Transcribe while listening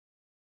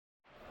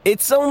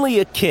It's only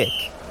a kick,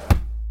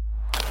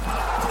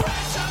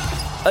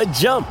 a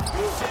jump,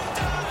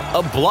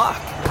 a block.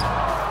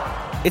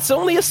 It's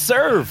only a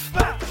serve.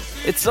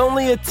 It's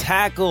only a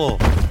tackle,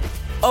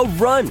 a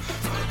run.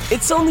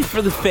 It's only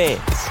for the fans.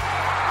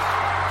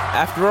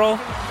 After all,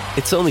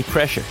 it's only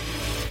pressure.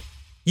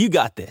 You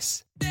got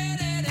this.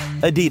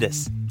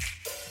 Adidas.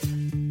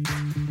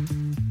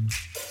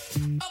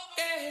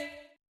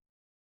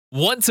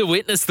 Want to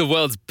witness the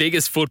world's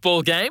biggest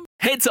football game?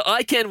 Head to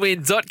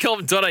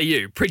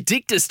iCanWin.com.au,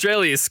 predict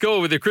Australia's score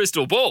with a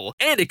crystal ball,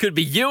 and it could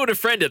be you and a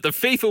friend at the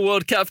FIFA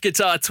World Cup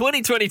Qatar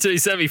 2022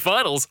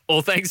 semi-finals,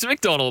 all thanks to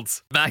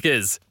McDonald's.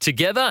 Maccas,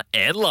 together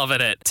and loving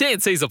it.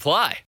 TNCs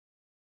apply.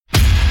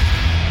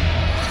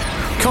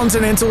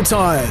 Continental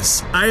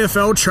Tires,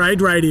 AFL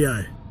Trade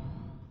Radio.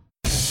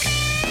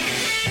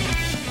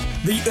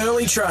 The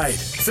early trade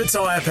for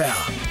Tyre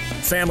Power.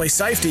 Family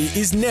safety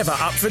is never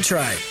up for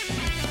trade.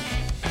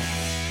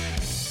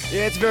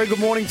 Yeah, it's a very good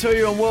morning to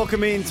you and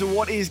welcome into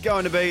what is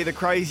going to be the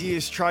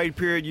craziest trade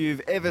period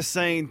you've ever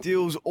seen.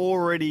 Deals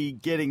already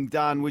getting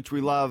done, which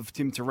we love.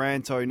 Tim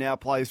Taranto now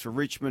plays for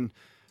Richmond.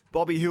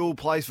 Bobby Hill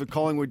plays for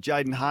Collingwood.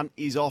 Jaden Hunt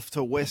is off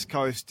to West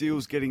Coast.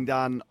 Deals getting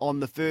done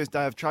on the first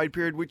day of trade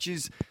period, which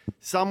is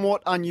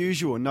somewhat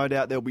unusual. No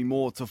doubt there'll be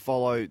more to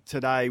follow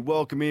today.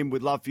 Welcome in.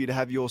 We'd love for you to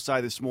have your say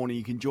this morning.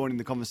 You can join in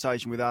the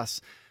conversation with us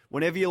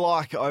whenever you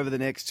like over the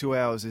next 2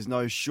 hours. There's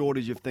no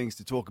shortage of things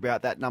to talk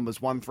about. That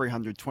number's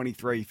 1300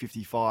 23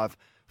 55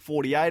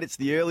 48. It's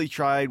the early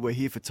trade. We're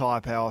here for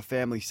Tyre Power.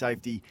 Family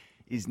safety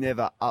is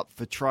never up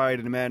for trade.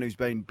 And a man who's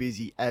been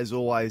busy as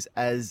always,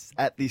 as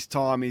at this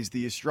time, is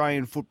the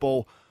Australian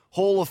Football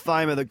Hall of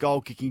Famer, the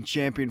goal-kicking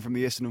champion from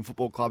the Essendon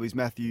Football Club is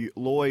Matthew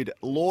Lloyd.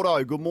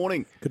 Lordo, good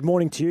morning. Good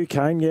morning to you,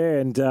 Kane. Yeah,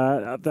 and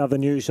the other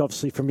news,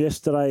 obviously, from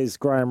yesterday is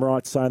Graham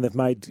Wright saying they've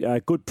made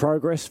good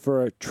progress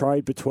for a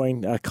trade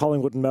between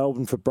Collingwood and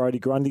Melbourne for Brodie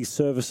Grundy's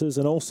services,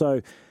 and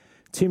also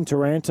Tim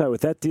Taranto.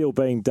 With that deal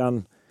being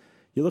done,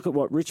 you look at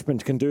what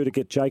Richmond can do to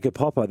get Jacob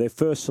Hopper. Their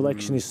first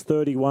selection is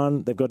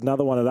 31. They've got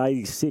another one at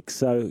 86.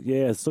 So,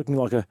 yeah, it's looking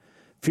like a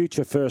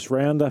future first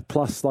rounder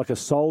plus like a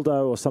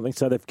Soldo or something.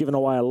 So they've given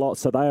away a lot.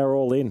 So they are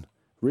all in.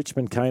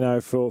 Richmond, Kano,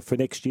 for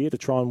next year to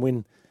try and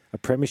win a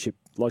premiership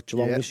like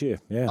Geelong this year.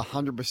 Yeah,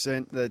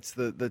 100%. That's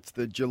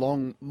the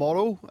Geelong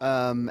model,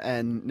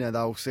 and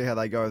they'll see how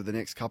they go over the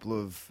next couple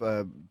of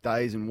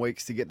days and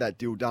weeks to get that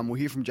deal done. We'll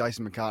hear from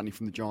Jason McCartney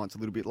from the Giants a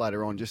little bit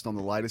later on, just on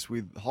the latest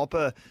with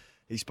Hopper.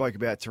 He spoke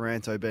about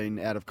Taranto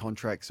being out of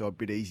contract, so a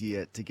bit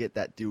easier to get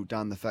that deal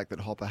done. The fact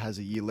that Hopper has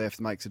a year left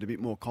makes it a bit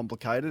more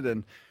complicated,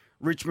 and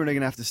Richmond are going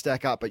to have to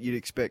stack up, but you'd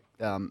expect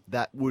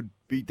that would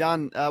be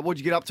done. What did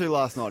you get up to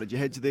last night? Did you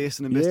head to the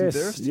Essendon Best and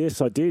Fairest? Yes,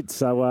 I did.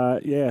 So,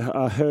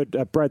 I heard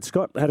Brad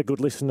Scott, had a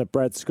good listen to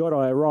Brad Scott.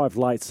 I arrived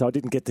late, so I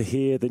didn't get to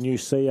hear the new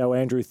CEO,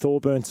 Andrew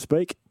Thorburn,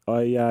 speak.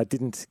 I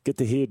didn't get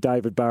to hear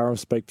David Barham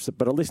speak,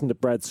 but I listened to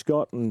Brad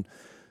Scott and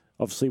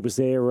obviously was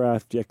there.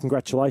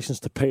 Congratulations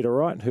to Peter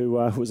Wright, who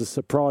was a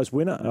surprise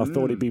winner. I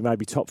thought he'd be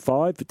maybe top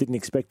five, but didn't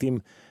expect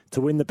him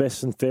to win the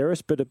Best and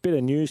Fairest. But a bit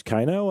of news,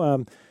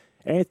 Kano.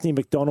 Anthony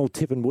McDonald,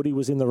 Tip and Woody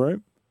was in the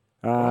room,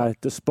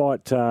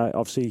 despite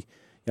obviously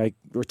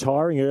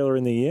retiring earlier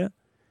in the year.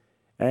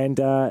 And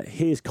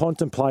he is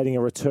contemplating a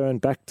return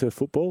back to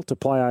football to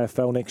play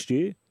AFL next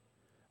year.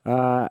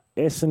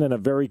 Essendon are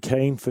very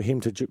keen for him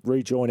to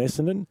rejoin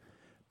Essendon,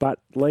 but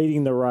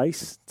leading the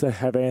race to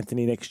have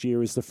Anthony next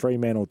year is the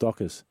Fremantle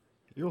Dockers.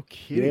 You're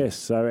kidding. Yes,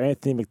 so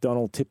Anthony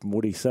McDonald, Tip and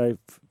Woody. So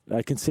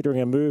considering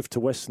a move to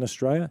Western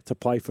Australia to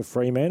play for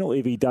Fremantle,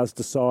 if he does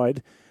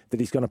decide that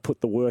he's going to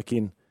put the work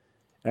in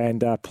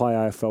and play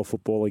AFL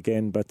football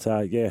again. But,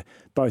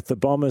 both the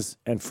Bombers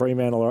and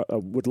Fremantle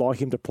would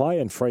like him to play,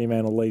 and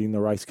Fremantle leading the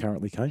race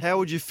currently, Kane. How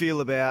would you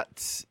feel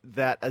about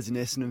that as an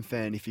Essendon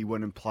fan if he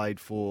went and played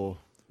for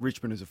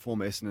Richmond as a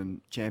former Essendon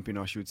champion,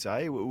 I should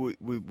say?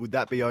 Would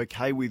that be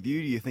okay with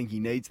you? Do you think he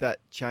needs that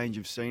change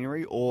of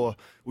scenery? Or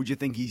would you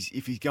think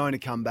if he's going to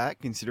come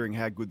back, considering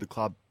how good the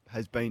club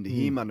has been to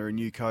him under a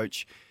new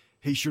coach,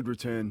 he should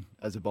return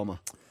as a Bomber?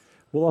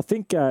 Well, I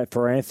think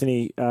for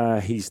Anthony,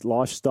 his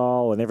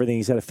lifestyle and everything,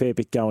 he's had a fair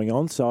bit going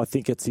on. So I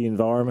think it's the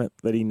environment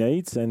that he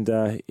needs. And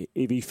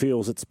if he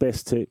feels it's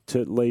best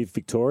to leave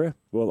Victoria,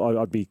 well,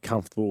 I'd be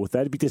comfortable with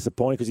that. He'd be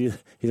disappointed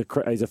because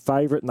he's a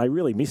favourite and they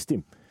really missed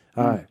him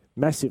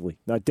massively.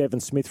 No, Devon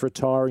Smith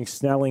retiring,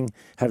 Snelling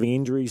having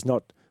injuries,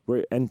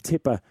 and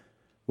Tipper,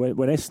 when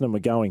Essendon were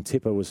going,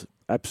 Tipper was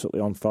absolutely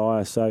on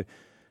fire. So,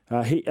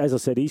 as I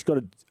said, he's got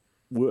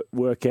to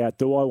work out,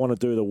 do I want to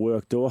do the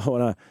work? Do I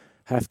want to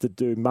have to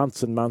do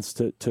months and months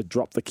to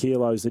drop the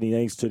kilos that he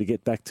needs to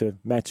get back to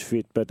match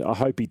fit? But I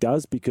hope he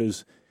does,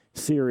 because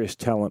serious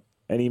talent,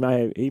 and he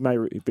may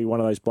be one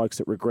of those blokes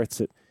that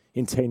regrets it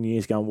in 10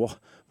 years going,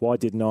 why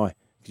didn't I?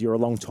 You're a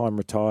long time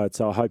retired,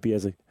 so I hope he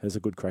has a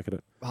good crack at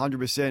it.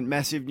 100%.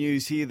 Massive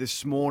news here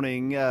this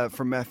morning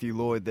from Matthew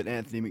Lloyd that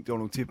Anthony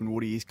McDonald, Tip and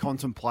Woody is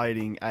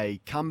contemplating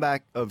a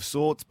comeback of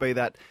sorts, be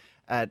that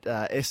at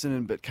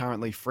Essendon, but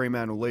currently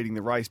Fremantle leading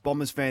the race.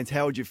 Bombers fans,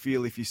 how would you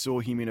feel if you saw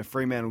him in a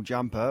Fremantle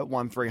jumper,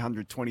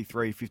 1300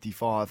 23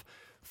 55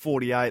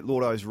 48.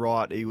 Lordo's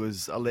right. He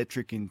was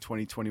electric in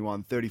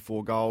 2021,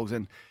 34 goals,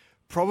 and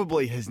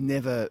probably has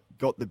never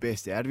got the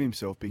best out of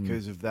himself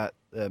because of that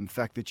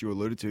fact that you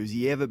alluded to. Has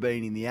he ever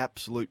been in the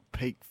absolute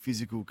peak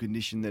physical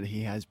condition that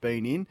he has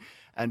been in,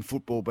 and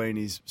football being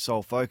his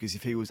sole focus?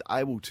 If he was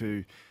able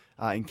to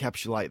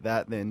encapsulate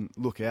that, then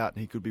look out.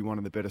 He could be one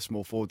of the better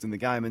small forwards in the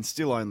game, and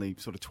still only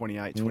sort of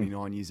 28,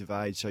 29 years of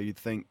age. So you'd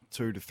think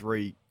 2 to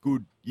 3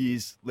 good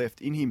years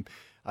left in him.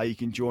 You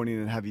can join in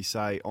and have your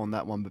say on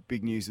that one. But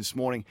big news this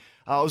morning.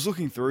 I was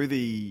looking through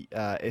the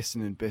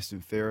Essendon Best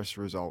and Fairest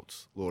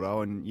results,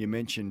 Lordo, and you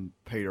mentioned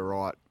Peter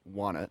Wright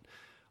won it.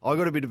 I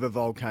got a bit of a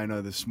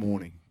volcano this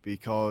morning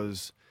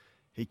because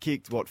he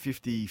kicked,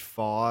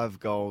 55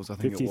 goals, I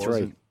think 53.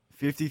 it was.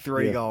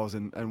 53 goals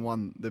and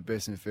won the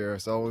Best and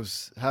Fairest. I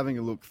was having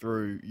a look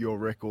through your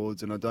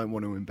records, and I don't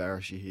want to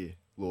embarrass you here,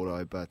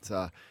 Lordo, but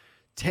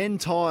 10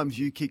 times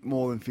you kicked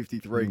more than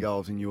 53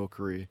 goals in your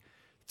career.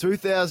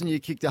 2000, you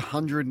kicked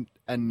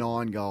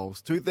 109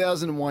 goals.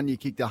 2001, you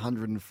kicked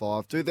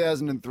 105.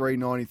 2003,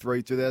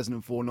 93.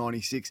 2004,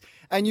 96.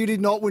 And you did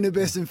not win a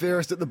Best and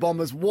Fairest at the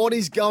Bombers. What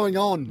is going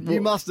on?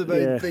 You must have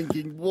been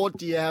thinking, what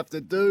do you have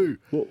to do?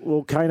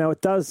 Well, Kano,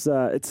 it does.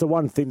 It's the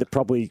one thing that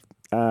probably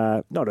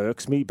not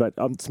irks me, but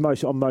I'm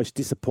most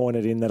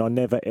disappointed in that I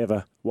never,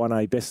 ever won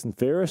a Best and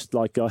Fairest.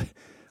 Like, I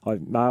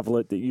marvel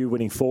at you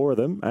winning 4 of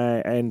them,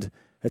 and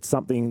it's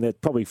something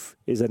that probably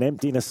is an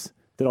emptiness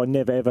that I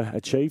never, ever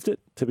achieved it,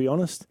 to be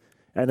honest.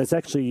 And it's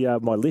actually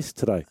my list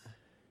today.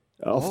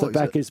 Off the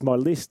back is my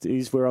list.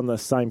 We're on the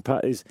same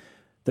part. Is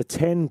the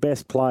 10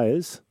 best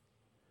players.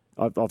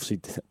 I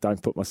obviously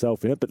don't put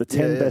myself in it, but the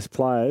 10 best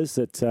players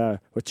that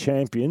were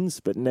champions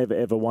but never,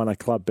 ever won a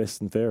club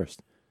Best and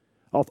Fairest.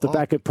 Off the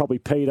back of probably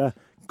Peter.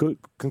 Good,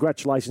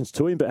 congratulations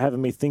to him, but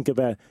having me think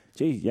about,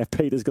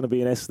 Peter's going to be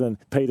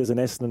Peter's an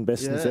Essendon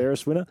Best and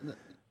Fairest winner.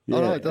 Yeah,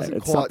 I know it doesn't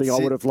it's quite something I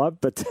would have loved,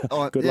 but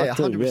good luck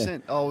to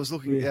 100%. I was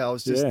looking. Yeah, I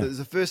was just. It was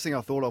the first thing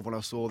I thought of when I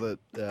saw that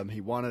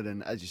he won it,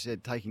 and as you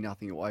said, taking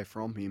nothing away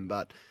from him,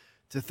 but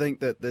to think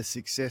that the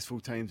successful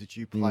teams that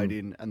you played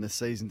in and the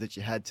seasons that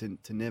you had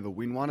to never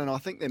win one, and I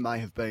think there may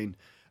have been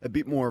a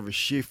bit more of a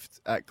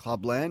shift at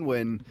Clubland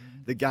when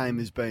the game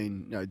has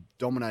been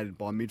dominated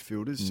by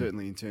midfielders,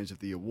 certainly in terms of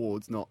the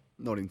awards, not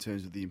in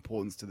terms of the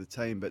importance to the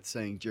team, but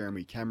seeing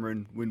Jeremy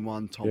Cameron win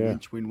one, Tom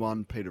Lynch win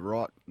one, Peter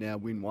Wright now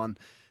win one.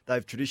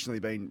 They've traditionally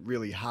been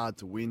really hard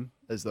to win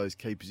as those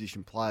key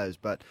position players.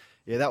 But,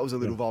 that was a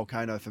little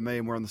volcano for me,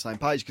 and we're on the same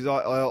page because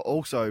I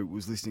also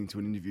was listening to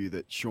an interview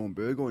that Sean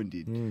Burgoyne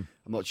did. I'm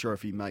not sure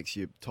if he makes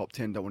your top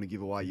 10, don't want to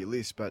give away your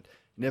list, but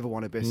never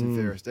won a Best and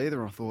Fairest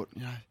either. And I thought,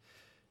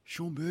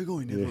 Sean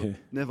Burgoyne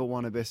never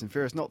won a Best and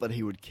Fairest. Not that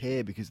he would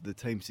care because of the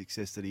team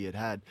success that he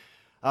had.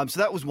 So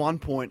that was one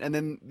point. And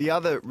then the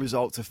other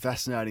results are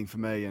fascinating for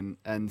me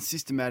and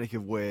systematic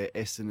of where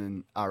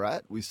Essendon are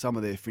at with some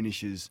of their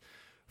finishes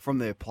from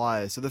their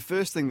players. So the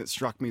first thing that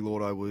struck me,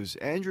 Lordo, was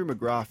Andrew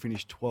McGrath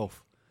finished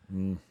 12th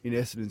in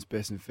Essendon's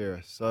Best and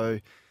Fairest. So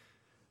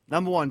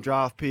number 1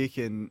 draft pick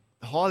and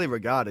highly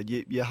regarded.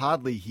 You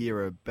hardly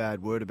hear a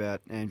bad word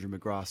about Andrew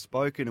McGrath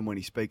spoken, and when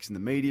he speaks in the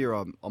media,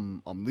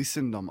 I'm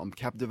listened, I'm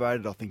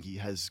captivated. I think he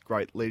has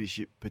great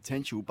leadership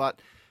potential, but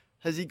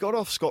has he got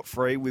off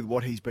scot-free with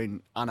what he's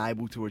been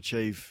unable to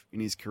achieve in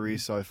his career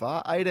so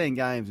far? 18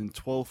 games and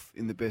 12th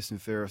in the Best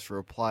and Fairest for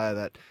a player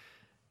that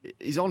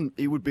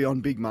he would be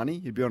on big money.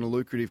 He'd be on a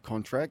lucrative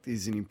contract.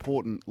 He's an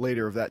important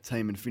leader of that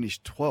team and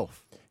finished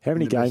 12th. How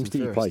many games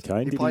did he play,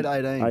 Kane? He played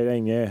 18.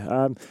 18,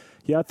 yeah.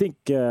 I think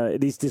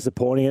it is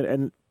disappointing.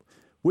 And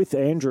with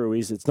Andrew,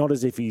 it's not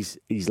as if he's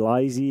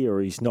lazy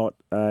or he's not.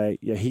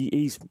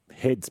 He's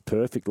head's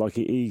perfect. Like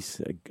he's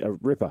a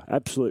ripper,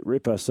 absolute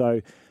ripper.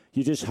 So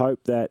you just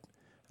hope that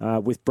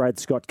with Brad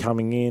Scott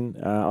coming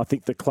in, I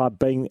think the club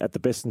being at the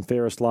Best and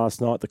Fairest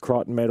last night, the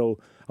Crichton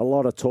Medal, a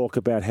lot of talk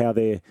about how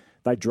they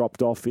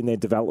dropped off in their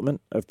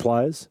development of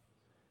players.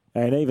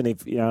 And even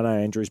if, I know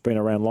Andrew's been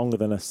around longer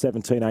than a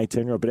 17,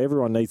 18-year-old, but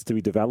everyone needs to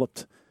be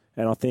developed.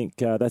 And I think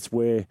that's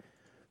where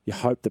you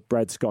hope that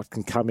Brad Scott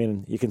can come in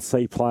and you can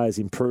see players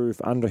improve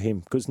under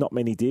him, because not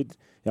many did.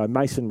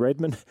 Mason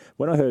Redman,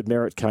 when I heard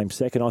Merritt came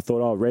second, I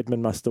thought,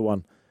 Redman must have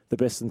won the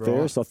Best and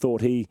Fairest. I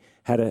thought he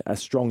had a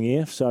strong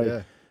year. So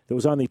there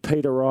was only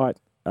Peter Wright,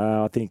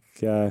 I think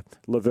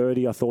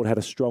Laverty, I thought had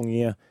a strong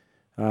year.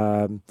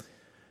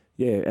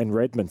 And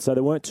Redmond. So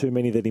there weren't too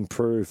many that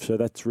improved. So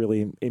that's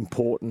really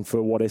important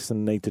for what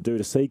Essendon need to do,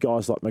 to see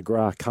guys like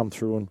McGrath come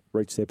through and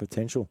reach their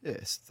potential.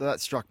 Yes, so that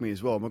struck me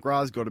as well.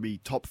 McGrath's got to be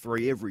top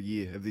 3 every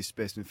year of this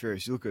Best and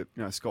Fairest. You look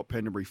at Scott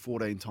Pendlebury,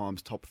 14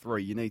 times top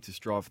 3. You need to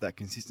strive for that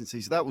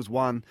consistency. So that was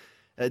one.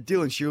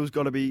 Dylan Shields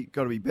got to be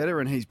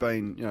better, and he's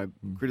been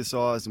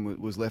criticised and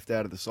was left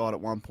out of the side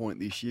at one point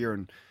this year,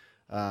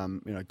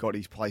 and got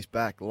his place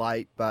back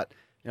late, but.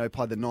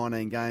 Played the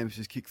 19 games,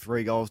 just kicked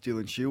 3 goals,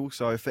 Dylan Shield.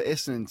 So for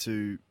Essendon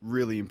to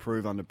really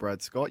improve under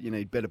Brad Scott, you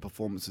need better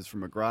performances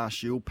from McGrath.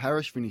 Shield.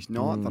 Parrish finished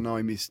 9th. I know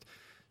he missed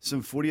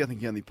some footy. I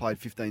think he only played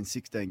 15,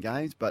 16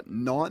 games, but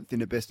 9th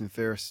in a Best and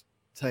Fairest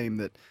team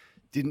that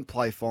didn't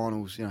play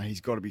finals.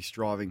 He's got to be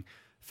striving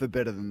for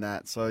better than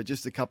that. So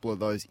just a couple of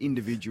those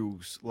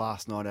individuals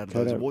last night out of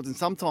those awards. And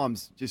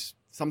sometimes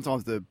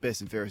the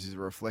best and fairest is a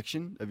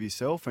reflection of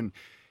yourself, and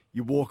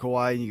you walk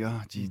away and you go,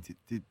 oh, gee,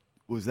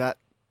 was that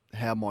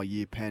how my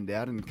year panned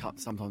out? And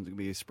sometimes it can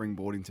be a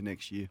springboard into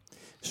next year.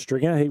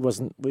 Stringer, he was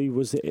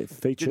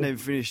featured. Didn't even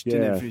finish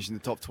in the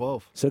top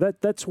 12. So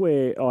that's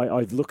where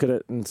I look at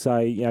it and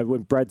say, you know,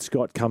 when Brad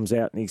Scott comes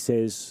out and he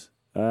says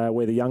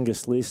we're the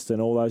youngest list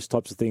and all those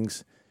types of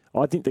things,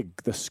 I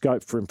think the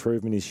scope for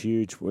improvement is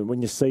huge.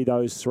 When you see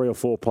those 3 or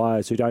 4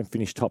 players who don't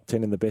finish top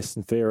 10 in the best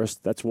and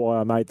fairest, that's why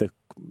I made the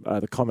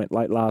comment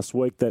late last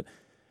week that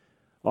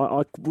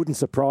I wouldn't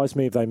surprise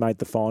me if they made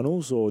the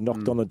finals or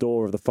knocked on the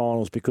door of the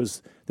finals,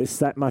 because there's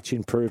that much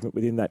improvement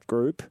within that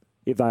group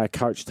if they are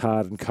coached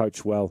hard and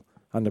coached well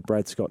under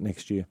Brad Scott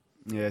next year.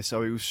 Yeah,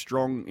 so he was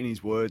strong in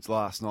his words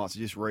last night. So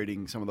just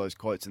reading some of those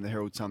quotes in the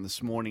Herald Sun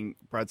this morning,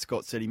 Brad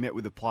Scott said he met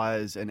with the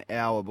players an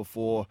hour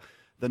before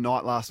the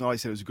night last night. He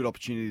said it was a good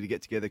opportunity to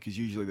get together because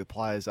usually the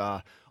players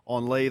are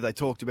on leave. They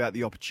talked about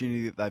the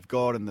opportunity that they've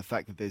got and the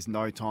fact that there's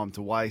no time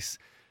to waste.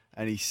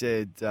 And he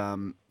said,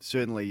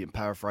 certainly,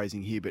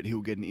 paraphrasing here, but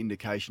he'll get an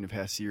indication of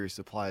how serious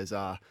the players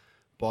are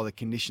by the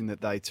condition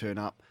that they turn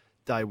up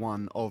day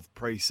one of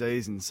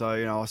pre-season. So,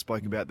 you know, I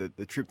spoke about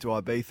the trip to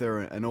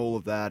Ibiza and all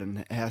of that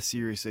and how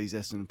serious these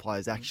Essendon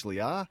players actually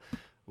are.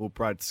 Well,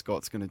 Brad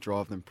Scott's going to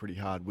drive them pretty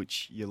hard,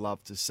 which you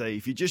love to see.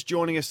 If you're just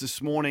joining us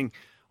this morning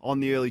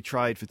on the early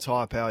trade for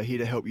Tyre Power, here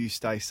to help you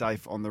stay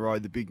safe on the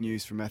road, the big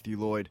news from Matthew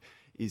Lloyd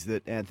is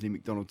that Anthony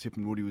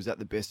McDonald-Tipungwuti was at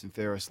the best and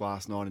fairest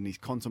last night and he's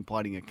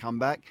contemplating a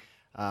comeback.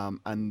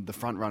 And the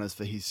front runners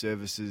for his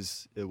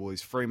services, it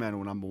was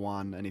Fremantle number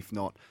 1, and if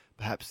not,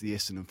 perhaps the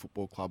Essendon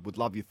Football Club. Would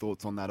love your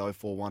thoughts on that,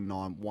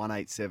 0419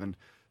 187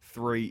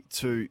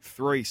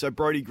 323. So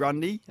Brodie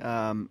Grundy,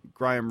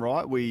 Graham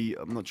Wright,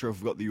 I'm not sure if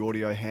we've got the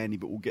audio handy,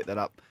 but we'll get that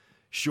up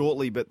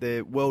shortly. But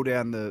they're well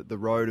down the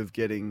road of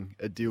getting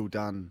a deal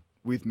done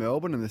with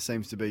Melbourne, and there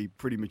seems to be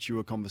pretty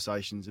mature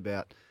conversations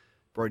about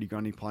Brodie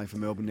Grundy playing for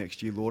Melbourne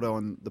next year, Lordo,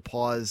 and the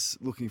Pies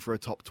looking for a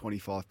top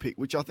 25 pick,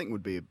 which I think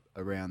would be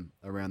around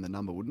the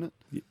number, wouldn't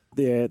it?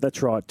 Yeah,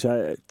 that's right.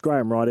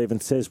 Graham Wright even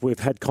says we've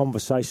had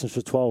conversations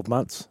for 12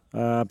 months.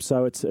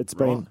 So it's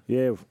been,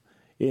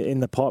 in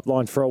the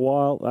pipeline for a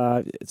while.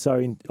 I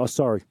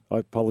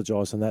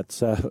apologise, and that's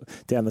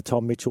down the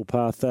Tom Mitchell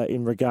path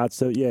in regards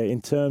to,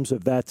 in terms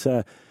of that,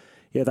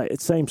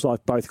 it seems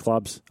like both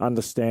clubs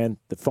understand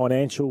the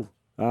financial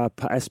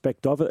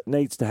aspect of it. It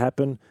needs to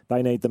happen.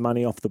 They need the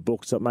money off the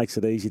books, so it makes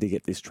it easy to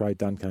get this trade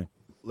done, Kane.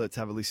 Let's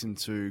have a listen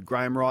to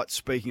Graham Wright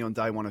speaking on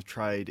day one of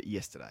trade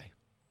yesterday.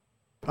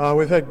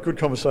 We've had good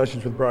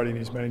conversations with Brodie and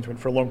his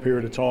management for a long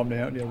period of time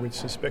now. We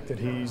suspect that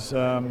he's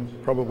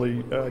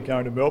probably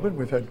going to Melbourne.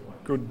 We've had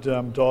good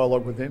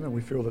dialogue with them, and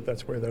we feel that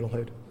that's where that'll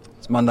head.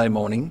 It's Monday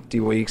morning.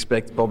 Do we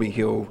expect Bobby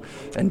Hill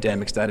and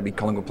Dan McStay to be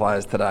Collingwood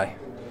players today?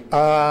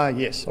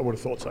 Yes, I would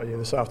have thought so. Yeah,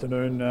 this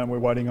afternoon we're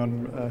waiting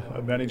on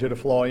a manager to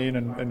fly in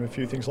and a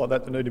few things like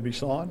that need to be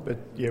signed. But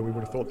yeah, we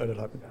would have thought that had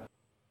happened.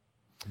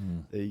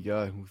 There you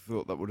go. We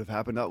thought that would have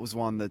happened. That was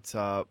one that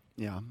I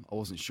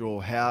wasn't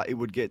sure how it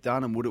would get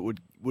done and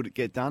would it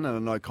get done. And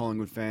I know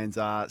Collingwood fans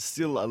are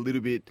still a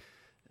little bit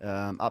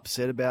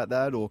upset about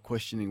that or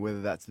questioning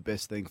whether that's the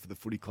best thing for the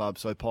footy club.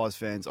 So Pies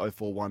fans,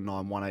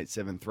 0419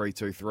 187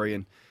 323.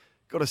 And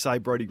got to say,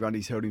 Brodie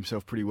Grundy's held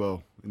himself pretty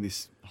well in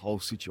this whole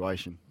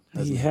situation.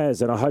 He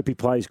has, and I hope he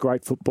plays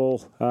great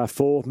football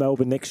for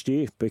Melbourne next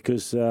year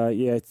because,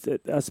 I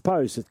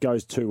suppose it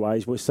goes two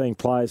ways. We're seeing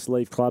players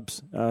leave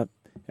clubs, and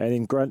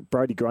in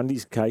Brodie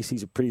Grundy's case,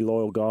 he's a pretty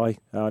loyal guy.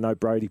 I know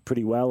Brodie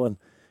pretty well, and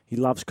he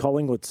loves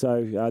Collingwood,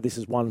 so this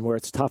is one where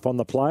it's tough on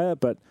the player,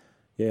 but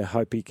I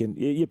hope he can.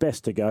 You're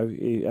best to go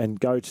and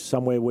go to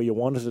somewhere where you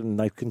want it, and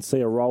they can see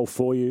a role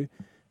for you.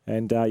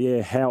 And,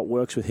 how it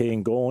works with he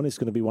and Gawn is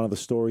going to be one of the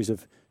stories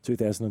of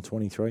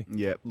 2023.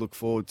 Yeah, look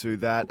forward to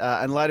that.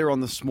 And later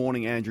on this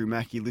morning, Andrew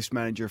Mackie, list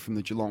manager from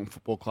the Geelong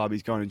Football Club,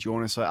 is going to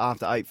join us. So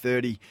after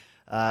 8:30,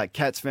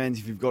 Cats fans,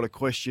 if you've got a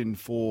question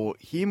for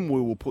him,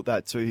 we will put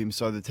that to him.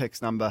 So the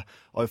text number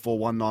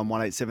 0419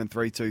 187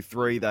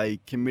 323. They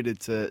committed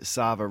to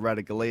Sava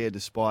Ratugolea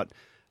despite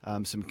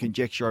some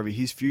conjecture over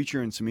his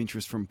future and some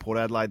interest from Port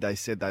Adelaide. They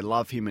said they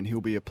love him and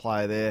he'll be a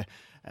player there.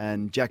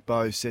 And Jack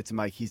Bowe's set to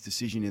make his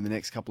decision in the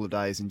next couple of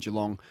days in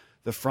Geelong,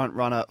 the front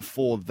runner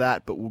for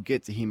that, but we'll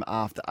get to him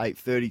after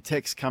 8:30.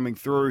 Text coming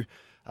through.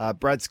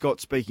 Brad Scott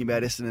speaking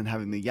about Essendon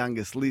having the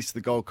youngest list. The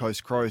Gold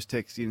Coast Crows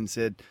texted in and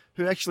said,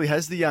 who actually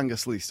has the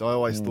youngest list? I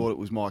always thought it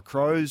was my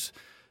Crows,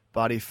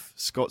 but if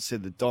Scott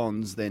said the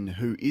Dons, then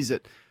who is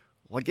it?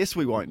 Well, I guess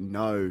we won't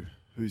know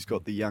who's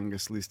got the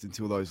youngest list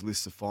until those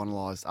lists are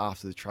finalised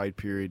after the trade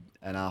period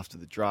and after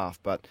the draft.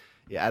 But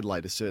yeah,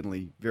 Adelaide is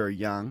certainly very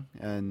young,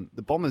 and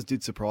the Bombers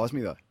did surprise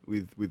me though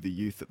with the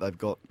youth that they've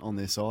got on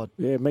their side.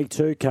 Yeah, me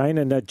too, Kane.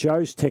 And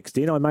Joe's text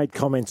in. I made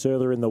comments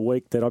earlier in the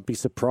week that I'd be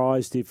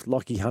surprised if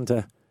Lockie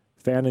Hunter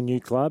found a new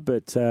club,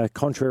 but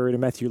contrary to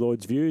Matthew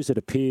Lloyd's views, it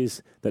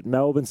appears that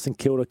Melbourne, St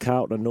Kilda,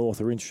 Carlton and North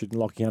are interested in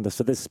Lockie Hunter.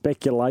 So there's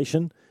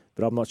speculation,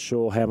 but I'm not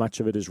sure how much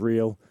of it is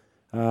real.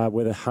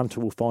 whether Hunter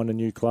will find a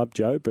new club,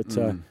 Joe, but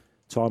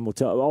time will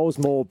tell. I was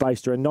more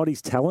based around not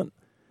his talent,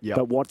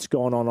 but what's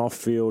gone on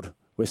off-field,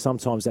 where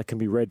sometimes that can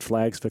be red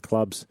flags for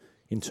clubs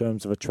in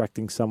terms of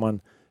attracting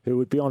someone who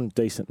would be on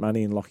decent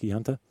money in Lachie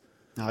Hunter.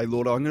 Hey,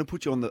 Lord, I'm going to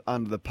put you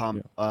under the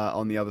pump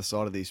on the other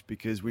side of this,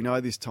 because we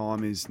know this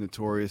time is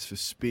notorious for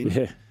spin.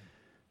 Yeah.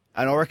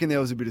 And I reckon there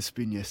was a bit of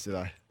spin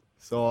yesterday.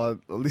 So I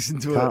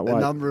listened to a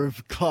number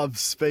of clubs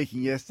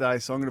speaking yesterday,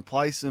 so I'm going to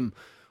play some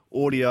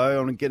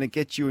audio. I'm going to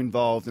get you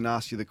involved and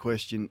ask you the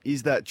question,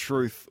 is that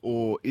truth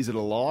or is it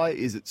a lie?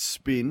 Is it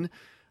spin?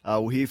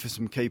 We'll hear from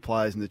some key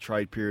players in the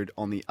trade period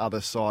on the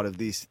other side of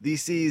this.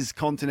 This is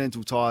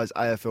Continental Tires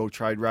AFL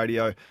Trade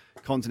Radio.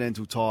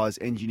 Continental Tires,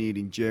 engineered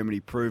in Germany,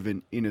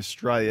 proven in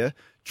Australia.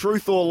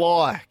 Truth or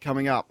lie,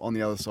 coming up on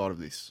the other side of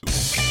this.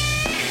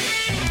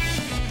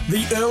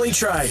 The early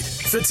trade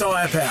for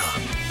Tyre Power.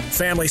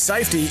 Family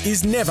safety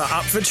is never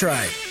up for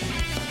trade.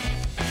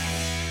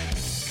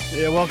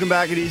 Yeah, welcome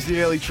back. It is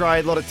the early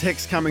trade. A lot of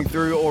texts coming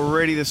through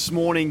already this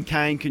morning.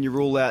 Kane, can you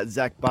rule out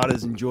Zach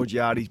Butters and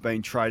Georgiades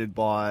being traded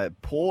by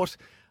Port?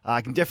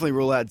 I can definitely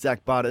rule out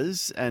Zach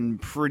Butters,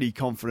 and pretty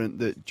confident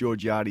that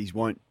Georgiades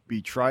won't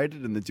be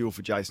traded, and the deal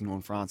for Jason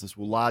Horne-Francis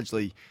will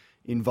largely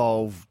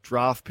involve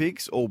draft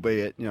picks,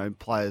 albeit,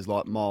 players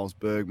like Miles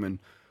Bergman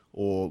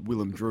or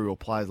Willem Drew or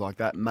players like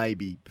that may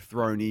be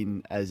thrown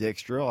in as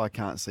extra. I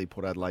can't see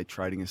Port Adelaide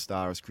trading a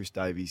star, as Chris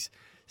Davies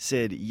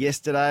said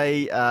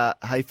yesterday.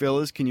 Hey,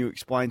 fellas, can you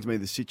explain to me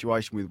the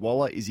situation with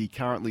Waller? Is he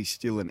currently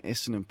still an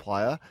Essendon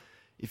player?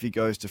 If he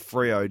goes to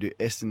Freo, do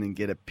Essendon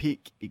get a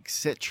pick,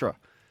 etc.?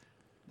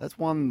 That's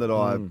one that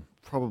I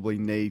probably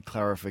need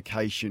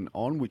clarification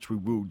on, which we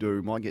will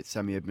do. Might get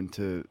Sammy Edmund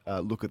to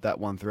look at that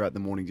one throughout the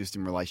morning, just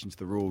in relation to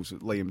the rules.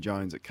 Liam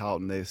Jones at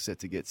Carlton, they're set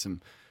to get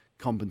some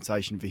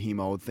compensation for him.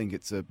 I would think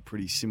it's a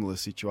pretty similar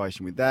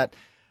situation with that.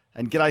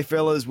 And g'day,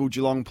 fellas. Will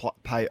Geelong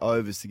pay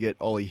overs to get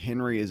Ollie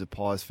Henry? As a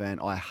Pies fan,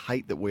 I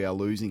hate that we are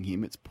losing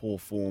him. It's poor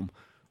form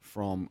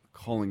from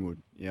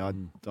Collingwood. Yeah, I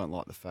don't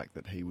like the fact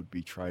that he would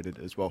be traded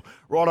as well.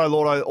 Righto,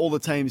 Lordo, all the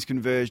teams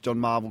converged on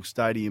Marvel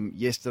Stadium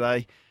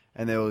yesterday,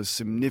 and there was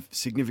some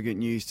significant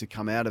news to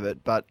come out of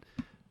it, but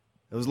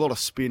there was a lot of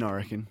spin, I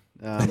reckon.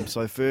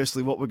 So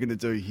firstly, what we're going to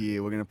do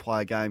here, we're going to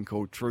play a game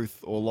called Truth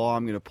or Lie.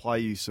 I'm going to play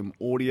you some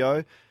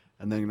audio,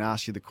 and then I'm going to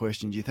ask you the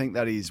question. Do you think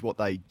that is what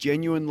they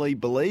genuinely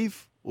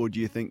believe, or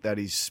do you think that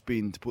is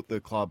spin to put the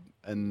club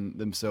and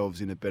themselves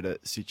in a better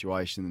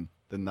situation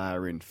than they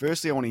are in?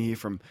 Firstly, I want to hear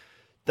from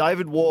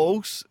David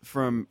Walls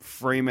from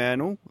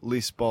Fremantle,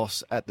 list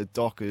boss at the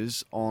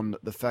Dockers, on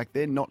the fact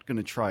they're not going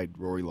to trade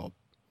Rory Lobb.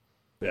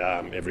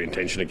 Every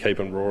intention of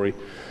keeping Rory.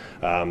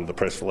 The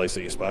press release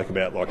that you spoke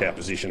about, our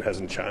position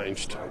hasn't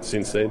changed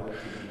since then.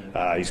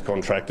 He's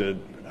contracted.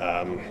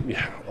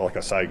 Like I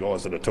say,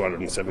 guys that are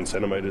 207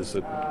 centimetres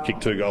that kick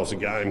 2 goals a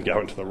game, go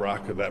into the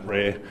ruck, are that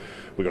rare.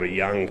 We've got a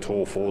young,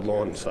 tall forward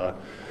line, so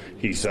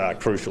he's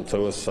crucial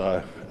to us.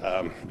 So,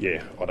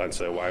 I don't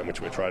see a way in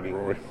which we're trading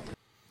Rory.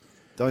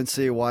 Don't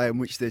see a way in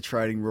which they're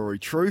trading Rory.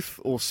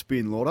 Truth or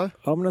spin, Lotto?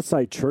 I'm going to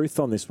say truth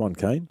on this one,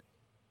 Kane,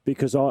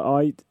 because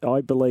I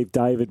believe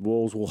David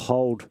Walls will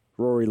hold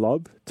Rory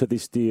Lobb to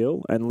this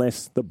deal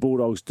unless the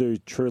Bulldogs do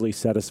truly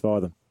satisfy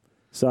them.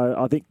 So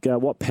I think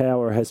what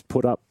Power has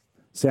put up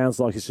sounds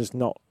like it's just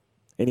not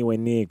anywhere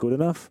near good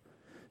enough.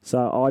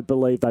 So I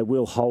believe they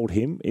will hold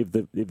him if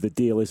the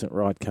deal isn't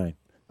right, Kane.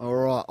 All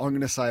right, I'm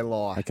going to say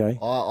lie. Okay.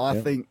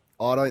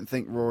 I don't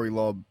think Rory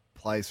Lobb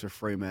plays for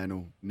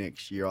Fremantle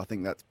next year. I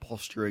think that's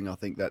posturing. I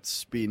think that's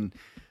spin.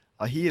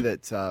 I hear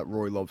that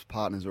Rory Lobb's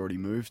partner's already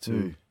moved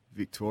to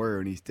Victoria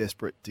and he's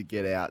desperate to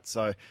get out.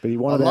 So, but he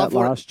wanted out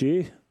last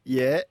year.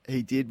 Yeah,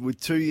 he did.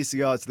 With 2 years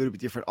ago, it's a little bit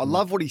different. I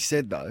love what he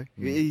said, though,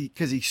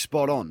 because he's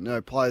spot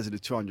on. Players that are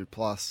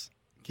 200-plus,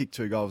 kick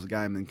 2 goals a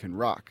game and can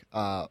ruck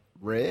are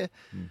rare.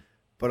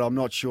 But I'm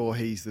not sure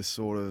he's the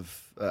sort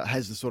of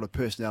has the sort of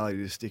personality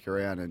to stick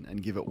around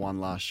and give it one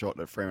last shot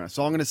at Fremantle.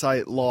 So I'm going to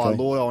say lie. Okay.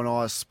 Loyal and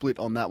I are split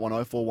on that one.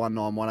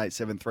 0419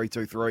 187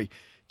 323.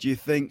 Do you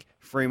think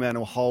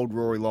Fremantle hold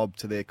Rory Lobb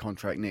to their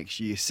contract next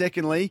year?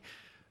 Secondly,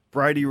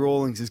 Brady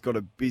Rawlings has got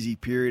a busy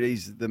period.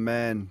 He's the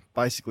man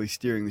basically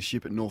steering the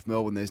ship at North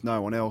Melbourne. There's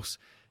no one else.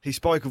 He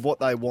spoke of what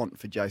they want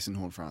for Jason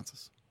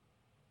Horne-Francis.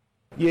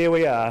 Yeah,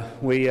 we are.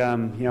 We,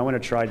 when a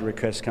trade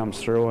request comes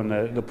through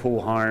and the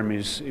pull home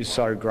is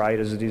so great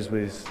as it is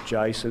with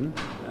Jason,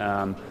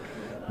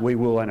 we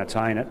will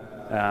entertain it.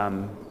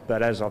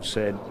 But as I've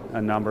said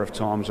a number of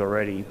times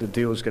already, the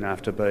deal's going to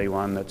have to be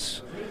one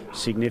that's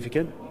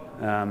significant.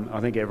 I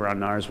think everyone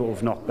knows what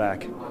we've knocked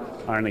back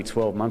only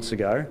 12 months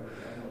ago.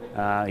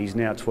 He's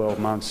now 12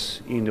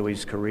 months into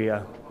his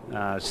career,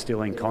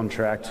 still in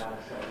contract,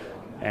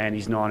 and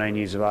he's 19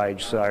 years of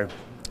age. So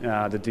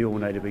the deal will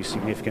need to be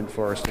significant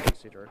for us to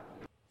consider it.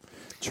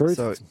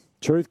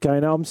 Truth,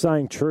 Kane. I'm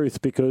saying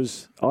truth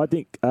because I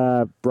think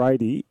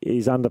Brady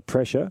is under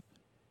pressure,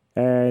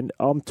 and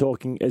I'm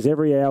talking as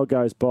every hour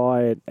goes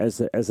by, and as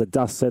the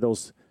dust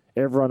settles,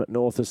 everyone at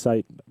North will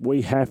say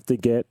we have to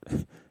get.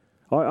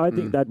 I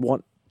think they'd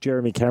want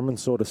Jeremy Cameron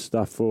sort of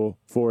stuff for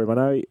him. I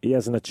know he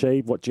hasn't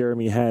achieved what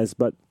Jeremy has,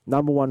 but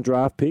number 1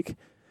 draft pick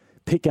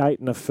 8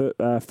 in a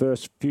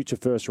future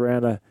first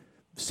rounder,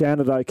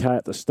 sounded okay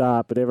at the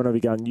start, but everyone will be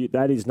going,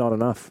 that is not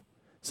enough.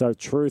 So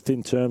truth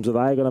in terms of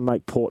they're going to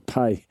make Port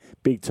pay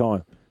big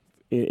time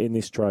in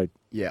this trade.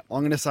 Yeah,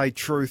 I'm going to say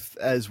truth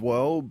as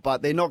well,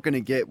 but they're not going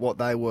to get what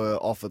they were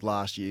offered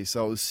last year.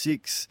 So it was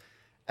 6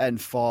 and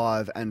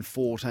 5 and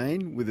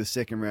 14 with a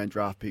second-round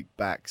draft pick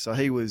back. So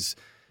he was,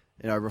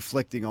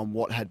 reflecting on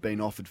what had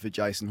been offered for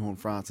Jason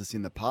Horne-Francis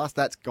in the past.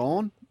 That's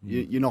gone.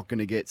 You're not going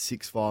to get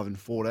 6, 5 and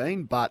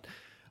 14, but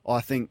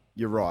I think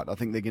you're right. I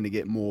think they're going to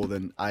get more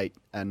than 8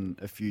 and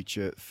a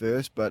future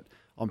first, but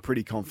I'm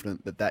pretty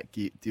confident that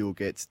deal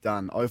gets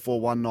done.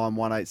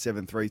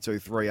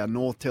 0419187323. Are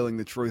North telling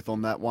the truth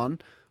on that one,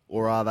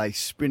 or are they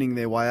spinning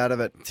their way out of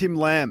it? Tim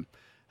Lamb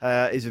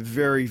is a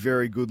very,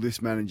 very good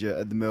list manager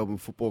at the Melbourne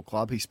Football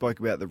Club. He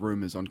spoke about the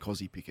rumours on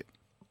Cozzy Pickett.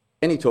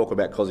 Any talk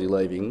about Cozzy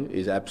leaving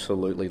is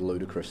absolutely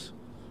ludicrous.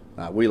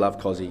 We love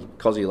Cozzy.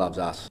 Cozzy loves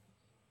us.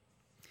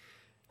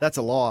 That's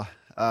a lie.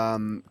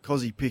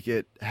 Cozzy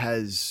Pickett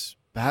has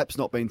perhaps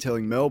not been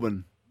telling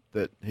Melbourne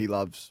that he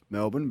loves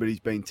Melbourne, but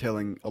he's been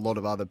telling a lot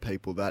of other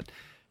people that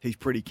he's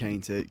pretty keen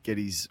to get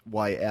his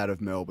way out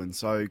of Melbourne.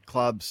 So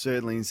clubs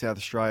certainly in South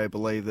Australia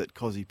believe that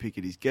Cozzy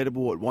Pickett is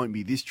gettable. It won't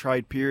be this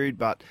trade period,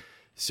 but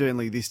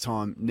certainly this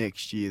time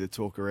next year the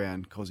talk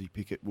around Cozzy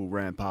Pickett will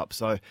ramp up.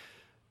 So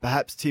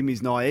perhaps Tim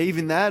is naive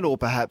in that, or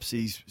perhaps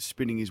he's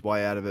spinning his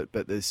way out of it,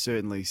 but there's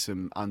certainly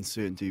some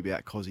uncertainty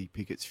about Cozzy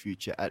Pickett's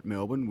future at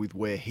Melbourne with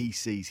where he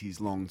sees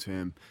his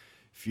long-term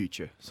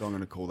future. So I'm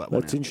going to call that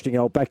one That's out. interesting.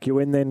 I'll back you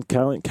in then,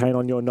 Kane,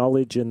 on your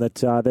knowledge, and that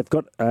they've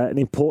got an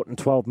important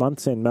 12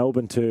 months in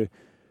Melbourne to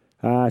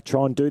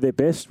try and do their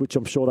best, which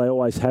I'm sure they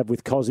always have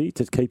with Cozzy,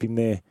 to keep him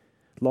there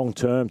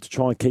long-term, to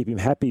try and keep him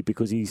happy,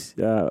 because he's,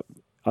 I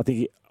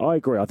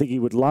agree. I think he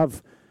would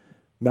love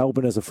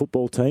Melbourne as a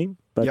football team,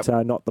 but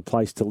not the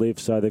place to live.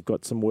 So they've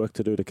got some work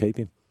to do to keep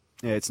him.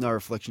 Yeah, it's no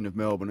reflection of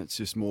Melbourne. It's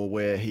just more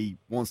where he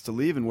wants to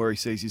live and where he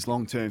sees his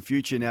long-term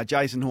future. Now,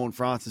 Jason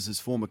Horne-Francis's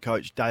former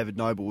coach, David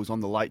Noble, was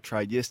on the late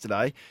trade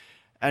yesterday,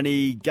 and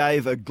he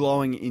gave a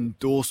glowing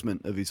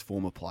endorsement of his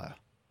former player.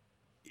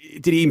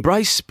 Did he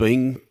embrace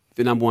being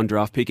the number 1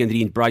 draft pick, and did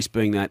he embrace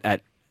being that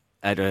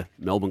at a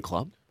Melbourne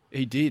club?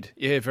 He did,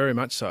 yeah, very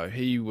much so.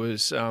 He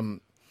was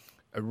a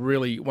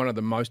really one of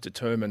the most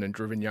determined and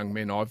driven young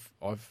men I've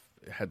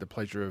had the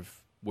pleasure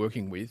of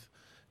working with.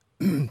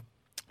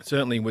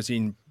 Certainly was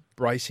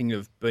embracing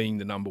of being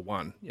the number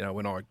 1.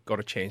 When I got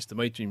a chance to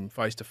meet him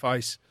face to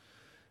face,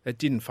 it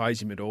didn't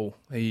faze him at all.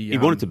 He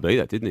wanted to be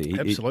that, didn't he?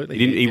 Absolutely.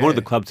 He wanted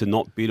the club to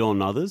not bid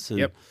on others. And,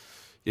 Yep.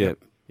 Yeah.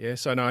 Yeah.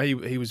 So no,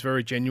 he was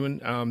very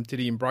genuine. Did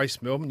he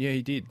embrace Melbourne? Yeah,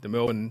 he did. The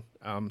Melbourne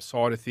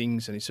side of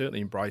things, and he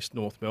certainly embraced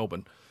North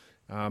Melbourne.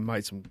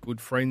 Made some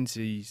good friends.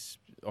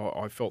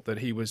 I felt that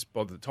he was,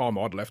 by the time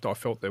I'd left, I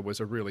felt there was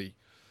a really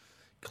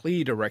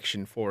clear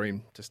direction for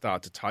him to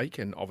start to take,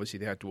 and obviously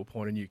they had to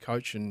appoint a new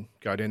coach and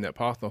go down that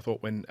path. And I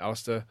thought when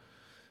Alistair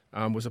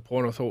was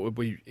appointed, I thought it would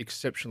be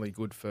exceptionally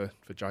good for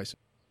Jason.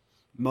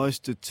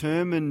 Most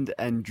determined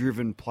and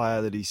driven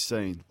player that he's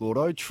seen.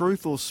 Lordo,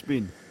 truth or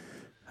spin?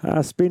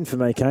 Spin for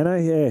me, Kano.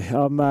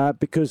 Yeah,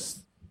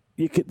 because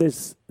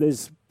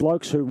there's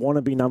blokes who want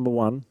to be number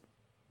 1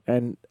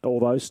 and all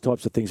those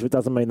types of things. But it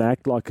doesn't mean they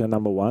act like a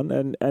number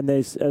 1. And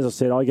there's, as I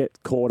said, I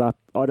get caught up.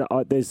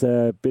 There's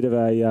a bit of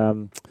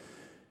an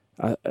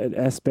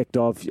aspect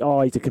of, he's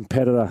a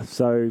competitor,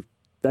 so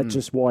that's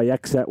just why he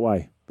acts that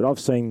way. But I've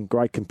seen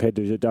great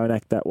competitors who don't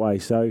act that way.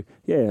 So,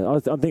 yeah,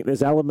 I think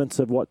there's elements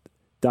of what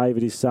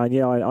David is saying.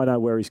 Yeah, I know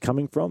where he's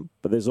coming from,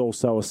 but there's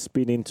also a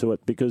spin into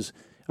it because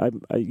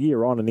a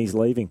year on and he's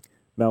leaving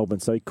Melbourne,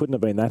 so he couldn't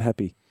have been that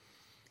happy.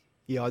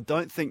 Yeah, I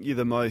don't think you're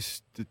the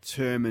most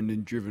determined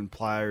and driven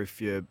player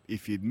if you're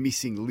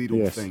missing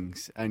little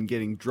things and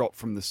getting dropped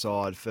from the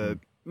side for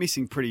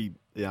missing pretty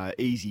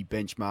easy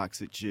benchmarks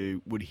that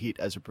you would hit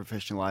as a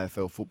professional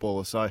AFL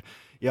footballer. So,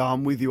 yeah,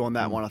 I'm with you on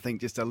that one. I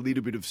think just a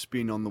little bit of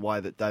spin on the way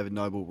that David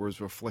Noble was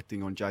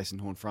reflecting on Jason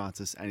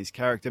Horne-Francis and his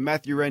character.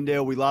 Matthew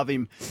Rendell, we love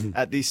him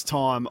at this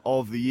time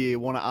of the year.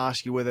 Want to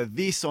ask you whether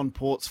this on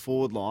Port's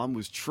forward line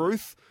was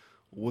truth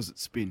or was it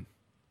spin?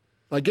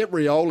 They get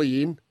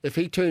Rioli in. If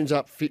he turns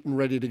up fit and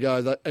ready to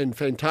go and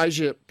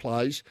Fantasia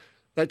plays,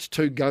 that's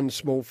 2 gun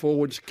small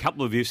forwards. A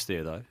couple of ifs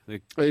there, though.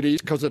 It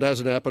is, because it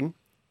hasn't happened.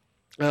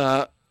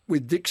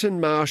 With Dixon,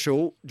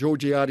 Marshall,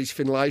 Georgiades,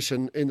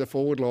 Finlayson in the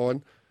forward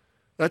line,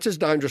 that's as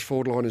dangerous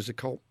forward line as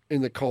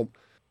in the comp.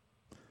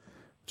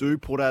 Do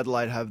Port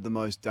Adelaide have the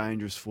most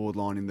dangerous forward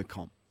line in the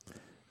comp?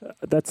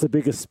 That's the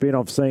biggest spin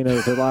I've seen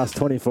over the last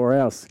 24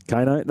 hours,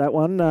 Kano. That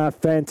one,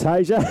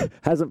 Fantasia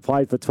hasn't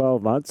played for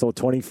 12 months or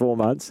 24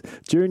 months.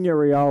 Junior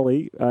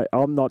Rioli,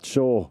 I'm not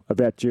sure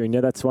about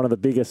Junior. That's one of the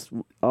biggest.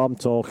 I'm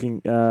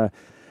talking.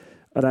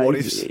 What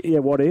ifs? Yeah,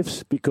 what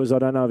ifs, because I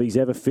don't know if he's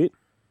ever fit.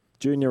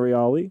 Junior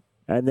Rioli.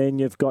 And then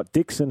you've got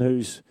Dixon,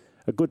 who's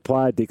a good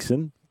player,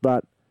 Dixon,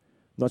 but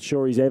not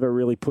sure he's ever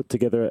really put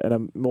together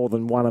more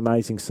than one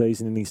amazing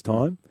season in his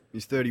time.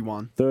 He's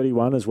 31.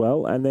 31 as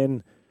well. And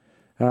then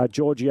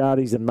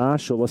Georgiades and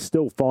Marshall are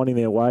still finding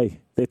their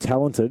way. They're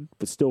talented,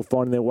 but still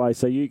finding their way.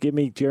 So you give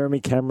me Jeremy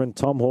Cameron,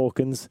 Tom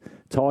Hawkins,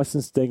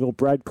 Tyson Stengel,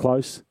 Brad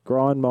Close,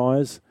 Brian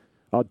Myers.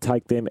 I'd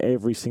take them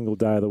every single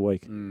day of the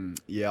week.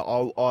 Yeah,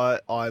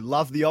 I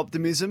love the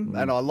optimism,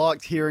 and I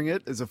liked hearing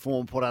it as a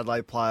former Port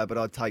Adelaide player, but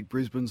I'd take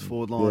Brisbane's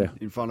forward line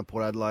in front of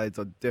Port Adelaide's.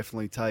 I'd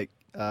definitely take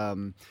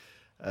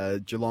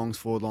Geelong's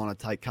forward line. I'd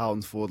take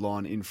Carlton's forward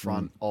line in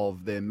front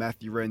of their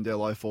Matthew Rendell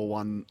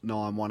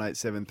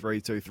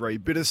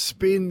 0419187323. Bit of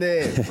spin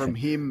there from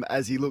him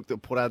as he looked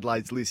at Port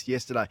Adelaide's list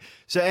yesterday.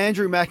 So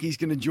Andrew Mackey's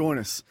going to join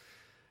us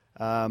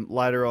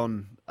later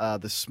on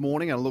this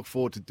morning. I look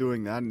forward to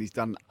doing that, and he's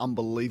done an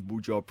unbelievable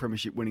job,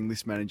 premiership winning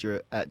list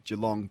manager at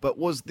Geelong. But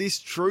was this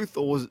truth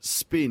or was it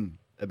spin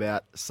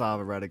about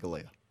Sava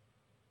Ratugolea?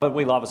 But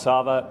we love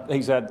Asava.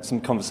 He's had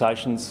some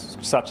conversations,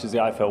 such as the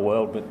AFL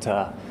world,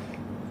 but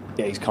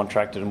he's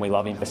contracted and we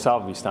love him.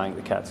 Asava will be staying at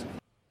the Cats.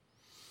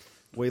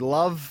 We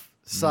love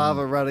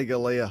Sava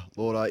Ratugolea,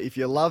 Lordo. If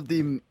you loved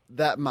him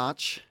that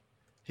much,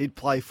 he'd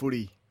play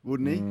footy,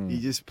 wouldn't he?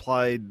 He just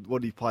played,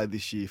 what did he play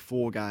this year?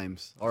 4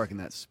 games. I reckon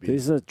that's spin.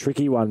 This is a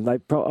tricky one. I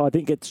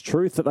think it's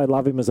truth that they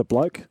love him as a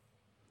bloke,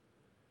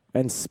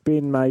 and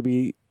spin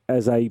maybe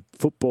as a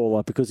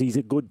footballer because he's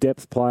a good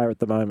depth player at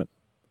the moment.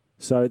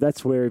 So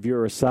that's where if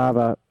you're a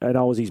Sava and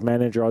I was his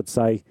manager, I'd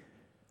say,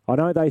 I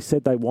know they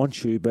said they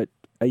want you, but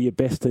are you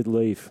best to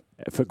leave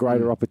for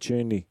greater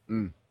opportunity?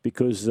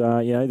 Because,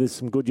 there's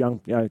some good young,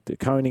 the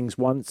Koning's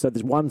one. So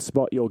there's one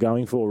spot you're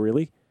going for,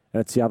 really.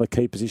 And it's the other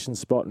key position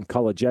spot, and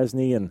Collar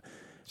Jasny and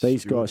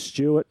these guys,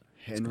 Stewart,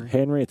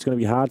 Henry. It's going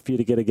to be hard for you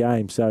to get a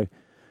game. So,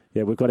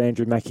 yeah, we've got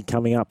Andrew Mackey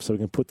coming up, so we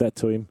can put that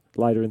to him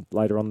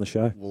later on the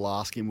show. We'll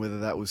ask him whether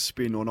that was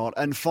spin or not.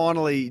 And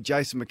finally,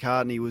 Jason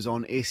McCartney was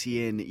on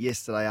SEN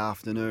yesterday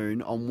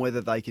afternoon on whether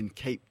they can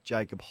keep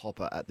Jacob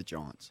Hopper at the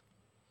Giants.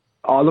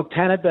 Oh, look,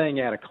 Tanner being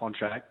out of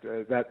contract,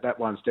 that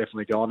one's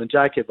definitely gone. And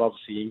Jacob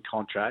obviously in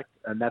contract,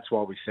 and that's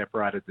why we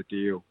separated the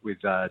deal with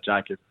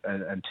Jacob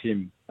and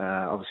Tim,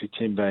 obviously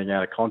Tim being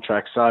out of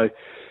contract. So,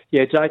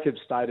 yeah, Jacob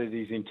stated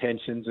his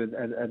intentions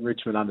and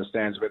Richmond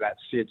understands where that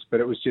sits,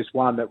 but it was just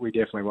one that we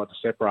definitely want to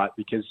separate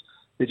because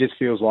it just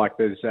feels like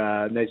there's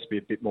needs to be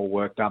a bit more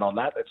work done on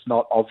that. It's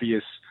not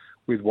obvious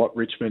with what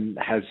Richmond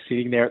has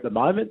sitting there at the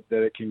moment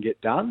that it can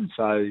get done.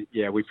 So,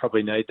 yeah, we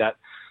probably need that.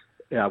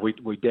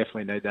 We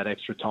definitely need that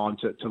extra time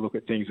to look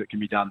at things that can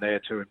be done there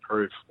to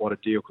improve what a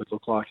deal could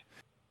look like.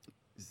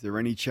 Is there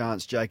any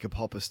chance Jacob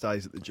Hopper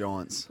stays at the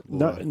Giants?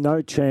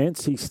 No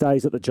chance he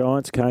stays at the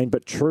Giants, Kane,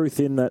 but truth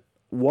in that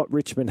what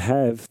Richmond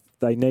have,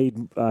 they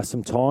need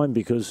some time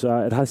because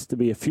it has to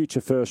be a future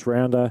first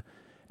rounder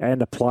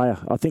and a player.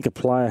 I think a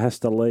player has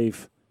to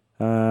leave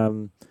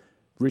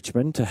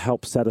Richmond to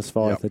help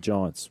satisfy the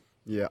Giants.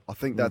 Yeah, I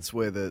think that's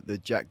where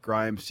the Jack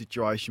Graham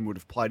situation would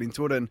have played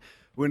into it. And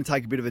we're going to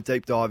take a bit of a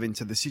deep dive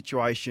into the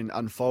situation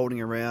unfolding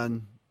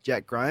around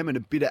Jack Graham and a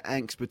bit of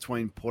angst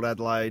between Port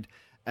Adelaide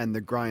and the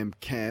Graham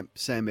camp.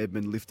 Sam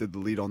Edmund lifted the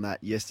lid on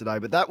that yesterday.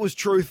 But that was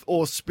truth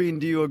or spin.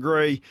 Do you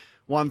agree?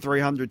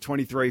 1300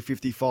 23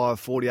 55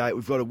 48.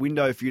 We've got a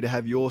window for you to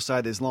have your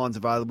say. There's lines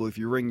available. If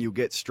you ring, you'll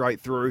get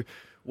straight through.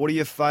 What are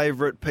your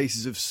favourite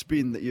pieces of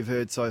spin that you've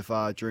heard so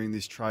far during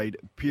this trade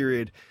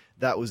period?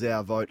 That was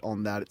our vote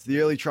on that. It's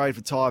the early trade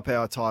for Tyre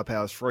Power. Tyre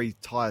Power's free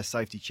tyre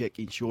safety check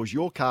ensures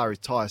your car is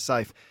tyre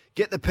safe.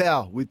 Get the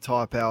power with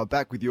Tyre Power.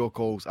 Back with your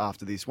calls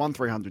after this.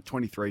 1300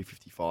 23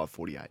 55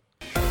 48.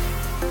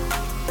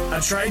 A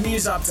trade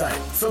news update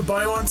for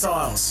Beaumont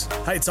Tiles.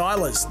 Hey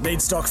Tilers,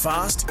 need stock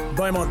fast?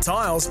 Beaumont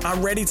Tiles are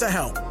ready to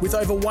help with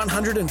over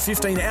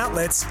 115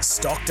 outlets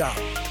stocked up.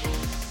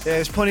 Yeah,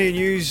 there's plenty of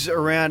news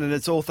around, and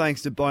it's all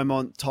thanks to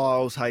Beaumont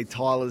Tiles. Hey,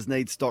 Tylers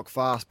need stock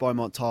fast.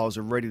 Beaumont Tiles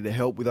are ready to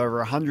help with over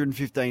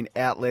 115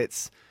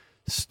 outlets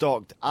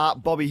stocked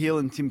up. Bobby Hill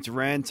and Tim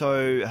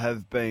Taranto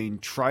have been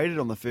traded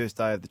on the first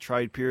day of the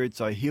trade period.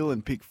 So Hill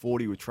and pick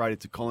 40 were traded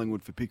to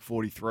Collingwood for pick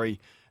 43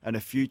 and a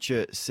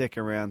future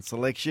second-round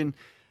selection.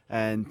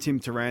 And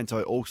Tim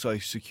Taranto also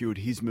secured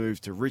his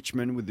move to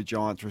Richmond with the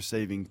Giants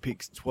receiving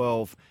picks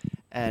 12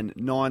 and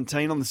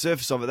 19. On the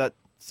surface of it, that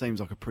seems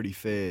like a pretty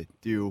fair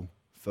deal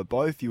for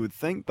both, you would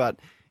think, but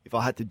if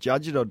I had to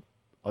judge it,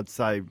 I'd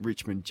say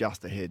Richmond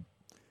just ahead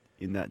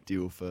in that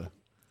deal for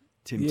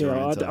Tim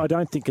Taranto. I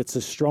don't think it's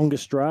the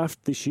strongest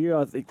draft this year.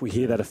 I think we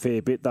hear that a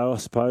fair bit, though, I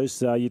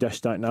suppose. You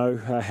just don't know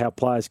how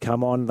players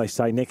come on. They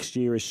say next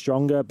year is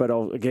stronger, but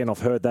I've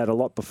heard that a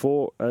lot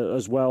before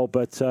as well.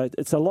 But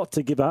it's a lot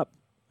to give up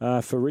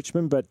for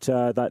Richmond, but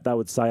they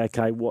would say,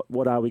 okay,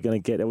 what are we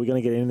going to get? Are we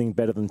going to get anything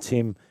better than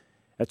Tim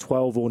at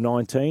 12 or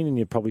 19? And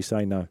you'd probably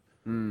say no.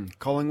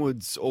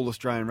 Collingwood's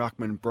All-Australian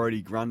ruckman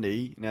Brodie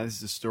Grundy, now this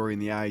is a story in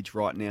The Age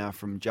right now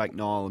from Jake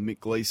Nile and Mick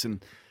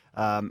Gleeson,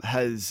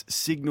 has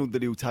signalled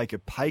that he'll take a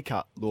pay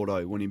cut,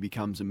 Lordo, when he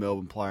becomes a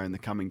Melbourne player in the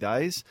coming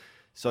days.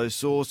 So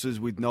sources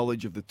with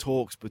knowledge of the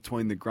talks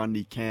between the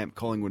Grundy camp,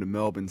 Collingwood and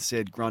Melbourne,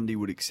 said Grundy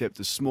would accept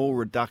a small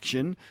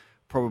reduction,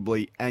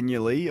 probably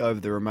annually, over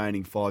the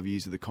remaining 5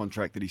 years of the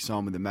contract that he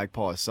signed with the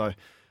Magpies. So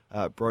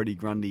Brodie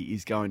Grundy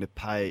is going to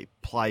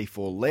play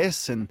for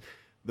less, and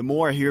the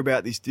more I hear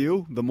about this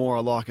deal, the more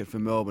I like it for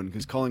Melbourne,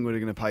 because Collingwood are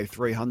going to pay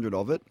 300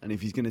 of it, and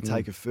if he's going to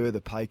take a further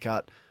pay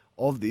cut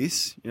of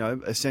this,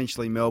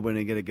 essentially Melbourne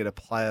are going to get a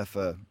player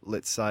for,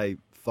 let's say,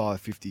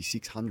 550,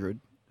 600,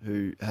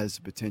 who has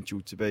the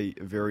potential to be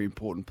a very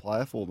important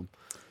player for them.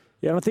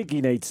 Yeah, and I think he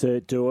needs to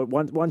do it.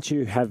 Once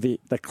you have the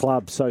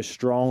club so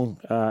strong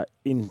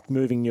in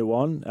moving you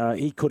on,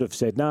 he could have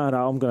said, no,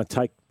 I'm going to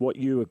take what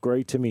you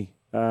agreed to me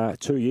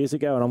 2 years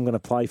ago, and I'm going to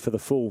play for the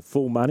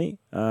full money.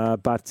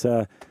 But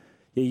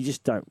you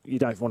just don't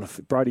want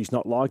to. Brodie's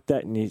not like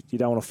that, and you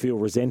don't want to feel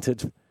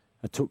resented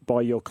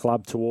by your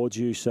club towards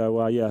you.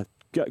 So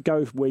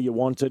go where you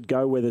wanted,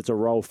 go where there's a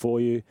role for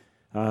you,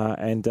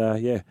 and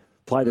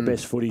play the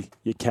best footy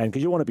you can,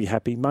 because you want to be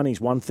happy.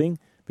 Money's one thing,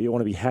 but you want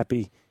to be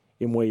happy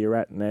in where you're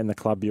at and the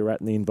club you're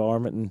at and the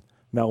environment, and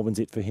Melbourne's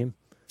it for him.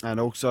 And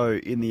also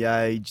in The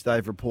Age,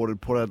 they've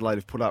reported Port Adelaide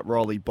have put up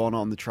Riley Bonner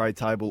on the trade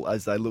table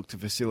as they look to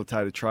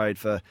facilitate a trade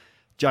for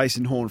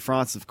Jason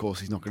Horne-Francis. Of course,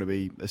 he's not going to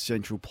be a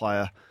central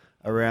player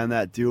around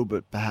that deal,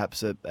 but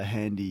perhaps a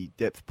handy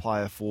depth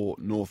player for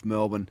North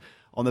Melbourne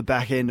on the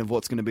back end of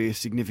what's going to be a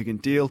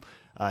significant deal.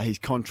 He's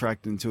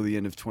contracted until the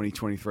end of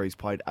 2023. He's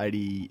played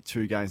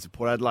 82 games for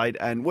Port Adelaide,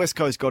 and West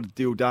Coast got a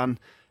deal done.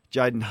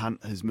 Jaden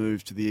Hunt has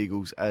moved to the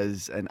Eagles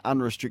as an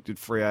unrestricted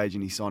free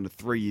agent. He signed a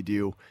 3-year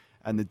deal,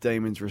 and the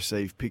Demons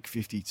received pick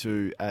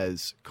 52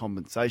 as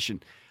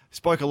compensation.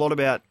 Spoke a lot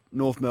about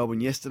North Melbourne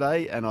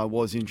yesterday, and I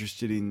was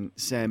interested in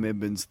Sam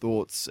Edmonds'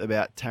 thoughts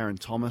about Taron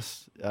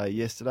Thomas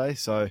yesterday.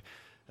 So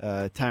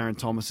Taron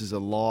Thomas is a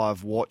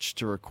live watch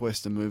to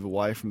request a move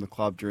away from the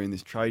club during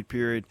this trade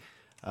period.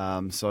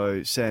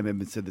 So Sam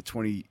Edmonds said the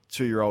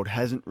 22-year-old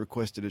hasn't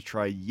requested a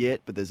trade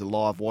yet, but there's a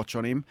live watch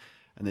on him.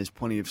 And there's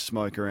plenty of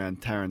smoke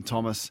around Taron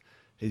Thomas.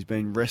 He's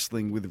been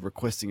wrestling with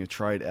requesting a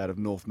trade out of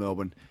North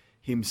Melbourne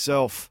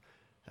himself.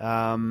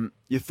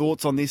 Your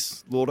thoughts on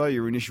this, Lordo,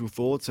 your initial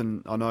thoughts?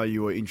 And I know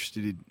you were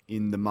interested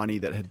in the money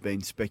that had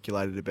been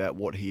speculated about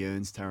what he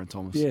earns, Taron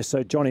Thomas. Yeah,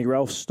 so Johnny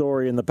Ralph's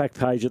story in the back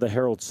page of the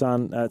Herald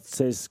Sun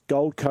says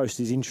Gold Coast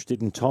is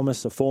interested in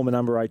Thomas, a former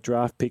number 8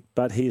 draft pick,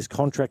 but he is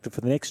contracted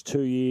for the next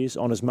 2 years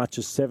on as much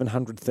as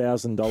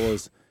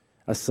 $700,000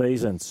 a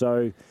season.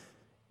 So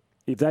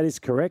if that is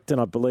correct, and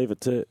I believe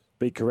it to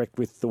be correct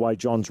with the way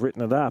John's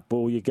written it up,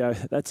 well, you go,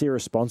 that's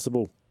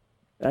irresponsible.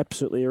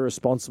 Absolutely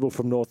irresponsible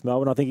from North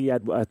Melbourne. I think he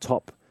had I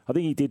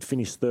think he did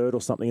finish third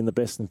or something in the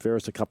best and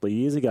fairest a couple of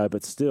years ago,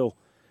 but still,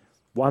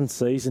 one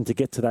season to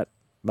get to that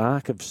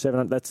mark of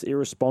 700, that's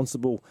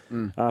irresponsible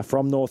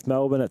from North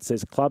Melbourne. It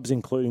says clubs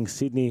including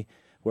Sydney,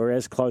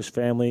 whereas close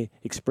family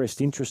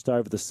expressed interest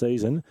over the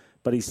season,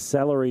 but his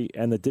salary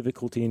and the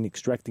difficulty in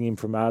extracting him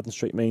from Arden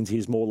Street means he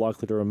is more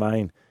likely to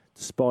remain,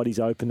 despite his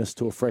openness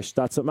to a fresh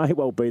start. So it may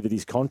well be that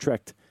his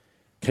contract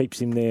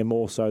keeps him there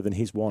more so than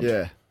his want.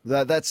 Yeah,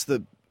 that's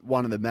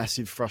one of the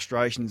massive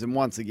frustrations. And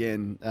once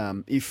again,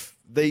 if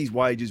these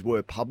wages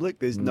were public,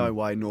 there's no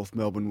way North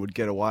Melbourne would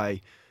get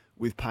away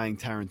with paying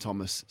Taron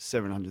Thomas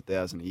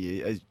 $700,000 a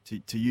year.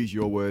 To use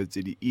your words,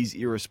 it is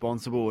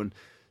irresponsible. And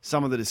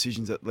some of the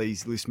decisions that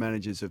these list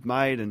managers have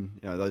made, and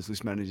those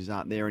list managers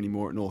aren't there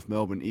anymore at North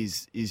Melbourne,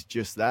 is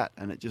just that,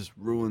 and it just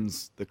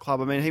ruins the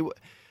club. I mean,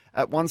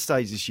 at one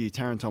stage this year,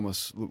 Taron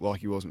Thomas looked like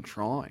he wasn't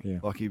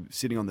trying. Like he was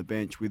sitting on the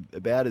bench with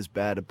about as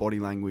bad a body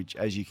language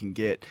as you can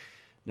get.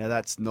 Now,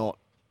 that's not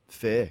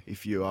fair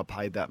if you are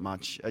paid that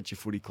much at your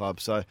footy club.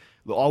 So,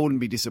 look, I wouldn't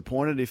be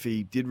disappointed if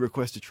he did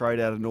request a trade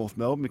out of North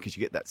Melbourne, because you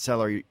get that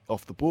salary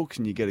off the books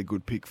and you get a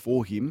good pick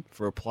for him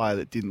for a player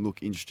that didn't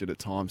look interested at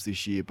times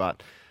this year.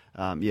 But,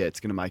 it's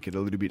going to make it a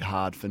little bit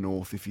hard for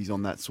North if he's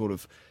on that sort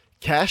of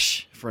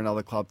cash for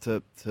another club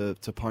to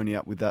pony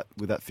up with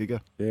that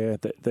figure. Yeah,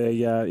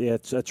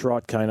 that's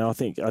right, Kane. I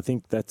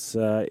think that's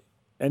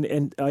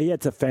and he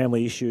had some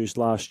family issues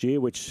last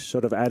year, which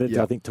sort of added,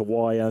 I think, to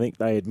why I think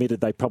they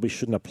admitted they probably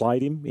shouldn't have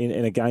played him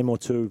in a game or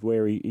two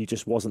where he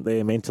just wasn't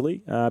there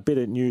mentally. A bit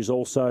of news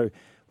also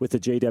with the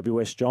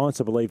GWS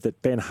Giants. I believe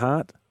that Ben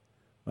Hart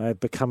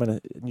become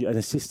an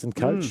assistant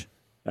coach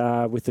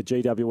with the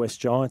GWS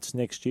Giants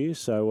next year.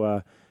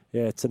 So.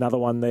 It's another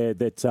one there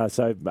that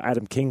so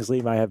Adam Kingsley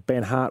may have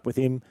Ben Hart with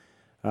him.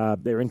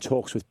 They're in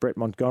talks with Brett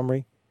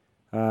Montgomery.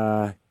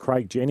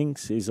 Craig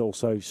Jennings is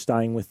also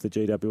staying with the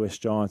GWS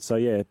Giants. So,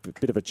 a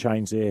bit of a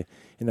change there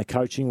in the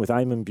coaching with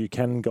Eamon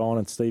Buchanan gone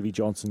and Stevie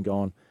Johnson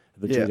gone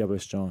at the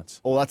GWS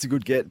Giants. Oh, that's a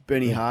good get.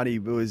 Benny Hardy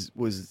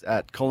was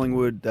at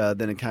Collingwood,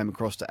 then it came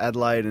across to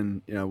Adelaide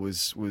and,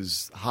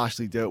 was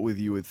harshly dealt with,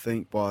 you would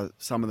think, by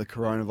some of the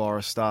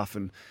coronavirus stuff,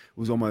 and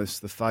was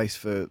almost the face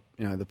for,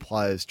 the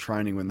players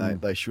training when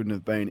they shouldn't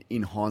have been.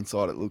 In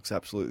hindsight, it looks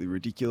absolutely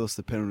ridiculous.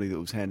 The penalty that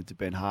was handed to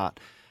Ben Hart.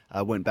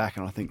 Went back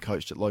and I think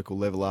coached at local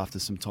level after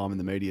some time in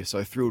the media.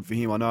 So thrilled for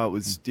him. I know it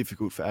was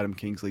difficult for Adam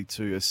Kingsley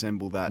to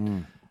assemble that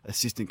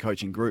assistant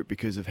coaching group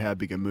because of how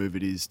big a move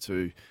it is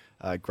to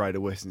Greater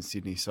Western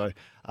Sydney. So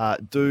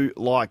do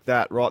like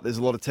that, right? There's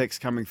a lot of text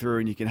coming through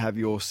and you can have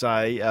your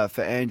say.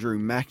 For Andrew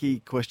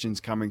Mackey,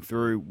 questions coming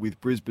through with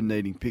Brisbane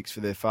needing picks for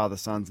their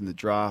father-sons in the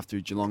draft.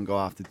 Do Geelong go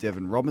after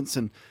Devon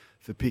Robinson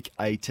for pick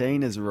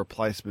 18 as a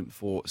replacement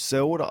for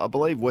Selwood. I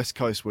believe West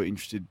Coast were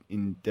interested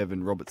in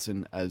Devon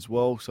Robertson as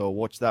well, so I'll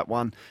watch that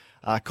one.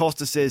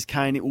 Costa says,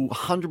 Kane, it will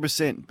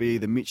 100% be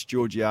the Mitch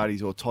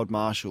Georgiades or Todd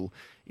Marshall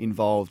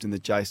involved in the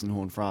Jason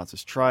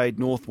Horne-Francis trade.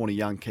 North want a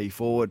young key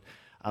forward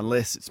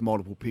unless it's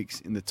multiple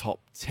picks in the top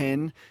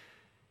 10.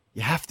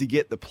 You have to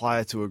get the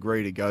player to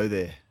agree to go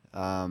there.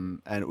 And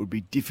it would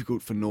be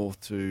difficult for North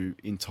to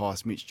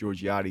entice Mitch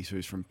Georgiades,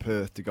 who's from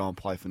Perth, to go and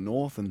play for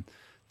North. And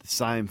the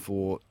same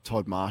for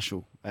Todd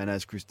Marshall. And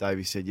as Chris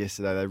Davies said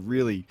yesterday, they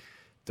really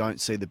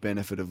don't see the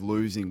benefit of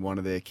losing one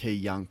of their key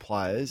young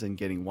players and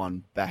getting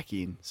one back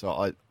in.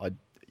 So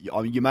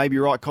you may be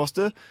right,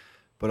 Costa,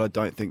 but I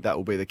don't think that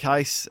will be the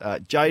case.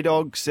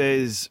 J-Dog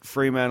says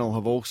Fremantle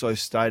have also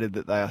stated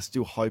that they are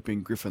still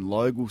hoping Griffin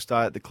Logue will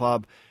stay at the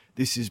club.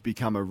 This has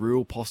become a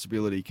real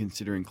possibility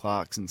considering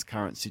Clarkson's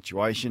current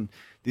situation.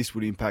 This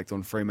would impact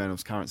on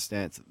Fremantle's current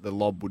stance that the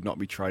Lob would not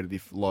be traded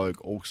if Logue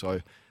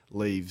also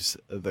leaves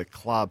the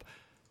club.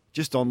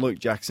 Just on Luke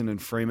Jackson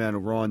and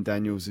Fremantle, Ryan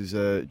Daniels is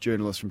a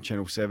journalist from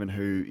Channel 7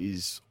 who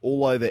is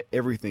all over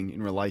everything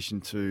in relation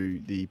to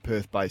the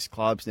Perth-based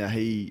clubs. Now,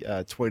 he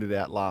tweeted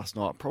out last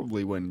night,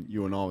 probably when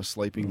you and I were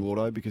sleeping,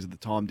 Lordo, because of the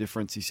time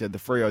difference. He said the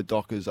Freo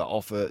Dockers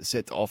are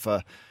set to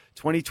offer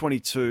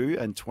 2022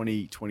 and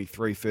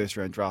 2023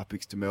 first-round draft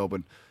picks to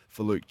Melbourne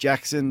for Luke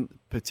Jackson,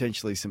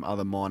 potentially some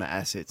other minor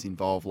assets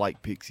involved,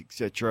 late picks,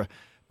 etc.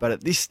 But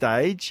at this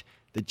stage,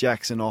 the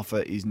Jackson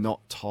offer is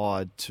not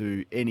tied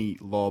to any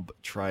Lob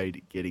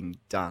trade getting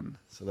done.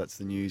 So that's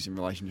the news in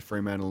relation to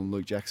Fremantle and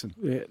Luke Jackson.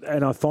 Yeah,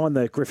 and I find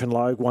the Griffin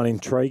Logue one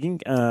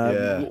intriguing.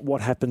 What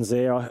happens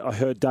there? I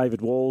heard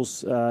David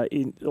Walls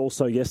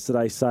also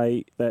yesterday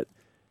say that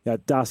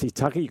Darcy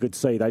Tucker, you could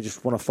see they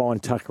just want to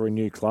find Tucker a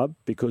new club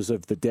because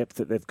of the depth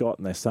that they've got,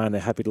 and they're saying they're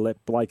happy to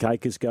let Blake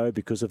Acres go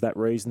because of that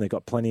reason. They've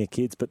got plenty of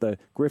kids. But the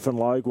Griffin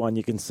Logue one,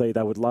 you can see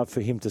they would love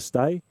for him to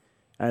stay.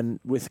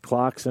 And with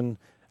Clarkson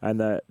and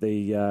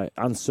the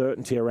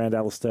uncertainty around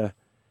Alistair,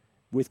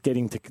 with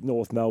getting to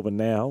North Melbourne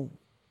now,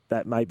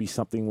 that may be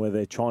something where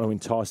they're trying to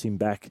entice him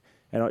back.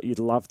 And you'd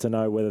love to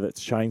know whether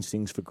that's changed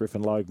things for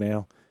Griffin Logue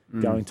now,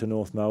 going to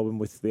North Melbourne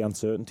with the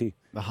uncertainty.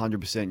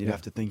 100%. You'd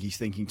have to think he's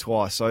thinking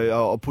twice. So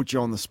I'll put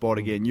you on the spot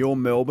again. You're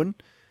Melbourne.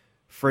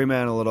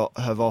 Fremantle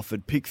have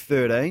offered pick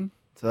 13.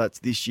 So that's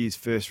this year's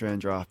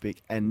first-round draft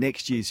pick and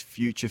next year's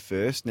future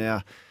first.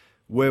 Now,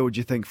 where would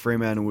you think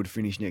Fremantle would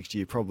finish next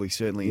year? Probably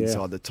certainly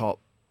inside the top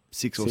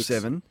 6 or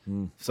 7.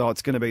 So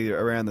it's going to be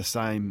around the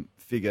same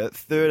figure.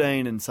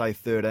 13 and say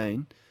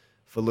 13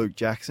 for Luke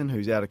Jackson,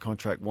 who's out of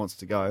contract, wants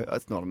to go.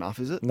 That's not enough,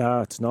 is it?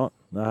 No, it's not.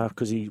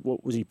 Because he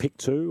picked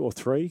 2 or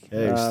 3?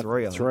 Yeah, he's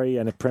 3. 3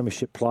 and a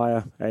premiership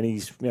player, and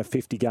he's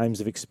 50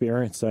 games of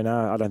experience. So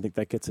no, I don't think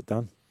that gets it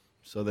done.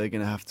 So they're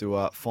going to have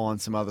to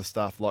find some other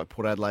stuff, like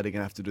Port Adelaide are going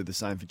to have to do the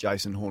same for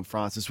Jason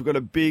Horne-Francis. We've got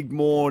a big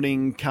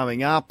morning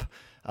coming up.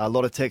 A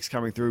lot of texts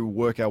coming through.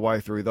 We'll work our way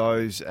through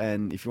those.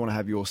 And if you want to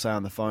have your say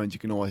on the phones,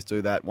 you can always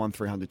do that.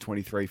 1300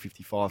 23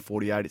 55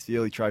 48. It's the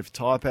early trade for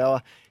Tyre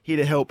Power. Here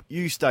to help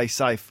you stay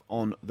safe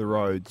on the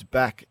roads.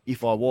 Back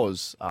If I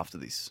Was after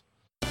this.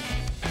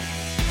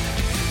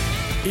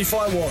 If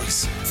I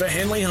Was for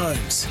Henley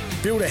Homes.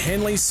 Build a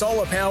Henley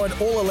solar-powered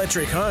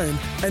all-electric home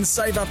and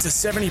save up to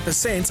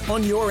 70%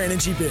 on your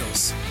energy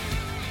bills.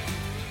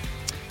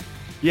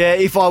 Yeah,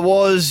 if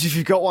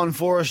you've got one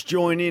for us,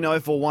 join in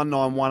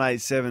 0419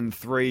 187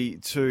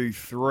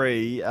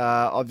 323.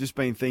 I've just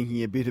been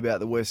thinking a bit about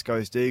the West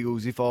Coast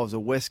Eagles. If I was a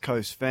West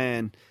Coast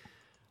fan,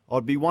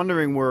 I'd be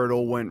wondering where it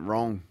all went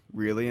wrong,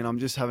 really. And I'm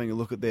just having a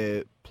look at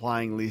their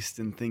playing list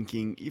and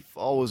thinking, if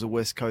I was a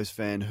West Coast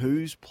fan,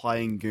 who's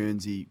playing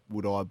Guernsey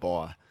would I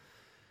buy?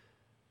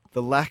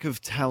 The lack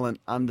of talent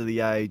under the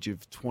age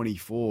of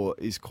 24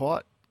 is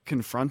quite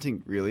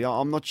confronting, really.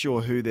 I'm not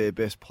sure who their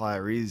best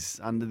player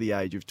is under the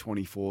age of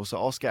 24. So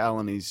Oscar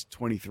Allen is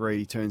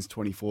 23, turns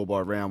 24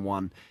 by round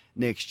 1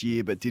 next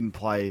year, but didn't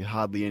play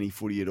hardly any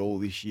footy at all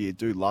this year.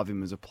 Do love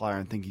him as a player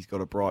and think he's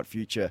got a bright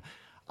future.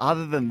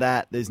 Other than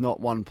that, there's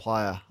not one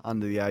player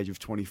under the age of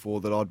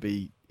 24 that I'd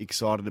be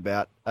excited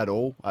about at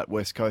all at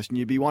West Coast. And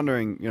you'd be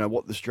wondering,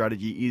 what the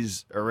strategy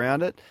is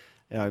around it.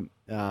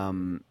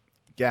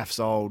 Gaff's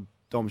old,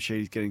 Dom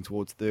Sheedy's getting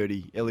towards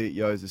 30, Elliot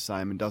Yeo's the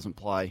same and doesn't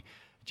play.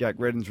 Jack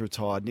Redden's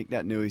retired. Nick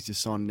Nat-Nui's just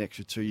signed an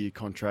extra 2-year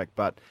contract,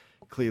 but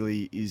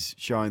clearly is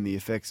showing the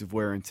effects of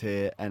wear and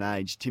tear and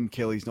age. Tim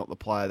Kelly's not the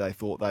player they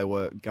thought they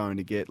were going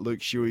to get. Luke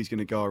Shuey's going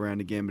to go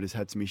around again, but has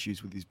had some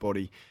issues with his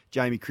body.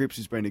 Jamie Cripps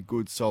has been a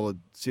good,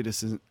 solid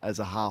citizen as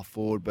a half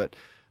forward, but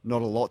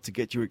not a lot to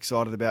get you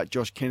excited about.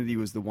 Josh Kennedy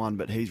was the one,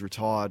 but he's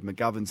retired.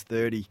 McGovern's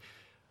 30.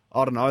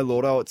 I don't know,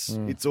 Lordo.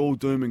 It's all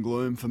doom and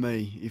gloom for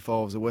me if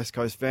I was a West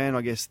Coast fan.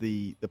 I guess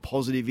the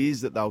positive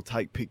is that they'll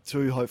take pick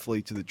 2,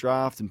 hopefully, to the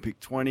draft and pick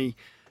 20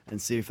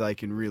 and see if they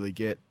can really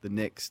get the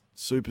next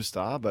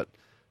superstar. But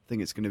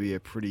think it's going to be a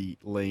pretty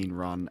lean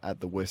run at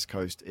the West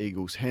Coast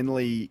Eagles.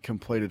 Henley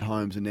completed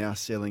homes are now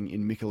selling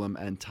in Mickleham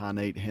and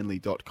Tarneet,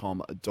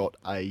 henley.com.au.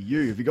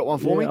 Have you got one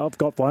for me? I've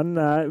got one.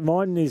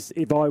 Mine is,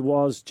 if I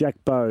was Jack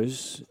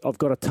Bowes, I've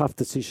got a tough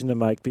decision to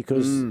make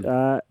because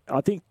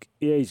I think,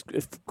 it's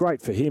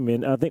great for him.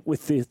 And I think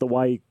with the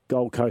way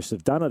Gold Coast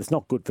have done it, it's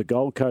not good for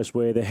Gold Coast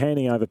where they're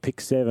handing over pick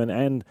 7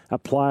 and a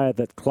player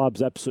that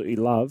clubs absolutely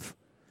love.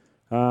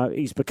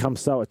 He's become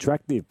so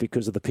attractive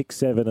because of the pick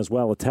 7 as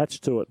well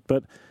attached to it.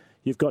 But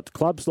you've got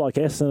clubs like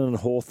Essendon and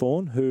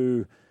Hawthorn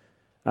who,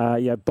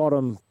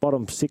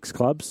 bottom 6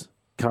 clubs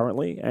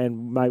currently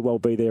and may well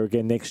be there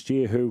again next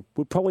year, who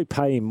would probably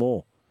pay him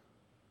more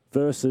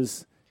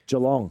versus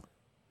Geelong,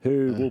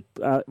 who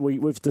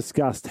we've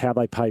discussed how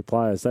they pay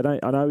players. I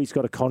know he's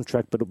got a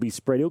contract, but it'll be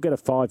spread. He'll get a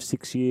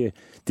 5-6 year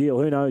deal.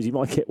 Who knows? He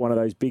might get one of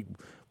those big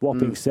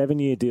whopping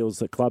 7-year deals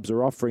that clubs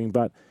are offering,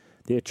 but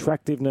the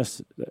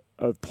attractiveness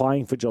of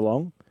playing for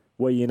Geelong,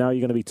 where you know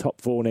you're going to be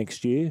top 4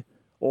 next year,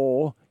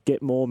 or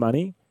get more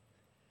money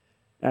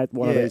at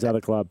one of these other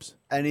clubs.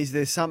 And is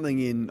there something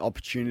in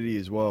opportunity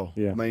as well?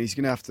 Yeah. I mean, he's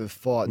going to have to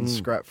fight and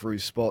scrap for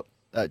his spot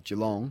at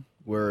Geelong,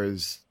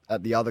 whereas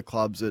at the other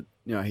clubs that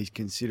he's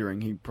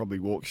considering, he probably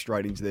walks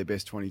straight into their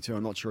best 22.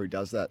 I'm not sure he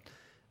does that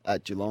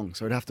at Geelong,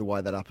 so he'd have to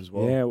weigh that up as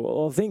well. Yeah,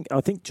 well,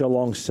 I think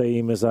Geelong see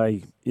him as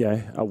a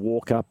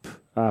walk-up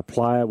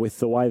player with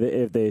the way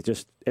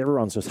that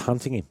everyone's just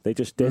hunting him. They're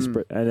just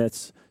desperate, and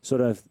it's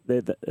sort of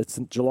it's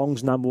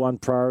Geelong's number one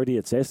priority.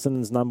 It's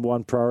Essendon's number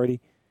one priority.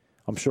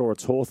 I'm sure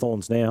it's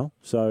Hawthorn's now.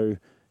 So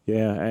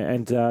yeah,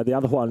 and the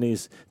other one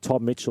is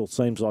Tom Mitchell.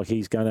 Seems like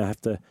he's going to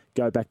have to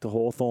go back to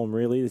Hawthorn.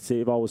 Really, if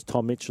I was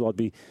Tom Mitchell, I'd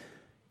be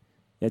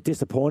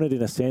disappointed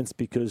in a sense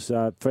because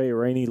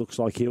Fiorini looks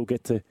like he'll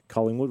get to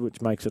Collingwood,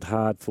 which makes it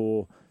hard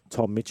for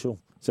Tom Mitchell.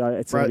 So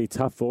it's going to be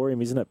tough for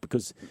him, isn't it?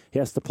 Because he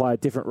has to play a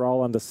different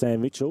role under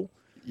Sam Mitchell.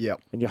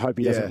 Yep. And you hope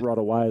he doesn't rot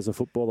away as a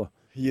footballer.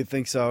 You'd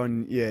think so.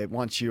 And,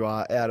 once you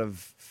are out of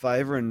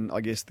favour and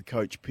I guess the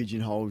coach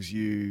pigeonholes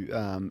you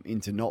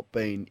into not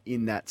being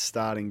in that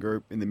starting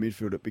group in the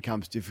midfield, it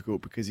becomes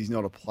difficult because he's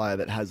not a player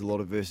that has a lot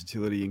of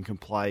versatility and can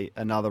play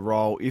another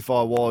role. If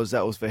I was,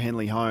 that was for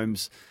Henley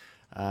Holmes.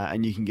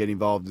 And you can get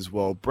involved as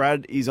well.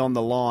 Brad is on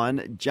the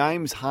line.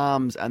 James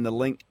Harmes and the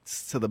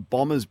links to the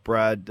Bombers,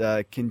 Brad,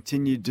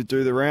 continued to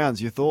do the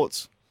rounds. Your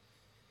thoughts?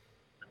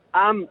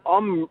 I'm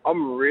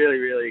really,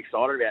 really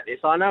excited about this.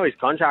 I know he's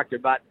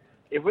contracted, but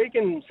if we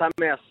can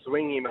somehow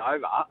swing him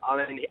over,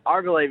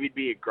 I believe he'd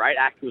be a great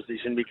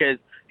acquisition because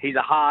he's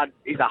a hard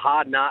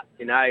nut.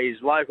 He's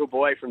a local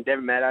boy from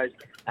Devon Meadows.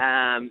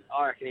 I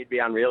reckon he'd be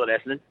unreal at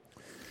Essendon.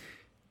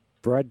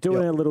 Brad,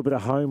 doing a little bit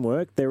of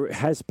homework, there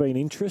has been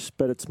interest,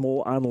 but it's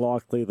more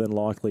unlikely than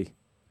likely,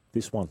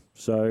 this one.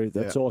 So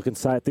that's all I can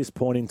say at this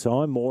point in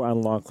time, more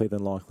unlikely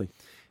than likely.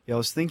 Yeah, I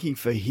was thinking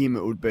for him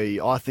it would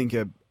be, I think,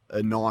 a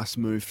nice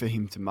move for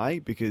him to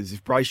make because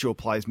if Brayshaw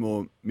plays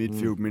more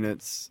midfield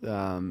minutes,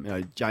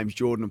 James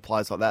Jordan and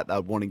players like that,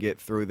 they'd want to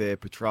get through there.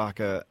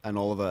 Petrarca and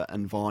Oliver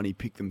and Viney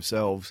pick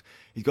themselves.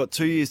 He's got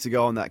 2 years to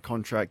go on that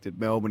contract at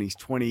Melbourne. He's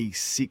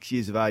 26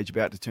 years of age,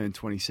 about to turn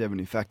 27.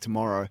 In fact,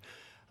 tomorrow.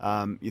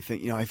 You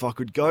think, if I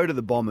could go to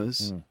the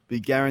Bombers,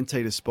 be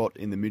guaranteed a spot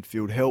in the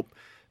midfield, help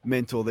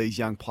mentor these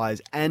young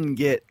players and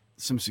get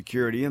some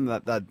security, and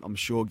that I'm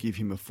sure give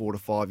him a 4 to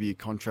 5 year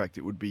contract,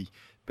 it would be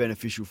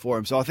beneficial for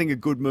him. So I think a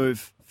good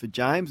move for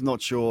James.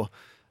 Not sure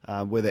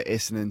whether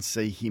Essendon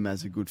see him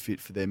as a good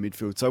fit for their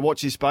midfield. So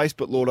watch his space,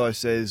 but Lordo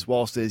says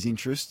whilst there's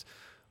interest,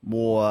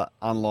 more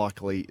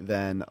unlikely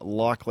than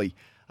likely.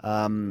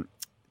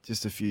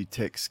 Just a few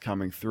texts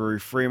coming through.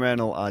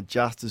 Fremantle are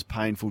just as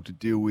painful to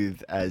deal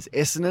with as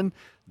Essendon.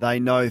 They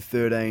know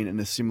 13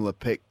 and a similar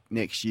pick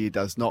next year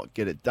does not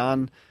get it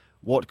done.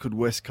 What could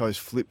West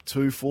Coast flip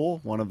 2 for?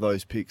 One of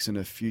those picks in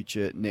a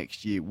future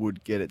next year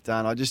would get it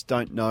done. I just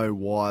don't know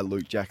why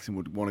Luke Jackson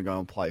would want to go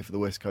and play for the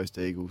West Coast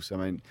Eagles. I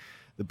mean,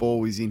 the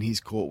ball is in his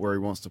court where he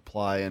wants to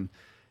play, and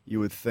you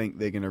would think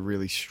they're going to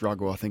really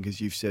struggle. I think, as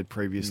you've said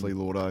previously,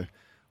 Lordo,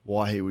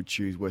 why he would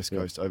choose West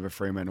Coast over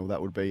Fremantle,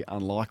 that would be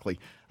unlikely.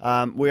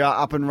 We are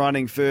up and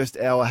running. First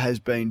hour has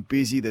been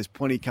busy. There's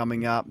plenty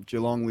coming up.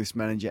 Geelong list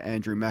manager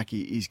Andrew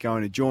Mackie is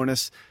going to join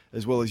us,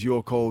 as well as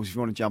your calls. If you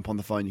want to jump on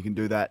the phone, you can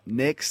do that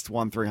next.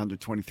 1300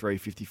 23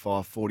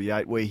 55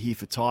 48. We're here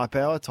for Tyre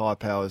Power. Tyre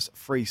Power's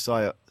free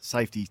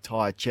safety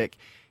tyre check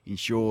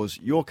ensures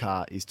your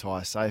car is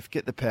tyre safe.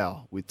 Get the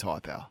power with Tyre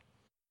Power.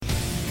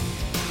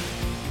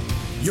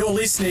 You're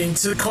listening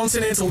to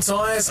Continental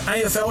Tires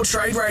AFL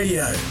Trade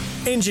Radio.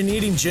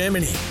 Engineered in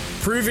Germany.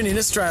 Proven in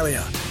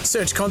Australia.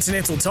 Search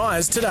Continental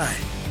Tires today.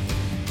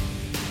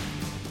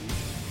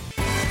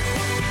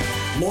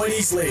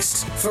 Lloydie's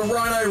List for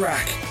Rhino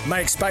Rack.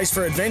 Make space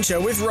for adventure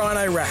with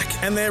Rhino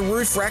Rack and their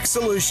roof rack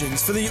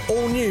solutions for the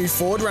all-new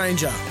Ford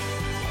Ranger.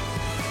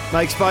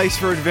 Make space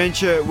for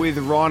adventure with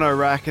Rhino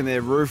Rack and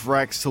their roof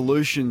rack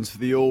solutions for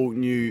the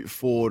all-new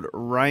Ford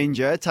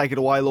Ranger. Take it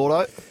away,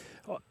 Lordo.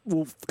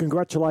 Well,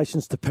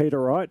 congratulations to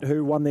Peter Wright,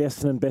 who won the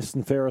Essendon Best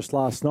and Fairest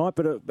last night,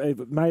 but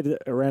it made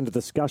it around a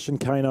discussion,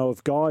 Kano,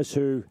 of guys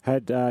who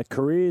had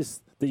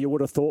careers that you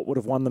would have thought would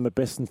have won them a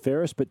best and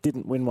fairest, but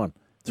didn't win one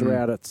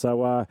throughout it.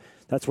 So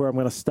that's where I'm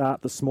going to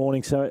start this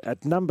morning. So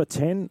at number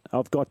 10,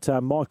 I've got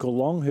Michael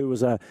Long, who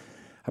was a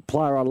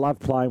player I loved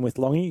playing with,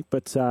 Longy,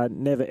 but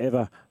never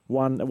ever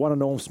won a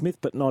Norm Smith,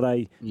 but not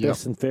a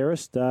best and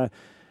fairest.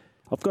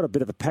 I've got a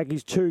bit of a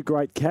package. Two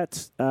great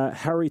cats,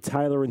 Harry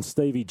Taylor and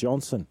Stevie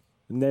Johnson.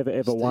 Never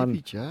ever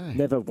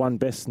won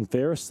best and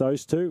fairest,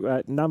 those two.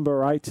 At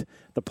number 8,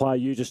 the player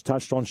you just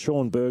touched on,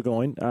 Sean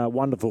Burgoyne,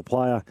 wonderful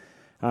player,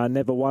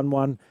 never won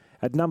one.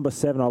 At number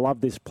 7, I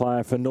love this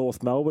player for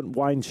North Melbourne.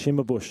 Wayne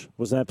Shimmerbush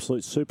was an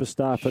absolute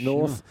superstar for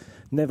North,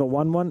 never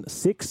won one.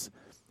 6,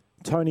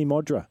 Tony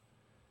Modra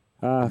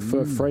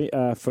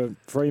for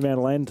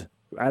Fremantle and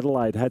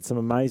Adelaide, had some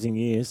amazing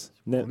years.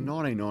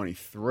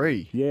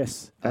 1993.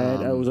 Yes,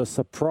 and it was a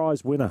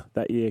surprise winner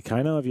that year,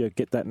 Kano, if you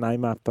get that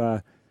name up.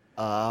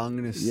 I'm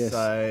going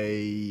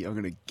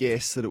to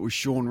guess that it was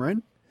Sean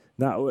Wren.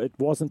 No, it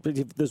wasn't. But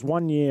there's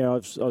one year, I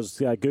was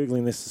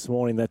Googling this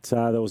morning, that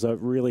there was a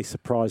really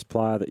surprise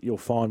player that you'll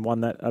find won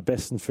that a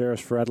best and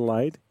fairest for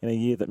Adelaide in a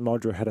year that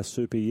Modra had a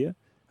super year.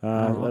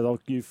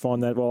 You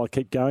find that while I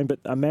keep going. But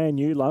a man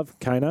you love,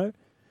 Kano,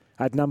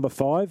 at number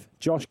 5,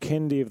 Josh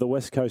Kennedy of the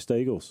West Coast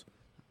Eagles.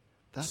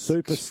 That's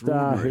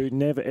superstar who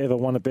never ever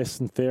won a best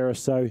and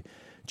fairest. So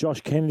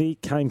Josh Kennedy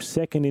came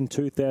second in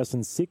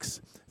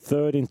 2006,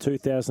 third in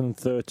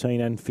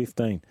 2013 and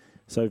 15.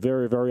 So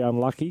very, very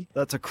unlucky.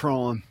 That's a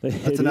crime.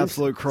 That's an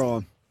absolute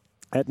crime.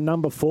 At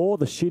number 4,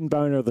 the shin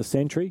boner of the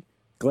century,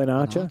 Glenn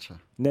Archer.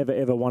 Never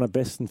ever won a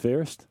best and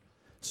fairest.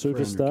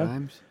 Superstar.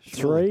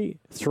 Games,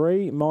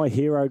 3, my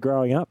hero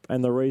growing up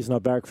and the reason I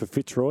barracked for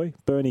Fitzroy,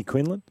 Bernie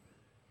Quinlan.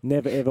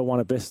 Never ever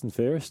won a best and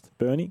fairest.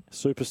 Bernie,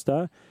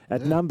 superstar.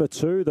 At number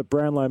 2, the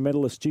Brownlow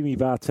medalist Jimmy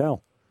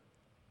Bartell.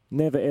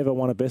 Never ever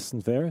won a best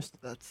and fairest.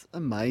 That's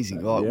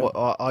amazing.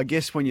 I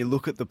guess when you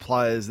look at the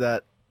players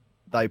that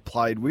they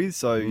played with,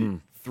 so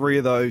 3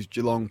 of those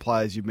Geelong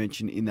players you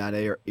mentioned in that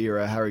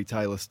era, Harry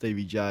Taylor,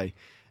 Stevie J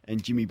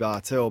and Jimmy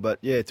Bartell. But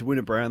yeah, to win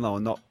a Brownlow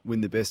and not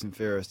win the best and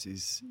fairest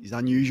is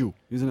unusual,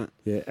 isn't it?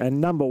 Yeah, and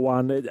number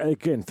 1,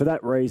 again, for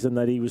that reason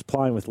that he was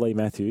playing with Lee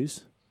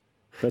Matthews.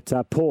 But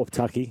poor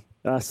Tucky.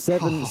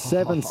 7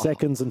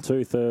 seconds and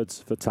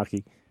 2/3 for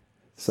Tucky.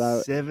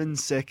 So 7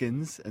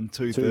 seconds and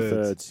 2/3.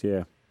 2/3,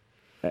 yeah.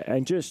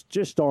 And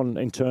just on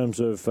in terms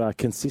of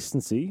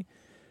consistency,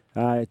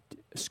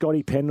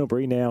 Scotty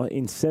Pendlebury now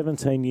in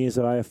 17 years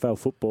of AFL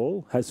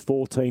football has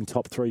 14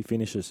 top 3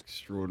 finishes.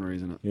 Extraordinary,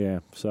 isn't it? Yeah.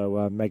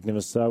 So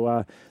magnificent.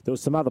 So there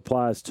was some other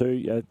players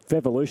too.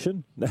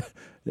 Fevolution,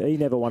 he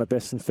never won a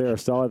best and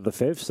fairest either, the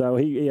Fev. So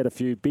he had a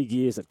few big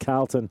years at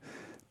Carlton,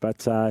 but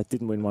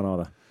didn't win one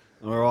either.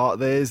 All right,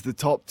 there's the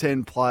top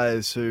 10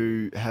 players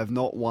who have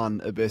not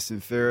won a best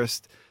and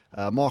fairest.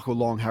 Michael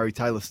Long, Harry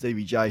Taylor,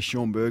 Stevie J,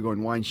 Sean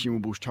Burgoyne, Wayne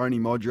Shimmerbush, Tony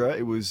Modra.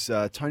 It was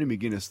Tony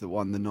McGuinness that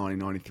won the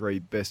 1993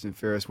 best and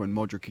fairest when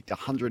Modra kicked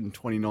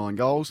 129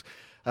 goals.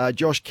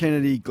 Josh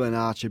Kennedy, Glenn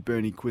Archer,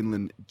 Bernie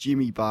Quinlan,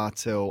 Jimmy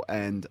Bartell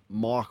and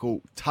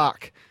Michael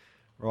Tuck.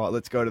 Right,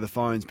 let's go to the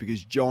phones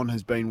because John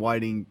has been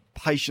waiting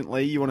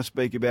patiently. You want to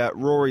speak about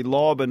Rory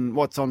Lobb and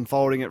what's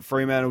unfolding at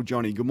Fremantle.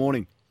 Johnny, good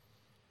morning.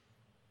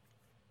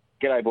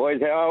 G'day, boys.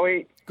 How are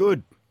we?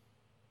 Good.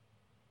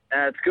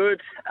 It's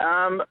good.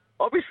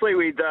 Obviously,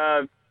 with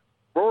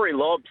Rory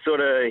Lobb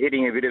sort of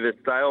hitting a bit of a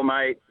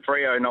stalemate,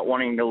 Freo not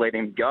wanting to let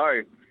him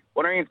go,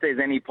 wondering if there's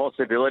any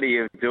possibility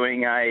of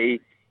doing a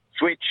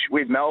switch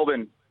with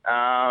Melbourne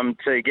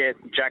to get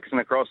Jackson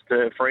across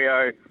to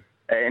Freo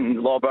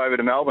and Lobb over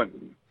to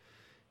Melbourne.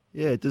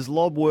 Yeah, does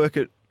Lobb work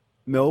at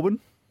Melbourne,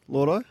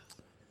 Lordo?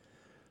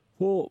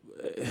 Well,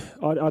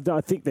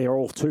 I think they're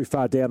all too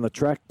far down the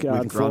track,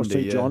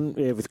 unfortunately, John.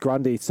 Yeah, with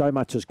Grundy, so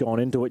much has gone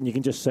into it, and you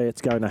can just see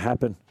it's going to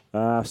happen.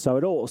 So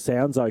it all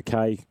sounds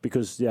okay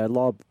because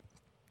Lobb's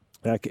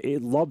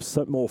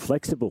more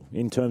flexible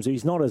in terms of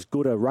he's not as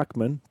good a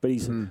ruckman, but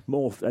he's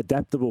more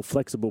adaptable,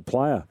 flexible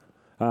player.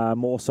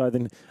 More so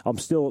than I'm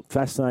still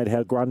fascinated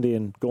how Grundy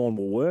and Gawn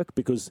will work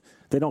because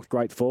they're not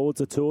great forwards,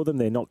 the two of them.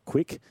 They're not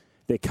quick.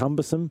 They're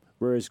cumbersome,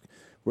 whereas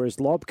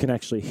Lobb can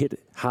actually hit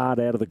hard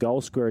out of the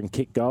goal square and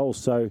kick goals.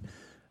 So,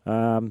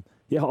 I'm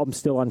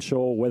still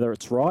unsure whether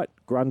it's right,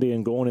 Grundy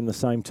and Gawn in the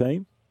same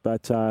team,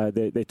 but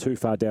they're too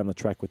far down the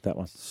track with that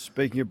one.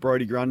 Speaking of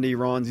Brodie Grundy,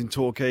 Ryan's in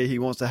Torquay. He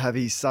wants to have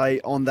his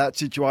say on that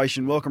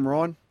situation. Welcome,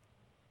 Ryan.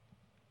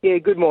 Yeah,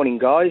 good morning,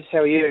 guys. How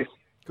are you?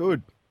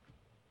 Good.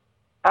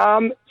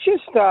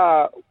 Just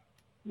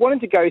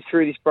wanted to go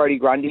through this Brodie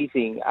Grundy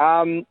thing.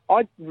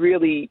 I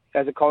really,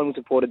 as a Collingwood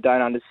supporter,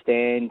 don't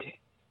understand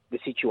the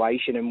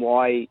situation and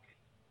why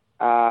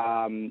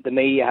the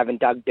media haven't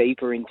dug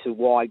deeper into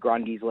why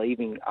Grundy's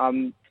leaving.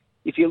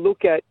 If you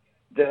look at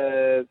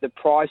the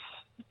price,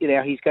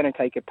 he's going to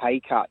take a pay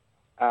cut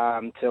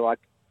to like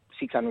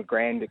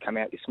 $600,000 to come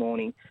out this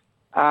morning.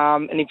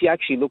 And if you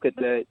actually look at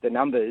the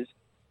numbers,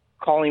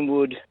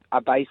 Collingwood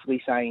are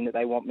basically saying that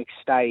they want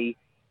McStay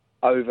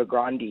over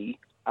Grundy,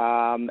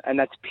 and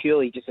that's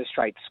purely just a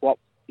straight swap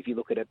if you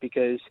look at it,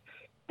 because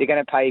they're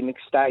going to pay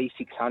McStay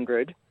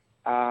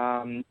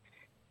 $600,000.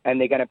 and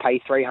they're going to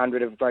pay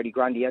 300 of Brody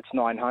Grundy, that's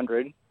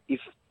 900. If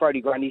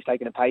Brody Grundy's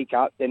taken a pay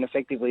cut, then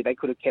effectively they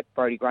could have kept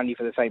Brody Grundy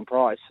for the same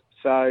price.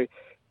 So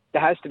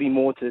there has to be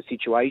more to the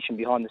situation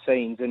behind the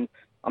scenes, and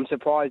I'm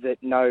surprised that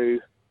no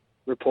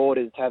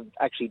reporters have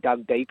actually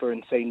dug deeper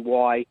and seen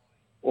why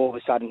all of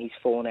a sudden he's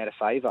fallen out of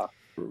favour.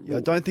 Yeah,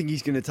 I don't think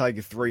he's going to take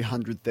a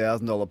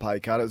 $300,000 pay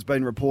cut. It's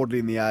been reported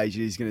in the Age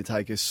that he's going to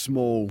take a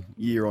small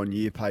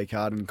year-on-year pay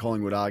cut, and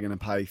Collingwood are going to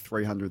pay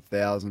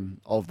 $300,000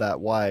 of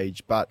that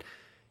wage. But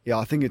yeah,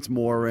 I think it's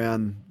more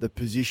around the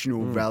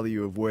positional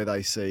value of where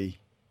they see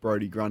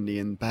Brody Grundy,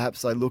 and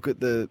perhaps they look at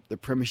the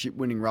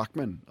premiership-winning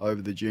ruckman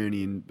over the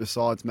journey. And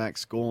besides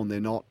Max Gawn, they're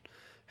not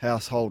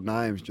household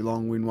names.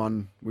 Geelong win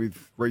one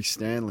with Reece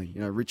Stanley.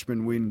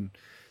 Richmond win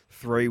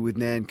 3 with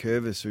Nan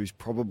Curvis, who's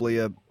probably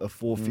a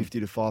 $450,000 to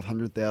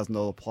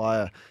 $500,000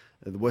 player.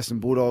 The Western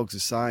Bulldogs the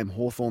same,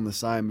 Hawthorn the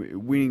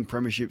same, winning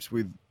premierships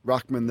with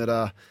ruckmen that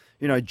are,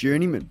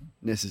 journeymen,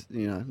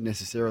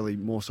 necessarily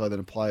more so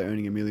than a player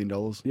earning $1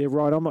 million. Yeah,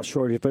 right. I'm not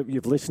sure if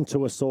you've listened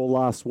to us all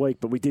last week,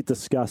 but we did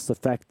discuss the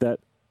fact that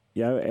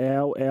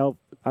our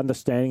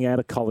understanding out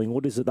of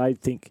Collingwood is that they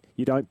think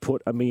you don't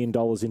put $1 million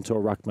into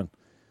a ruckman.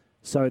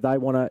 So they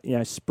want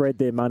to, spread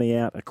their money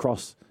out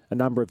across a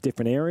number of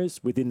different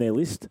areas within their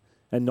list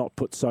and not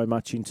put so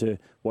much into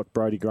what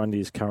Brody Grundy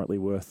is currently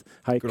worth.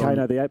 Hey,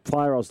 Kano, the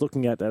player I was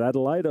looking at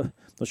Adelaide, I'm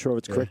not sure if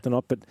it's correct or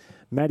not, but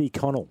Matty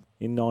Connell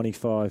in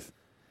 95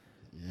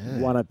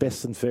 won a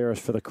best and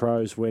fairest for the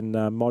Crows when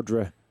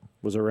Modra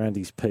was around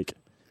his peak.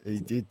 He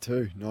did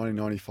too,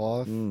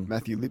 1995.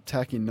 Matthew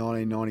Liptak in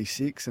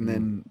 1996, and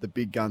then the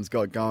big guns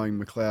got going,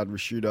 McLeod,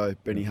 Rashudo,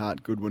 Benny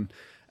Hart, Goodwin,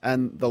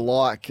 and the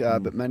like.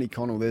 But Matty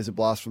Connell, there's a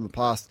blast from the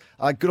past.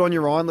 Good on you,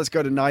 Ryan. Let's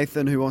go to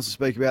Nathan, who wants to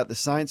speak about the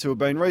Saints, who have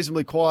been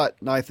reasonably quiet.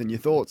 Nathan, your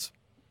thoughts?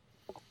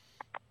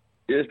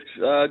 Yes,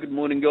 good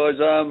morning, guys.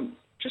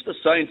 Just the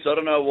Saints, I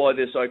don't know why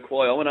they're so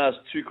quiet. I want to ask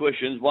two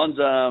questions. One's,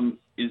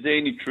 is there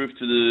any truth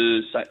to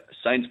the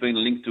Saints being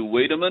linked to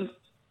Wiedemann?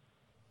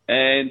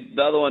 And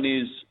the other one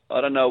is, I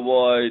don't know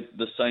why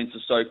the Saints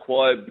are so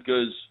quiet,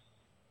 because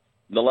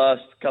the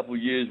last couple of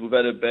years we've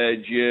had a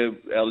bad year.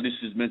 Our list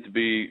is meant to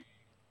be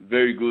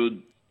very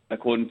good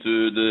according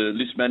to the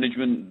list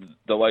management,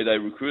 the way they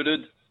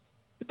recruited.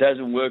 It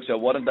hasn't worked, so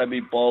why don't they be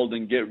bold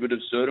and get rid of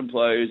certain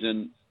players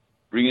and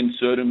bring in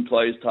certain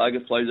players,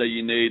 target players that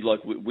you need,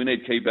 like we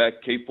need key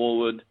back, key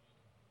forward,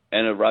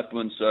 and a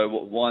ruckman. So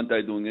why aren't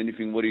they doing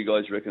anything? What do you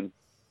guys reckon?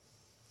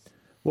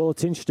 Well,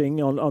 it's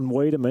interesting on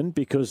Wiedemann,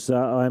 because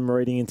I'm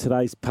reading in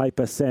today's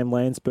paper Sam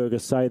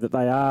Landsberger say that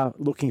they are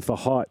looking for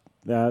height.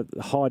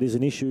 Height is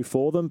an issue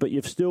for them, but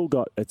you've still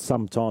got, at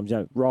some times,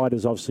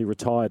 Ryder's obviously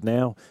retired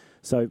now,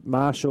 so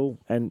Marshall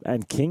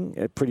and King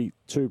are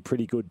two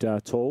pretty good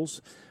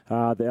talls. They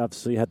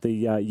obviously had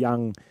the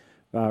young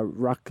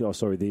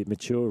the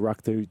mature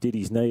ruck who did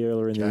his knee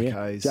earlier in the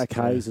year. Jack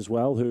Hayes as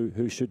well,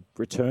 who should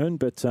return,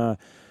 but...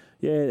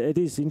 yeah, it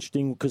is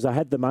interesting because they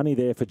had the money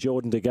there for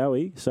Jordan De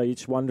Goey, so you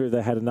just wonder if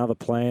they had another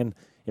plan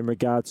in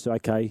regards to,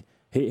 okay,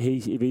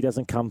 if he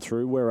doesn't come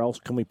through, where else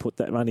can we put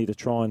that money to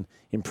try and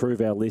improve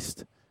our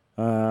list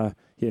and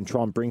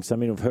try and bring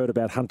some in? We've heard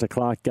about Hunter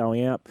Clark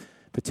going out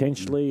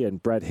potentially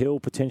and Brad Hill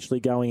potentially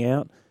going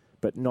out,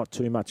 but not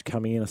too much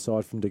coming in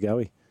aside from De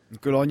Goey.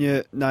 Good on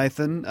you,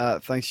 Nathan.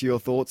 Thanks for your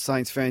thoughts.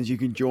 Saints fans, you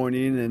can join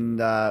in and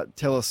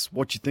tell us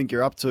what you think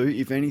you're up to,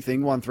 if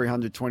anything.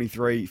 1300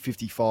 23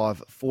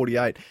 55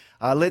 48.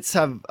 Let's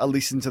have a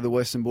listen to the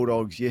Western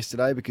Bulldogs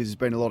yesterday, because there's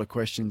been a lot of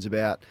questions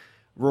about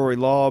Rory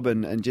Lobb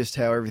and just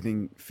how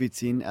everything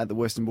fits in at the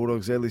Western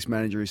Bulldogs. Their list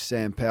manager is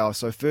Sam Power.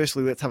 So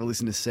firstly, let's have a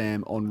listen to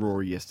Sam on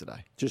Rory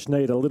yesterday. Just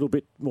need a little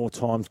bit more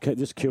time.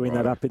 Just queuing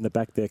that up in the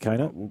back there,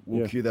 Kano.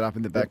 We'll cue that up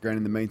in the background.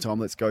 In the meantime,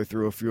 let's go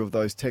through a few of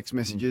those text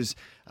messages.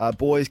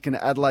 Boys, can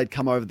Adelaide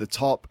come over the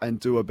top and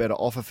do a better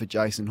offer for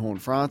Jason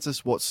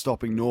Horne-Francis? What's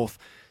stopping North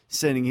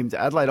sending him to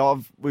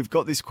Adelaide? We've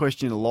got this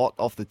question a lot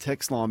off the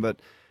text line, but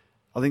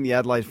I think the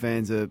Adelaide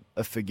fans are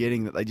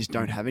forgetting that they just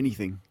don't have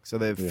anything. So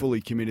they're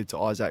fully committed to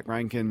Isaac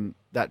Rankin.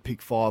 That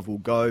pick 5 will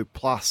go.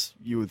 Plus,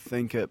 you would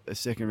think a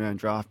second-round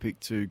draft pick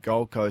to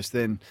Gold Coast.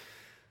 Then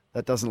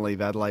that doesn't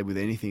leave Adelaide with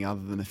anything other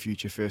than a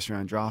future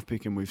first-round draft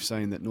pick. And we've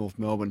seen that North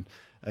Melbourne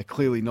are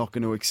clearly not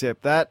going to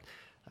accept that.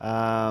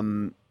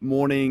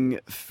 Morning,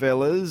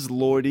 fellas.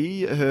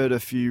 Lloydie heard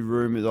a few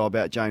rumours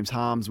about James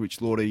Harms, which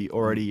Lloydie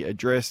already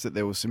addressed, that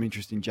there was some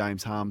interest in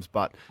James Harms,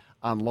 but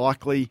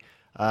unlikely.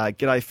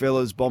 G'day,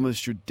 fellas. Bombers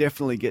should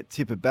definitely get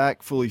Tipper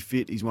back. Fully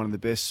fit, he's one of the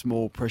best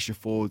small pressure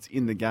forwards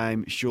in the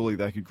game. Surely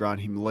they could grant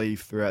him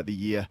leave throughout the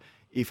year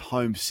if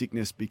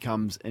homesickness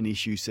becomes an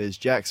issue, says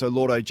Jack. So,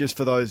 Lordo, just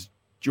for those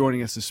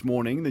joining us this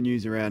morning, the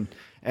news around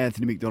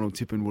Anthony McDonald,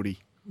 Tipperwoody.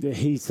 Yeah,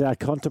 he's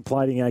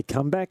contemplating a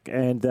comeback,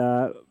 and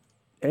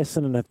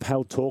Essendon have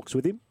held talks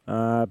with him,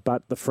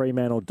 but the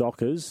Fremantle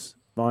Dockers,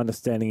 my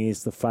understanding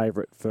is the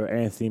favourite for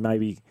Anthony.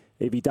 Maybe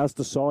if he does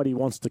decide he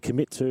wants to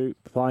commit to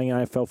playing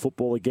AFL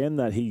football again,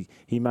 that he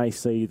may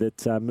see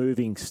that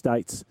moving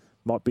states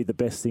might be the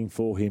best thing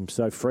for him.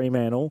 So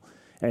Fremantle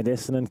and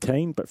Essendon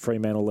keen, but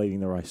Fremantle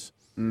leading the race.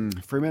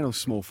 Fremantle's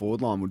small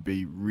forward line would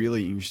be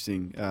really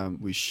interesting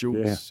with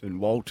Schultz and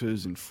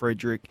Walters and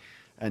Frederick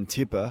and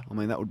Tipper. I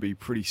mean, that would be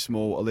pretty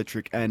small,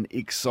 electric and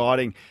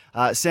exciting.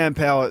 Sam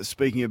Power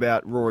speaking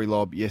about Rory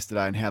Lobb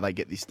yesterday and how they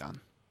get this done.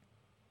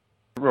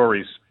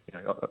 Rory's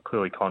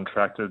clearly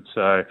contracted,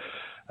 so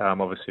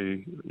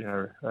obviously,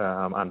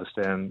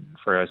 understand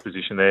Freo's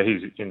position there.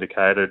 He's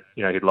indicated,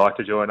 he'd like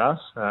to join us.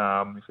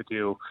 If a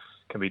deal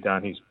can be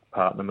done, his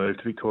partner moved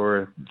to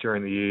Victoria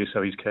during the year,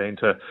 so he's keen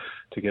to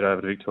get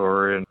over to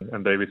Victoria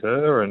and be with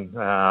her. And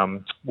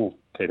we'll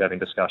keep having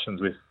discussions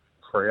with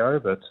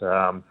Freo, but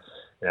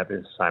at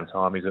the same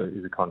time, he's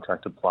a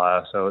contracted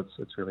player, so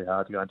it's really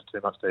hard to go into too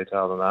much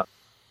detail than that.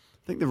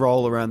 I think the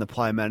role around the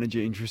player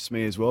manager interests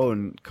me as well,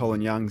 and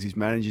Colin Young's, his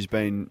manager's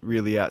been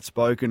really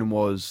outspoken and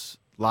was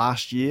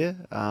last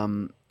year.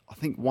 I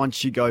think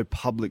once you go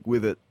public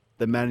with it,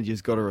 the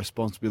manager's got a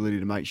responsibility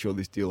to make sure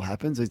this deal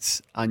happens.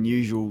 It's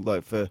unusual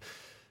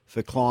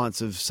for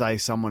clients of, say,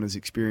 someone as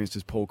experienced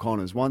as Paul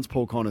Connors. Once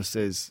Paul Connors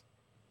says,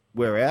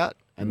 we're out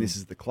and this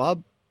is the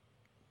club,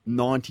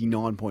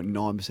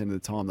 99.9% of the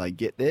time they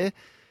get there.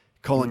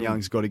 Colin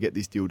Young's got to get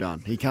this deal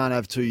done. He can't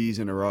have 2 years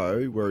in a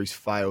row where he's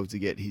failed to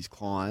get his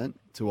client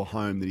to a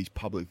home that he's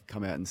publicly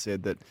come out and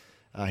said that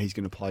he's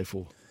going to play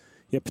for.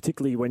 Yeah,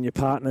 particularly when your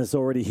partner's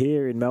already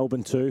here in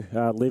Melbourne too,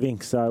 living.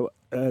 So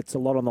it's a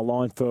lot on the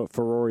line for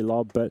Rory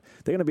Lobb. But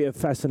they're going to be a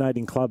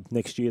fascinating club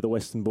next year, the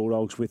Western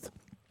Bulldogs, with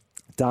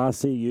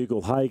Darcy,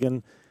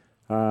 Ugle-Hagan,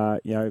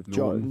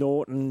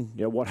 Norton.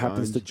 What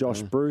happens to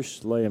Josh Bruce,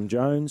 Liam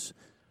Jones?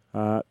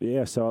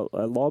 So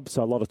Lobb,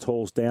 so a lot of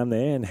tools down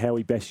there, and how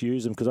he best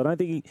use them, because I don't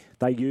think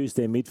they use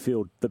their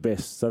midfield the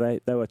best. So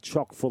they were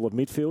chock full of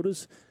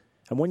midfielders.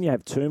 And when you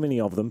have too many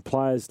of them,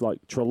 players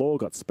like Treloar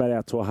got spat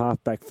out to a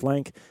half-back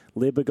flank,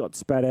 Libba got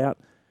spat out.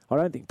 I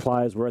don't think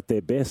players were at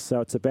their best, so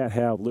it's about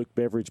how Luke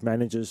Beveridge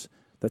manages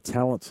the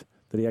talent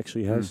that he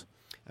actually has.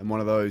 And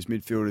one of those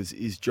midfielders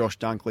is Josh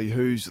Dunkley,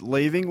 who's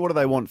leaving. What do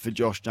they want for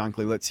Josh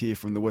Dunkley? Let's hear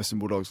from the Western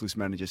Bulldogs list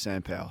manager,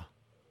 Sam Power.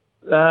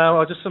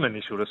 Just some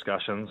initial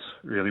discussions,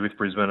 really, with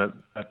Brisbane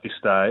at this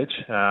stage.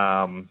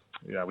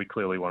 We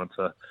clearly wanted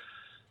to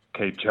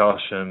keep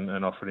Josh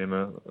and offered him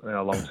a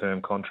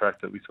long-term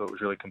contract that we thought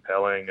was really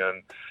compelling.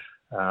 And,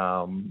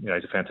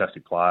 he's a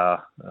fantastic player.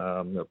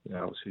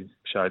 Obviously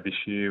showed this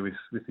year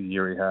with the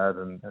year he had,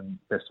 and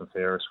best and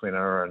fairest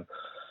winner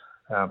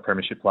and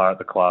premiership player at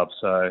the club.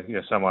 So,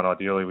 someone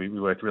ideally we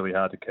worked really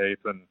hard to keep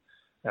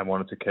and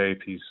wanted to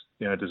keep. His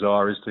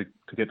desire is to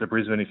get to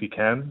Brisbane if he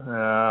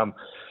can.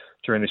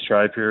 During this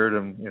trade period,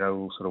 and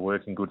we'll sort of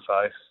work in good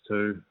faith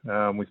too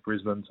with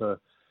Brisbane to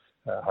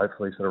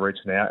hopefully sort of reach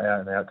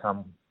an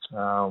outcome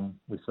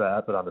with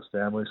that. But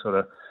understandably, sort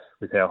of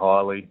with how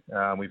highly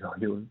we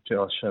value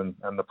Josh and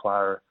the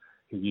player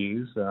he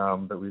is,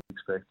 that we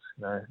expect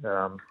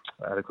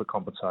adequate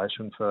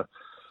compensation for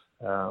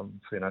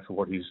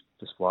what he's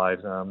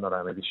displayed not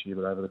only this year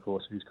but over the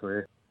course of his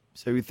career.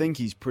 So we think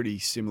he's pretty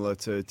similar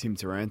to Tim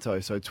Taranto.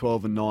 So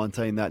 12 and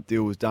 19, that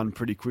deal was done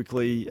pretty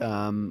quickly.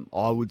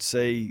 I would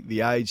see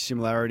the age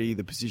similarity,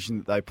 the position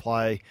that they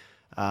play,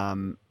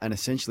 and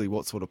essentially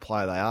what sort of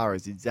player they are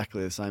is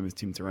exactly the same as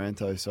Tim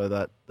Taranto. So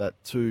that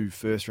 2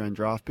 first-round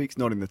draft picks,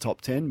 not in the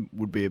top 10,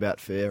 would be about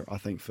fair, I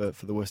think, for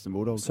the Western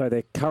Bulldogs. So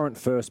their current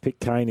first pick,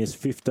 Kane, is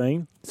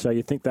 15. So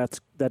you think that's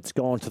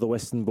gone to the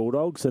Western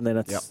Bulldogs, and then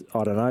it's,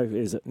 I don't know,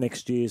 is it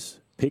next year's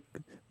pick?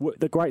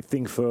 The great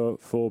thing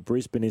for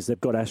Brisbane is they've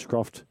got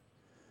Ashcroft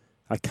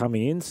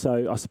coming in,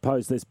 so I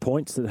suppose there's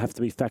points that have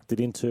to be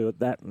factored into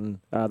that, and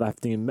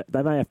they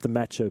may have to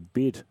match a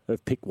bid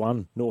of pick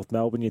 1. North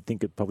Melbourne, you'd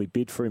think it'd probably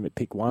bid for him at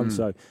pick 1.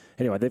 So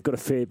anyway, they've got a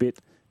fair bit.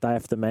 They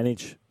have to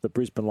manage the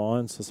Brisbane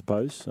Lions, I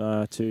suppose,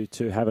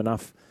 to have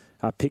enough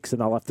picks,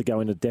 and they'll have to go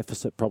into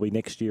deficit probably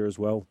next year as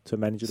well to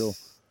manage it all.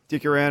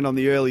 Stick around on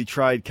the early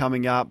trade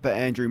coming up.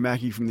 Andrew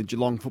Mackie from the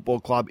Geelong Football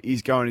Club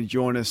is going to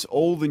join us.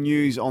 All the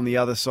news on the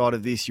other side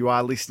of this. You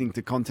are listening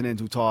to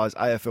Continental Tires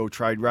AFL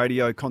Trade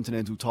Radio.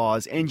 Continental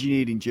Tires,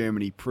 engineered in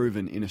Germany,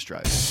 proven in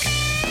Australia.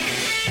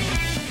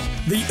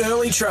 The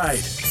early trade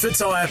for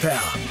Tyre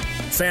Power.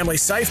 Family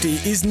safety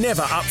is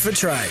never up for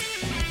trade.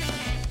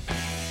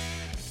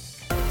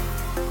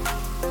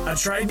 A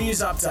trade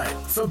news update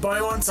for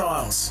Beaumont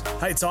Tiles.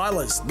 Hey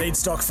Tilers, need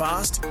stock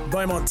fast?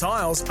 Beaumont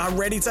Tiles are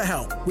ready to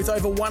help with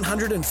over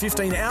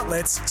 115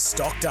 outlets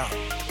stocked up.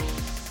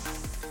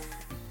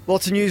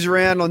 Lots of news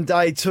around on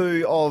day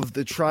 2 of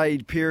the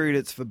trade period.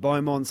 It's for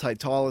Beaumont's. Hey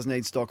Tilers,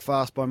 need stock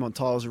fast. Beaumont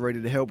Tiles are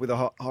ready to help with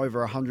over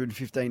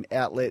 115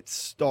 outlets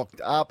stocked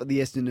up. At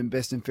the Essendon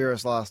Best and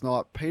Fairest last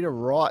night, Peter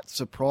Wright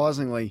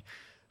surprisingly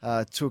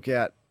took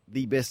out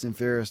the Best and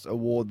Fairest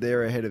award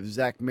there ahead of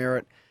Zach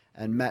Merritt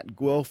and Matt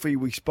Guelphy.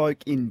 We spoke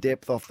in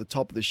depth off the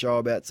top of the show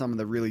about some of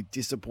the really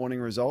disappointing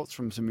results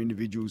from some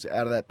individuals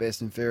out of that Best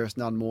and Fairest,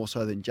 none more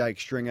so than Jake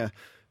Stringer,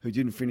 who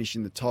didn't finish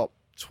in the top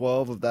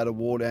 12 of that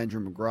award.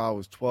 Andrew McGrath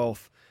was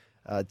 12th.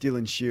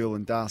 Dylan Shield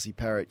and Darcy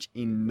Parrish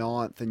in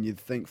 9th, and you'd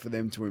think for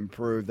them to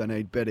improve, they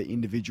need better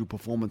individual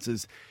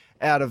performances.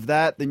 Out of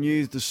that, the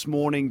news this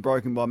morning,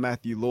 broken by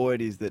Matthew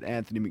Lloyd, is that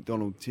Anthony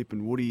McDonald, Tip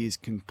and Woody is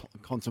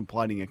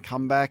contemplating a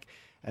comeback,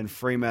 and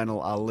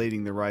Fremantle are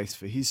leading the race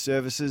for his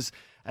services.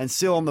 And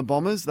still on the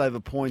Bombers, they've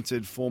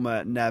appointed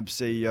former NAB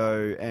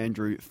CEO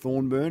Andrew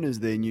Thornburn as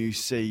their new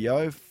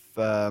CEO.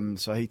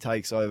 So he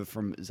takes over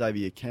from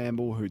Xavier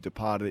Campbell, who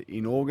departed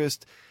in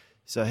August.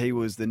 So he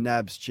was the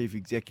NAB's chief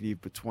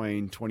executive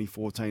between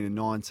 2014 and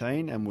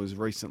 19 and was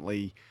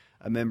recently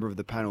a member of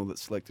the panel that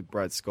selected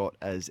Brad Scott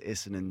as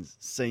Essendon's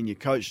senior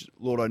coach.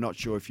 Lordo, not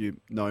sure if you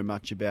know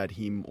much about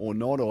him or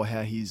not, or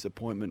how his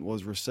appointment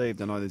was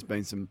received. I know there's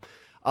been some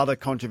other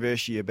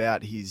controversy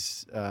about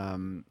his,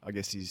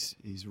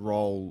 his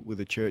role with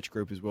the church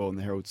group as well in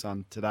the Herald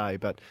Sun today.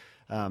 But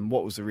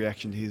what was the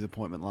reaction to his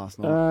appointment last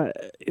night?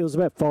 It was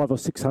about 500 or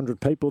 600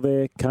 people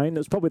there, Kane. It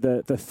was probably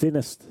the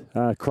thinnest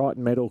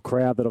Crichton Medal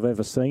crowd that I've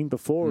ever seen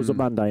before. It was a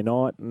Monday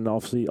night and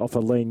obviously off a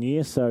lean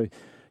year, so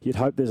you'd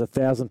hope there's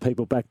 1,000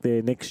 people back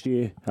there next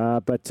year.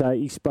 But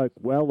he spoke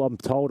well, I'm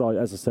told.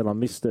 As I said, I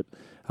missed it.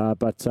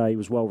 But he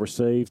was well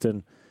received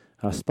and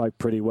spoke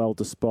pretty well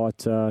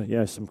despite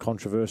some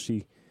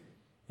controversy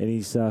in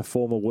his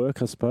former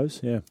work, I suppose.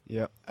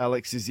 Yeah.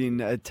 Alex is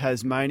in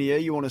Tasmania.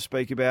 You want to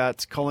speak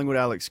about Collingwood,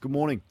 Alex? Good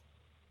morning.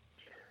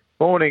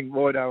 Morning,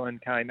 Lloydo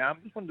and Kane.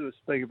 Just wanted to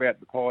speak about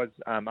the Pies'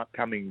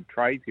 upcoming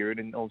trade period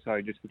and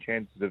also just the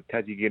chances of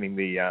Tassie getting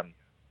the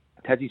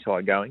Tassie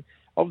side going.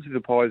 Obviously,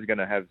 the Pies are going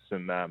to have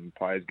some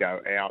players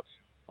go out.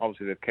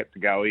 Obviously, they've kept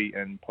Goey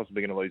and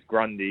possibly going to lose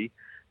Grundy.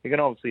 They're going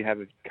to obviously have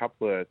a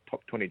couple of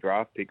top 20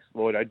 draft picks.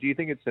 Lloydo, do you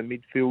think it's a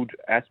midfield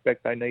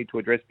aspect they need to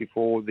address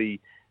before the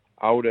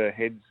older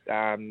heads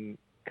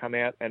come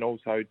out? And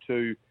also,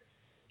 too,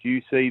 do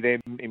you see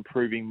them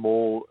improving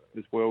more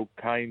as well,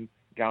 Kane,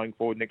 going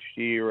forward next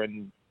year?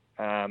 And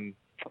do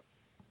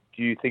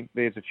you think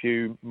there's a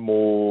few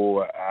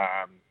more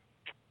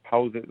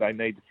holes that they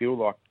need to fill,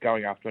 like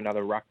going after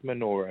another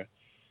ruckman or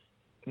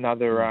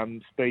another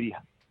speedy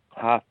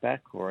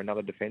halfback or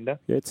another defender?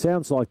 Yeah, it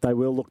sounds like they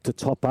will look to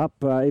top up,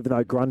 even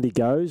though Grundy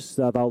goes.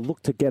 They'll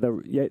look to get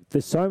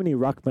there's so many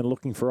ruckmen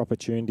looking for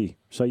opportunity.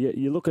 So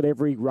you look at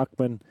every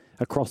ruckman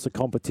across the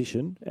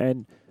competition,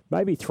 and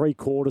maybe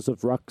 3/4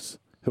 of rucks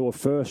who are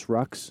first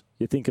rucks,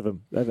 you think of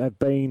them, have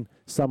been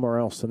somewhere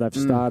else and they've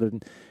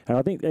started. And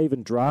I think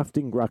even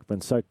drafting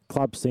ruckmen, so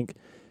clubs think,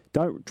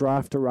 don't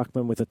draft a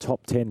ruckman with a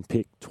top 10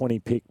 pick, 20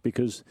 pick,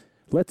 because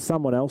let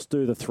someone else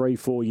do the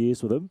 3-4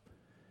 years with them,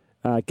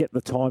 get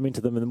the time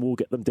into them, and then we'll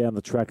get them down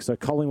the track. So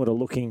Collingwood are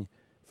looking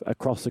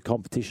across the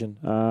competition.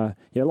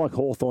 Like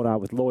Hawthorn are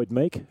with Lloyd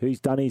Meek, who's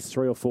done his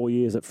 3 or 4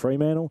 years at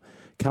Fremantle,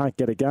 can't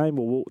get a game,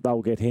 well,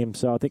 they'll get him.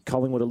 So I think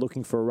Collingwood are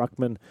looking for a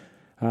ruckman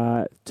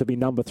to be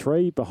number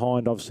 3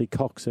 behind obviously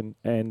Cox and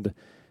the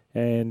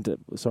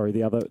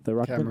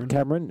ruckman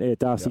Cameron,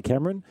 Darcy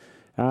Cameron.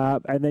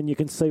 And then you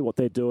can see what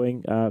they're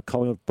doing.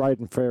 Collingwood,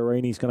 Braden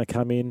Ferrini's going to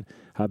come in.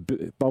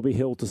 Bobby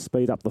Hill to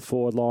speed up the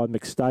forward line.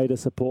 McStay to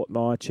support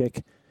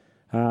Myercheck.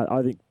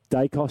 I think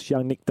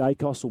young Nick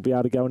Dacos will be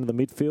able to go into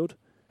the midfield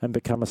and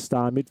become a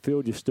star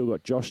midfield. You've still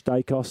got Josh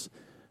Dacos.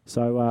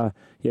 So,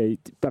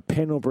 but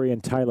Pendlebury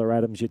and Taylor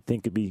Adams you'd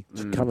think would be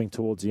coming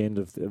towards the end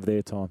of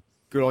their time.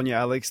 Good on you,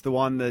 Alex. The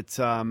one that,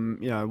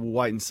 we'll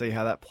wait and see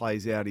how that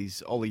plays out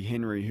is Ollie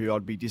Henry, who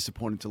I'd be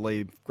disappointed to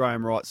leave.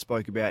 Graham Wright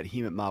spoke about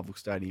him at Marvel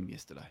Stadium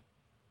yesterday.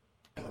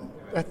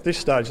 At this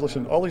stage,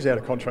 listen, Ollie's out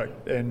of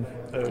contract, and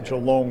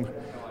Geelong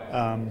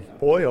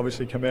boy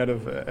obviously come out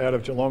of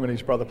Geelong, and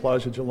his brother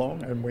plays at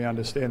Geelong, and we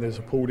understand there's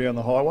a pull down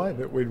the highway,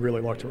 but we'd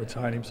really like to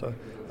retain him, so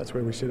that's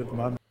where we sit at the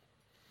moment.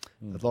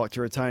 I'd like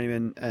to retain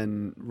him,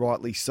 and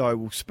rightly so.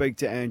 We'll speak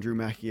to Andrew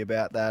Mackie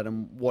about that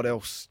and what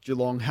else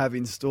Geelong have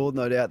in store.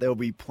 No doubt there'll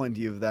be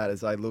plenty of that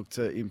as they look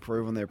to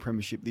improve on their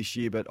premiership this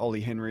year, but Ollie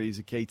Henry is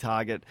a key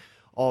target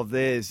of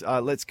theirs.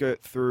 Let's go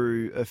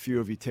through a few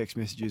of your text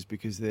messages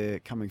because they're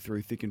coming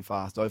through thick and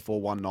fast.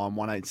 0419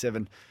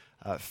 187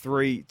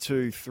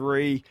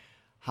 323.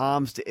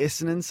 Harms to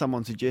Essendon,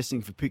 someone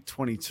suggesting for pick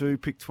 22.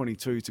 Pick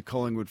 22 to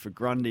Collingwood for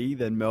Grundy.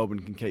 Then Melbourne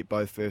can keep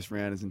both first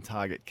rounders and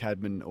target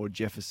Cadman or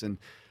Jefferson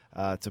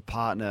to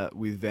partner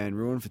with Van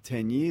Ruin for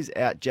 10 years.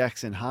 Out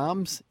Jackson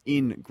Harms,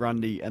 in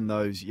Grundy and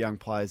those young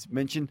players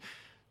mentioned.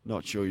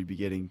 Not sure you'd be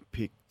getting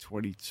pick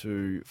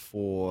 22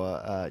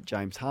 for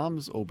James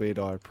Harms, albeit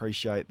I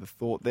appreciate the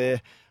thought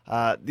there.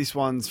 This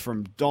one's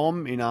from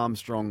Dom in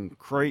Armstrong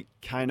Creek.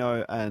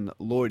 Kano and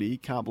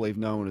Lloydie, can't believe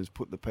no one has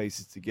put the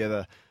pieces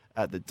together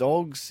at the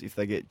Dogs. If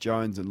they get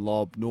Jones and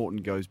Lobb,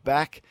 Norton goes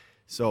back.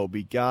 So it'll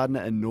be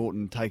Gardner and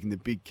Norton taking the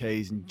big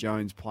keys and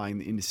Jones playing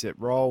the intercept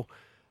role.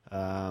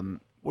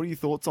 What are your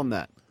thoughts on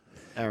that,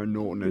 Aaron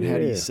Norton, and how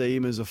do you see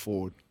him as a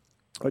forward?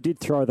 I did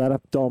throw that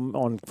up, Dom,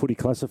 on Footy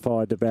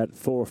Classified about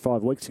 4 or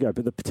 5 weeks ago,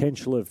 but the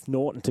potential of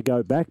Norton to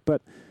go back,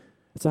 but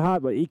it's a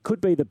hard one. He could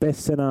be the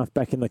best centre-half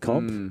back in the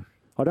comp.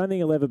 I don't think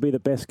he'll ever be the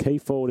best key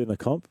forward in the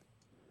comp.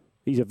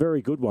 He's a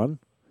very good one,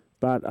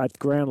 But at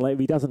ground level,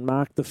 he doesn't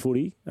mark the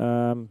footy.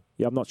 I'm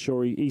not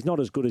sure. He's not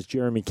as good as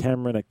Jeremy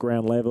Cameron at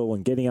ground level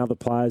and getting other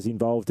players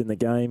involved in the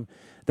game,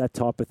 that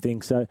type of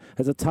thing. So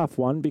it's a tough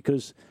one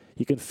because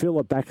you can fill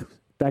a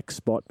back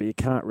spot, but you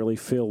can't really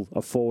fill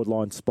a forward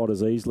line spot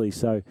as easily.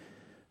 So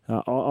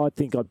I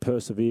think I'd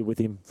persevere with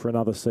him for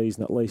another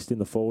season, at least in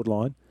the forward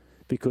line,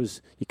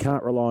 because you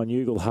can't rely on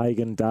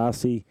Ugle-Hagan,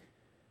 Darcy,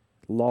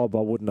 Lobb. I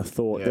wouldn't have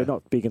thought. Yeah. They're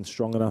not big and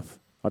strong enough,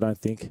 I don't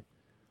think.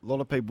 A lot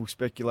of people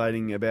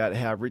speculating about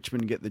how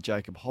Richmond get the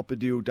Jacob Hopper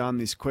deal done.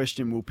 This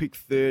question, will pick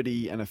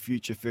 30 and a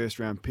future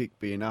first-round pick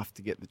be enough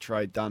to get the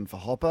trade done for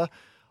Hopper?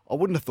 I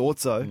wouldn't have thought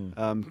so,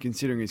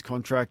 considering he's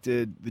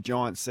contracted. The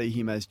Giants see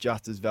him as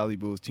just as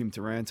valuable as Tim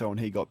Taranto,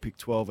 and he got picked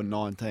 12 and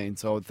 19.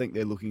 So I would think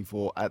they're looking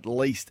for at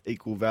least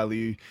equal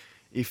value,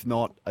 if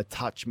not a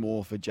touch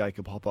more for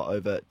Jacob Hopper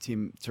over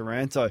Tim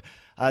Taranto.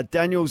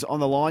 Daniel's on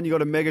the line. You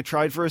got a mega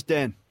trade for us,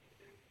 Dan?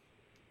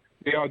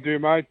 Yeah, I do,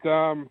 mate.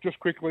 Just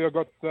quickly, I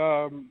got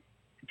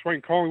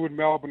between Collingwood,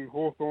 Melbourne and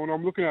Hawthorn.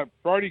 I'm looking at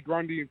Brodie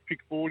Grundy and pick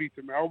 40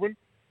 to Melbourne.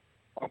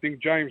 I think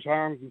James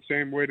Harms and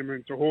Sam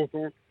Wiedemann to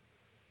Hawthorn,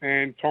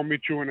 and Tom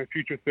Mitchell and a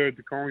future third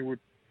to Collingwood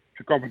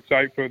to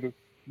compensate for the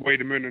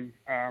Wiedemann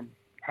and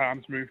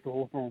Harms move to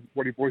Hawthorn.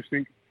 What do you boys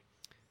think?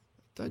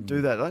 Don't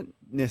do that. Don't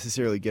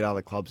necessarily get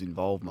other clubs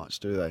involved much,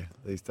 do they,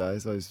 these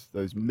days?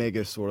 Those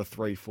mega sort of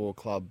 3-4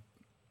 club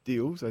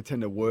deals, they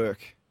tend to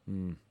work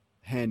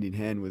hand in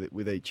hand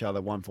with each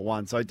other, one for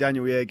one. So,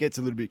 Daniel, it gets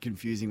a little bit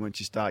confusing once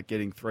you start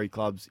getting 3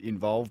 clubs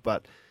involved,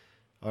 but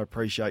I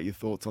appreciate your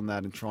thoughts on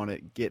that and trying to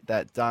get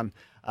that done.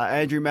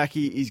 Andrew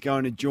Mackie is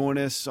going to join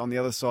us on the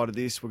other side of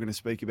this. We're going to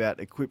speak about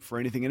Equip for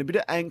Anything and a bit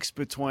of angst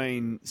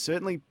between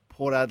certainly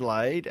Port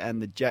Adelaide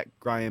and the Jack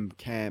Graham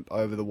camp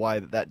over the way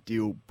that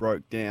deal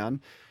broke down.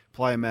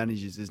 Player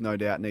managers, there's no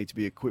doubt, need to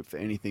be equipped for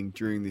anything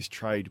during this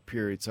trade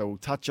period. So we'll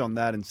touch on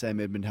that, and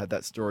Sam Edmund had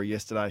that story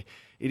yesterday.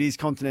 It is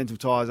Continental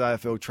Tires,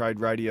 AFL Trade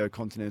Radio.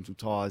 Continental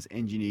Tires,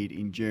 engineered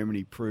in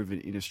Germany,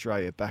 proven in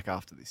Australia. Back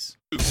after this.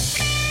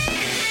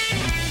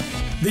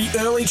 The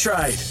early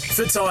trade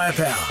for Tyre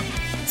Power.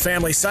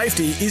 Family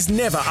safety is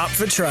never up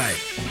for trade.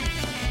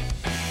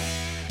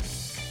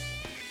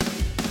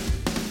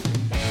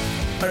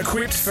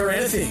 Equipped for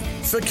anything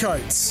for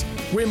Coates.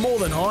 We're more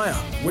than hire.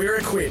 We're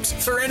equipped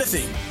for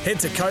anything. Head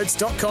to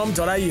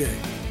coates.com.au.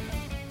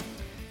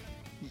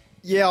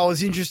 Yeah, I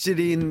was interested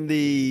in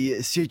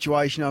the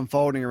situation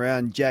unfolding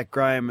around Jack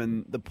Graham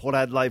and the Port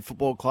Adelaide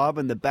Football Club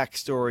and the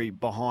backstory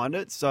behind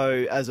it.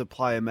 So as a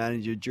player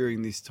manager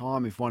during this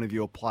time, if one of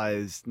your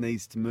players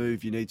needs to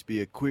move, you need to be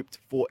equipped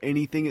for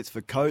anything. It's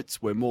for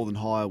Coates. We're more than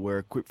hire. We're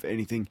equipped for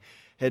anything.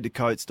 Head to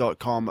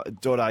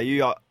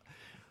coates.com.au.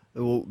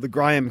 Well, the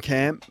Graham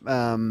camp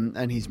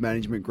and his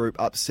management group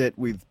upset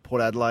with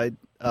Port Adelaide,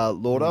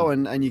 Lordo,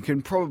 and you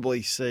can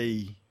probably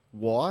see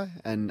why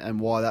and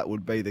why that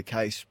would be the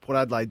case. Port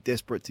Adelaide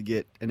desperate to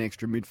get an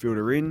extra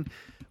midfielder in.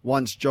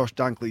 Once Josh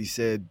Dunkley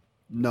said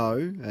no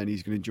and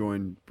he's going to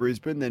join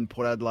Brisbane, then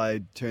Port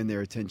Adelaide turned their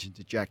attention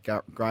to Jack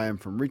Graham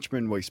from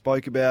Richmond. We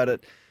spoke about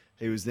it.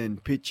 He was then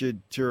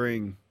pictured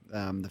touring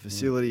the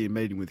facility and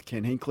meeting with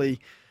Ken Hinkley.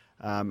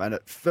 And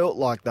it felt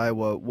like they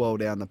were well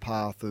down the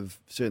path of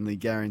certainly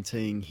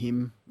guaranteeing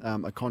him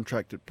a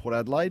contract at Port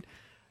Adelaide.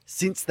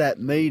 Since that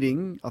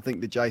meeting, I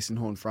think the Jason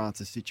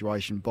Horne-Francis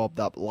situation bobbed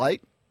up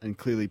late, and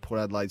clearly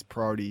Port Adelaide's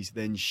priorities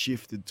then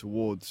shifted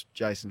towards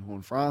Jason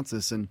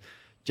Horne-Francis, and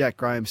Jack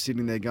Graham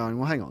sitting there going,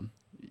 well, hang on,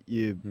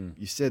 you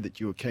said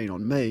that you were keen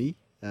on me,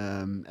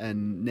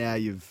 and now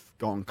you've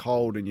gone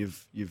cold and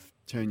you've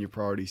turned your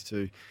priorities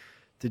to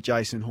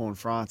Jason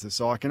Horne-Francis.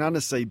 So I can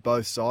undersee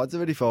both sides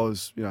of it. If I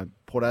was,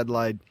 Port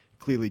Adelaide,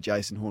 clearly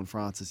Jason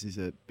Horne-Francis is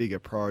a bigger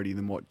priority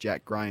than what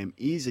Jack Graham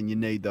is, and you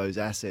need those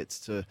assets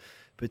to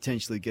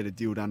potentially get a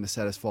deal done to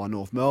satisfy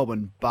North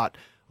Melbourne. But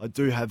I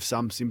do have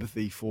some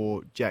sympathy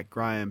for Jack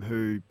Graham,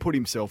 who put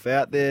himself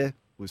out there,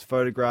 was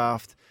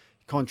photographed,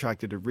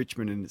 contracted at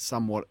Richmond, and it's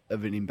somewhat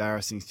of an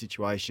embarrassing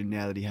situation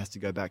now that he has to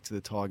go back to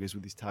the Tigers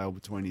with his tail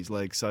between his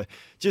legs. So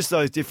just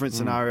those different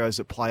scenarios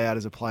that play out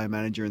as a player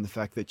manager, and the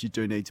fact that you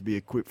do need to be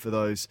equipped for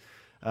those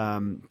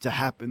to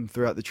happen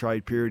throughout the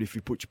trade period if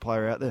you put your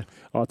player out there.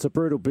 Oh, it's a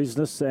brutal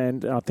business,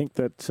 and I think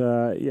that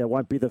it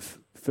won't be the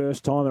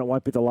first time and it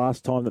won't be the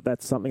last time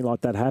that something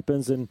like that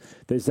happens. And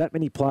there's that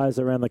many players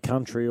around the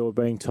country who are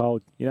being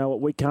told, you know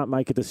what, we can't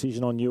make a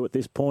decision on you at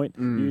this point.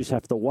 You just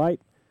have to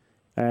wait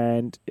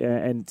and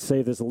see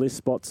if there's a list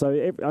spot.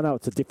 So I know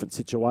it's a different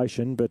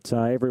situation, but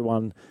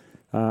everyone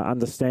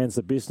understands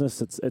the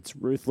business. It's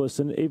ruthless,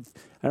 and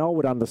I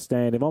would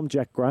understand if I'm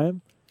Jack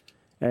Graham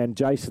and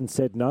Jason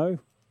said no,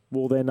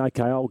 well then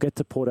okay, I'll get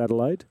to Port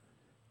Adelaide.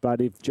 But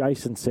if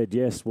Jason said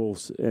yes,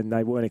 and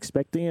they weren't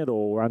expecting it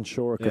or were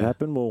unsure it could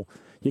happen, well,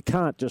 you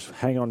can't just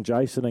hang on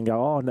Jason and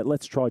go,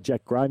 let's try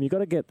Jack Graham. You've got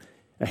to get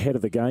ahead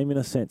of the game in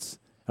a sense.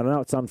 I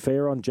know it's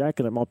unfair on Jack,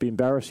 and it might be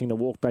embarrassing to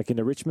walk back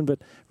into Richmond, but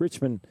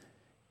Richmond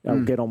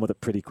will get on with it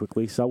pretty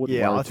quickly. So I wouldn't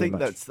worry too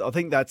much. I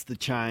think that's the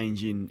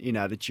change in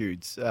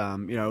attitudes.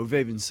 We've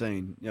even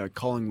seen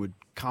Collingwood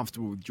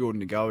comfortable with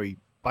Jordan Ngoe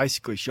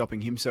basically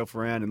shopping himself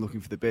around and looking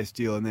for the best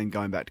deal and then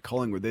going back to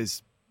Collingwood.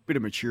 There's a bit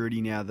of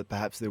maturity now that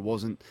perhaps there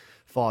wasn't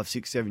 5,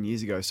 6, 7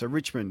 years ago. So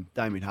Richmond,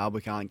 Damien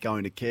Hardwick aren't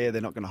going to care.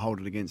 They're not going to hold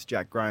it against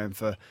Jack Graham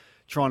for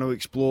trying to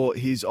explore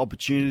his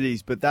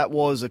opportunities. But that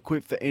was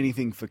Equipped for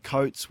Anything for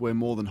Coates. We're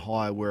more than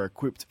hire. We're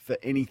equipped for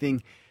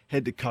anything.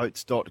 Head to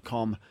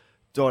coates.com.au.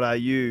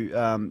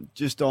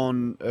 Just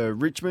on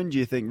Richmond, do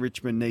you think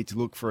Richmond need to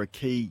look for a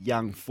key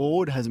young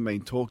forward? Hasn't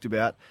been talked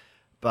about,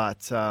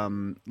 but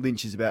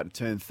Lynch is about to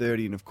turn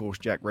 30, and of course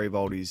Jack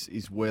Riewoldt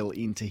is well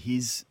into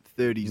his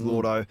 30s.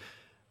 Lordo,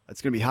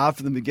 it's going to be hard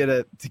for them to get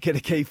a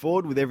key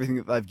forward with everything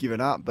that they've given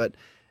up, but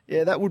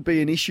yeah, that would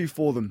be an issue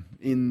for them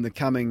in the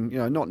coming,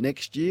 not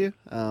next year,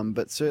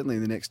 but certainly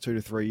in the next 2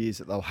 to 3 years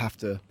that they'll have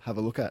to have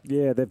a look at.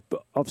 Yeah, they've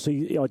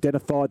obviously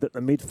identified that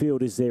the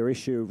midfield is their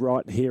issue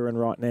right here and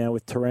right now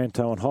with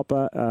Taranto and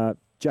Hopper.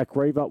 Jack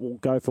Riewoldt will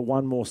go for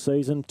one more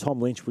season. Tom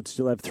Lynch would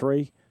still have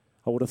 3,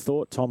 I would have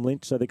thought, Tom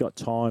Lynch, so they've got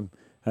time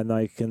and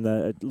they can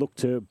look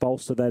to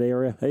bolster that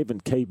area, even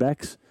key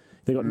backs.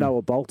 They've got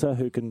Noah Bolter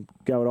who can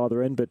go at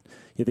either end, but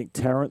you think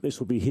Tarrant, this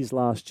will be his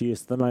last year,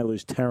 so they may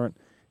lose Tarrant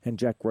and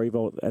Jack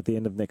Riewoldt at the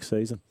end of next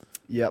season.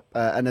 Yep,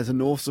 and as a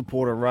North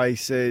supporter, Ray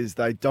says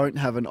they don't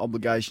have an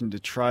obligation to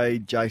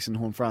trade Jason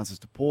Horne-Francis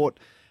to Port.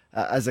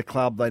 As a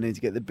club, they need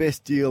to get the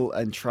best deal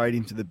and trade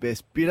him to the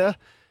best bidder.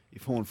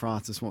 If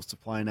Horne-Francis wants to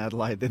play in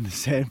Adelaide, then the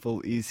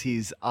Sandful is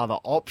his other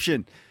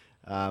option.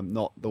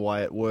 Not the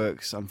way it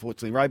works,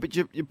 unfortunately, Ray. But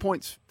your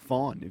point's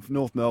fine. If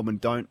North Melbourne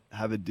don't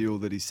have a deal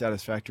that is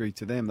satisfactory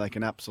to them, they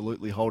can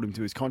absolutely hold him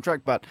to his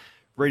contract. But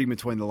reading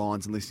between the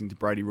lines and listening to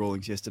Brady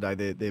Rawlings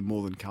yesterday, they're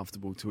more than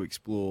comfortable to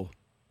explore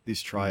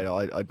this trade.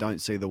 I don't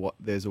see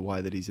there's a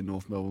way that he's a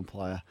North Melbourne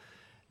player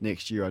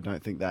next year. I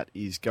don't think that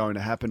is going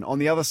to happen. On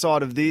the other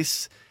side of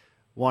this,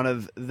 one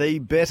of the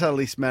better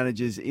list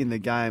managers in the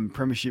game,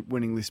 premiership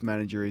winning list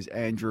manager, is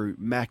Andrew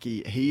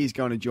Mackie. He is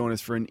going to join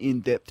us for an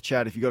in-depth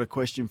chat. If you've got a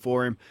question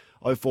for him,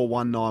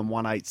 0419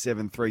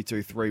 187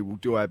 323. We'll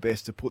do our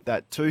best to put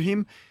that to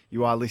him.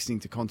 You are listening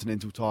to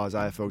Continental Tires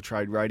AFL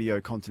Trade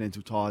Radio.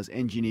 Continental Tires,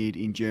 engineered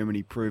in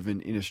Germany,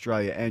 proven in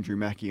Australia. Andrew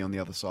Mackie on the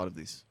other side of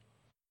this.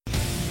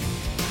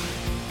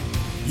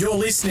 You're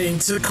listening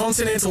to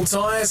Continental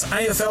Tires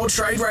AFL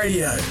Trade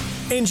Radio.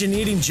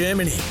 Engineered in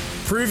Germany,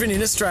 proven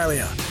in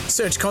Australia.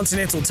 Search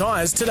Continental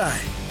Tires today.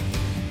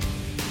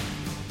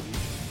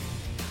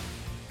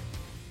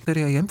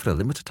 30 a.m. for a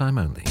limited time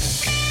only.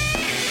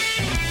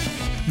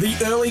 The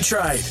early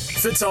trade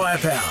for Tyre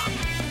Power.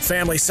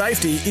 Family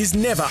safety is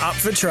never up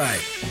for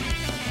trade.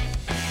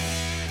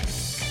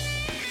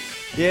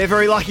 Yeah,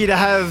 very lucky to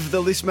have the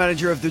list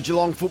manager of the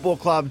Geelong Football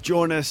Club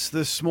join us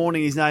this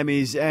morning. His name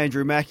is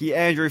Andrew Mackie.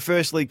 Andrew,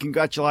 firstly,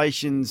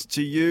 congratulations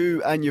to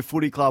you and your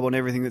footy club on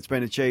everything that's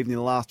been achieved in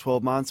the last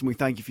 12 months, and we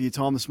thank you for your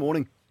time this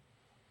morning.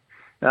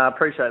 I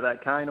appreciate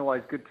that, Kane.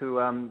 Always good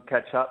to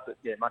catch up, but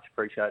yeah, much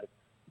appreciated.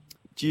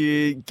 Do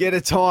you get a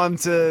time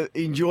to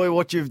enjoy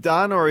what you've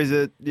done, or is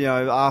it,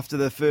 after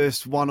the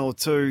first 1 or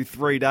 2,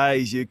 3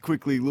 days, you're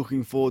quickly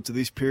looking forward to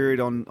this period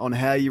on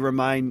how you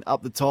remain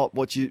up the top?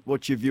 What's your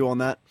view on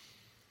that?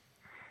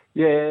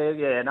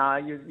 Yeah, no,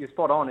 you're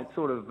spot on. It's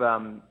sort of,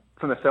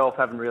 for myself,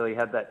 haven't really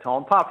had that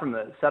time. Apart from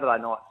the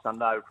Saturday night,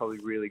 Sunday were probably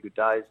really good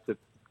days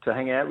to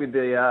hang out with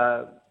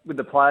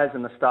the players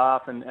and the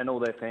staff and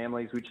all their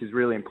families, which is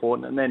really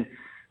important. And then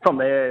from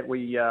there,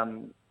 we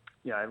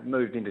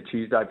moved into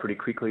Tuesday pretty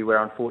quickly,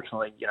 where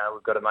unfortunately,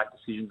 we've got to make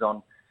decisions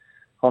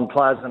on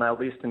players on our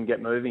list and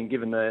get moving,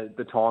 given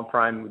the time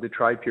frame with the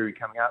trade period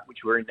coming up, which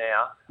we're in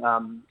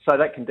now. So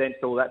that condensed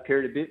all that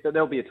period a bit, but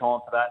there'll be a time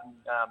for that.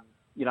 And,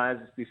 as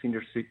this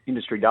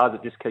industry does,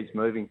 it just keeps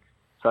moving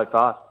so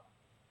fast.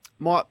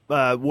 Might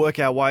work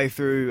our way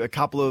through a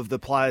couple of the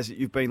players that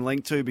you've been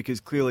linked to,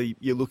 because clearly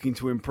you're looking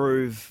to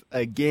improve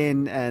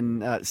again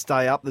and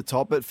stay up the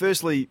top. But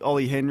firstly,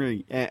 Ollie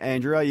Henry,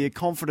 Andrew, are you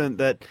confident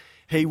that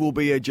he will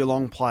be a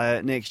Geelong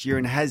player next year,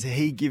 and has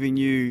he given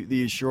you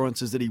the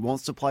assurances that he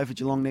wants to play for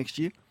Geelong next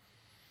year?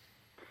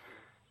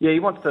 Yeah, he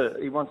wants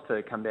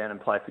to come down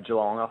and play for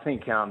Geelong. I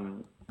think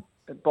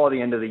by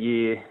the end of the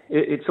year,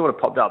 it sort of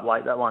popped up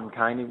late, that one,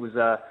 Kane. It was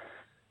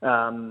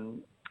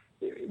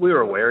we were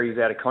aware he was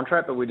out of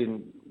contract, but we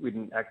didn't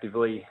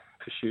actively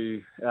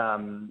pursue,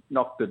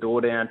 knock the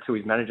door down to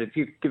his manager.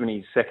 Given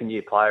he's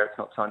second-year player, it's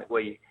not something that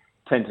we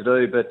tend to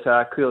do. But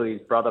clearly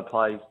his brother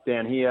plays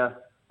down here,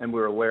 and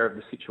we're aware of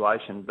the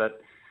situation. But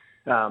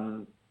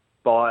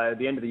by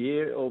the end of the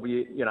year,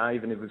 albeit,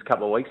 even if it was a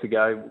couple of weeks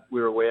ago,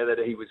 we were aware that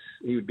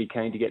he would be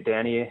keen to get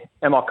down here.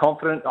 Am I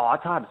confident? Oh,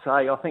 it's hard to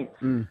say. I think,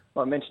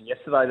 like I mentioned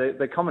yesterday,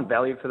 the common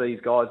value for these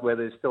guys, where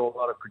there's still a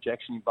lot of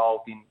projection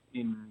involved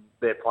in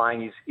their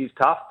playing, is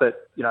tough.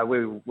 But,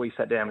 we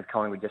sat down with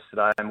Collingwood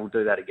yesterday, and we'll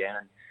do that again.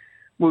 And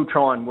we'll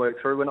try and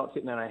work through. We're not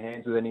sitting on our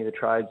hands with any of the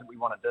trades that we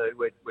want to do.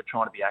 We're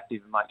trying to be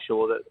active and make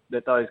sure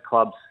that those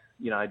clubs,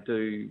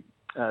 do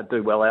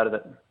well out of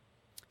it.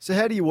 So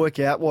how do you work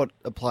out what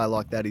a player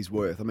like that is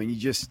worth? I mean, you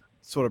just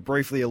sort of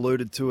briefly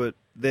alluded to it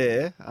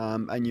there,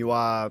 and you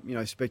are,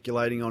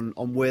 speculating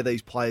on where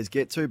these players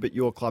get to, but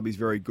your club is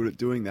very good at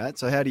doing that.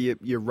 So how do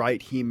you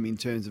rate him in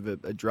terms of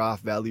a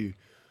draft value?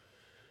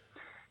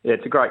 Yeah,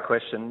 it's a great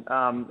question,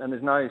 and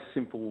there's no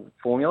simple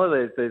formula.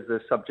 There's the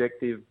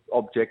subjective,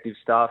 objective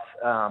stuff.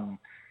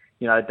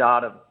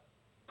 Data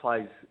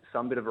plays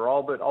some bit of a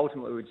role, but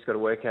ultimately we just got to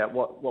work out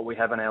what we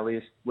have on our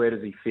list. Where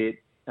does he fit?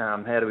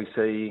 How do we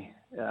see,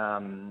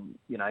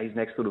 his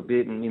next little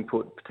bit and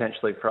input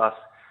potentially for us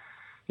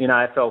in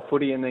AFL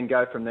footy, and then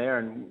go from there.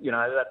 And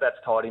that's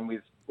tied in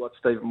with what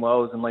Stephen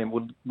Wells and Liam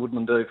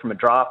Woodland do from a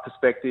draft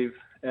perspective,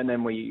 and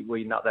then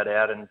we nut that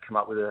out and come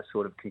up with a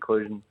sort of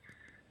conclusion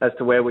as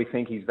to where we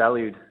think he's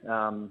valued.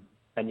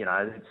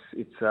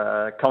 It's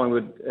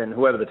Collingwood and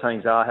whoever the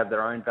teams are have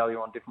their own value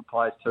on different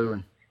players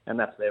too, and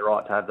that's their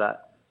right to have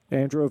that.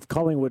 Andrew, have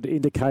Collingwood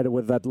indicated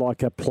whether they'd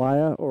like a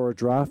player or a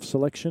draft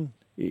selection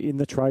in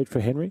the trade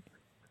for Henry?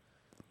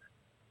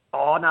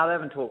 Oh, no, they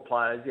haven't talked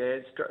players. Yeah,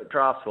 it's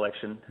draft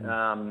selection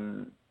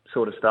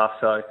sort of stuff.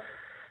 So,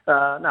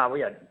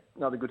 we had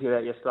another good hit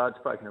out yesterday. I'd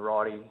spoken to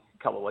Righty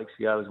a couple of weeks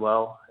ago as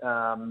well.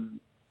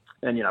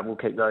 We'll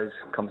keep those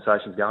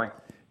conversations going.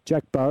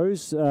 Jack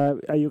Bowes,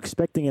 are you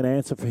expecting an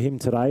answer for him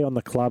today on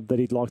the club that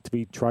he'd like to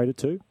be traded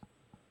to?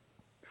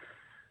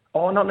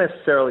 Oh, not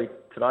necessarily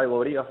today,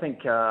 Lordy. I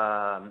think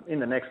in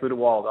the next little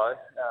while, though.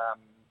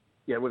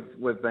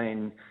 We've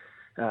been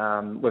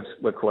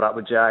we've caught up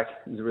with Jack.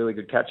 It was a really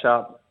good catch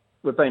up.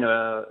 We've been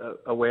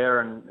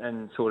aware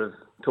and sort of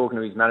talking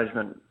to his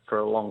management for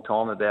a long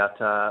time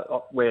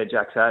about where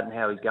Jack's at and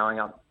how he's going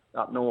up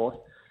north.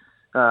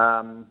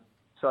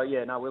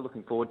 We're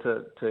looking forward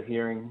to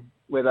hearing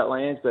where that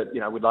lands, but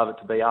we'd love it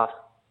to be us.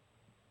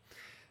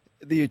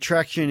 The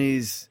attraction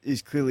is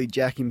clearly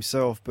Jack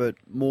himself, but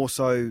more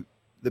so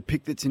the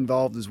pick that's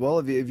involved as well.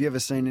 Have you ever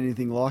seen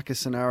anything like a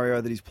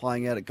scenario that he's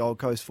playing out at Gold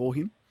Coast for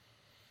him?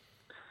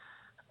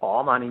 Oh,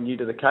 I'm only new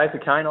to the Cape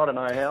of Cane. I don't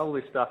know how all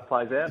this stuff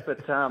plays out,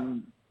 but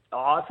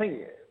I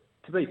think,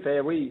 to be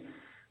fair, we've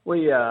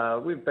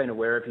been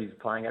aware of his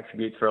playing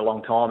attributes for a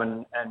long time,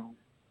 and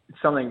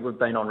it's something we've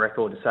been on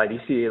record to say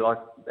this year. Like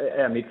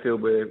our midfield,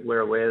 we're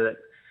aware that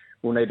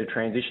we'll need to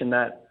transition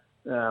that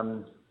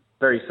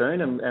very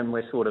soon, and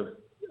we're sort of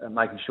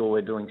making sure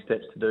we're doing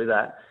steps to do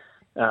that.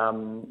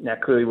 Now,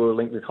 clearly, we were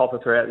linked with Hopper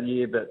throughout the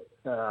year, but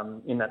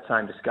in that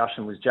same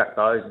discussion was Jack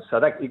Bowes, and so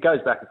it goes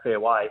back a fair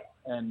way.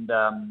 And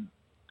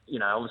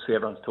obviously,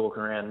 everyone's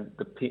talking around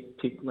the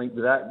pick linked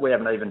with that. We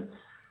haven't even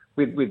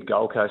with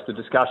Gold Coast. The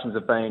discussions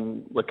have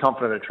been we're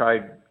confident a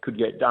trade could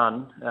get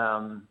done,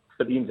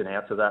 but the ins and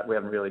outs of that we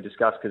haven't really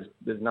discussed because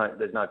there's no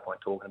point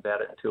talking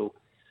about it until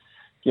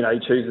he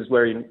chooses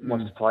where he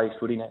wants to play his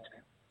footy next.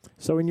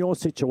 So in your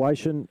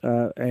situation,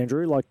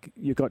 Andrew, like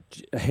you've got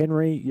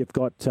Henry, you've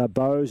got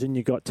Bowes, and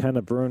you've got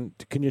Tanner Bruhn.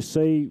 Can you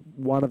see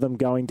one of them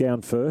going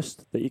down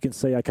first? That you can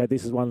see, okay,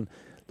 this is one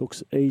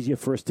looks easier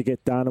for us to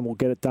get done, and we'll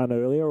get it done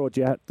earlier, or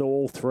do you have to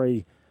all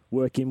three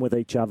work in with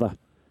each other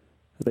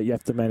that you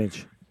have to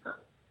manage?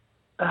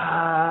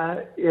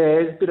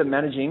 It's a bit of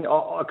managing.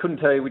 I couldn't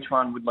tell you which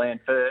one would land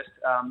first.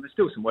 There's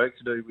still some work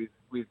to do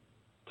with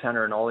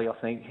Tanner and Ollie, I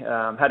think.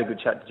 Had a good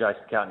chat to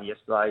Jason Cartney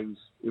yesterday.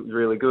 It was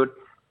really good.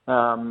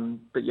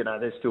 But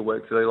there's still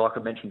work to do. Like I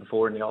mentioned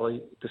before in the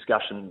Ollie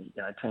discussion,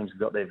 teams have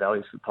got their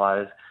values for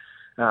players.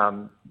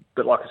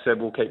 But like I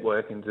said, we'll keep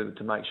working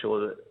to make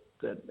sure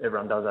that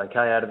everyone does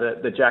okay out of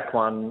it. The Jack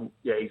one,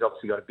 he's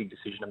obviously got a big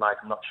decision to make.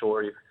 I'm not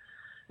sure if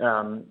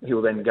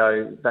he'll then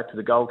go back to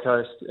the Gold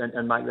Coast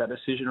and make that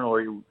decision, or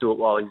he'll do it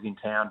while he's in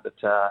town. But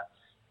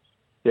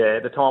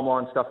the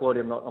timeline stuff, Lloyd,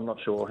 I'm not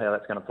sure how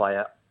that's going to play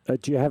out.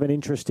 Do you have an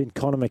interest in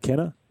Connor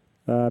McKenna,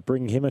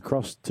 bringing him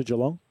across to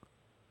Geelong?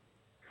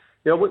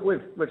 Yeah, we've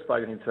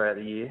spoken to him throughout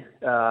the year,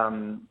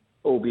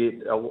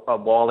 albeit a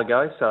while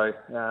ago. So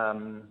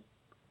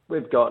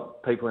we've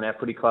got people in our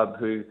footy club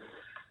who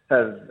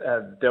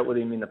have dealt with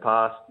him in the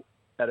past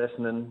at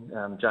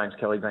Essendon. James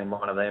Kelly being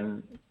one of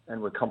them,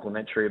 and we're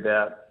complimentary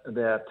about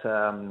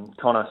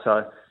Connor.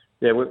 So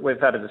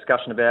we've had a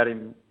discussion about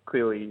him.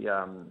 Clearly,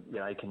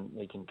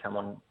 he can come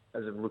on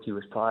as a rookie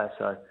list player.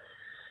 So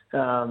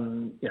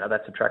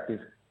that's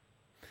attractive.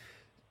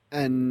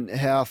 And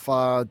how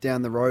far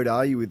down the road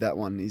are you with that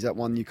one? Is that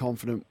one you're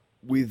confident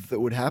with that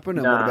would happen?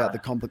 And what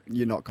about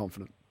you're not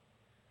confident?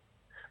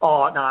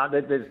 Oh, no,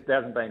 there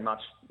hasn't been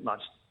much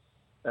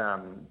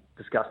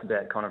discussed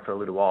about Connor for a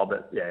little while.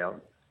 But,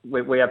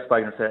 we have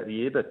spoken throughout the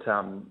year. But,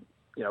 I'm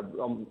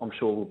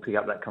sure we'll pick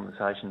up that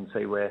conversation and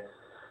see where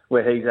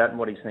he's at and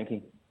what he's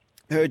thinking.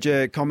 Heard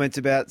your comments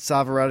about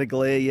Sava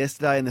Radaglia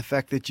yesterday and the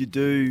fact that you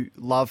do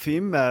love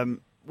him.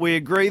 We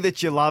agree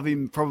that you love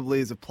him probably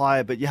as a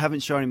player, but you haven't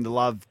shown him the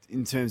love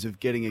in terms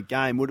of getting a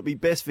game. Would it be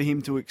best for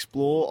him to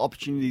explore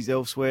opportunities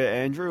elsewhere,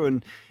 Andrew?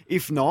 And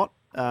if not,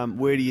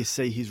 where do you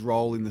see his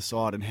role in the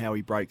side and how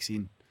he breaks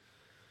in?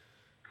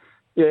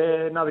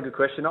 Yeah, another good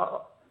question.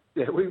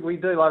 We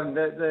do love him.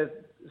 The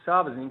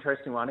Sava's an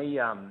interesting one. He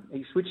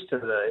switched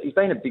to he's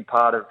been a big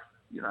part of,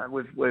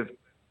 we've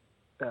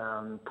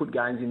put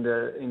games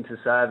into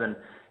Sav, and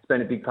he's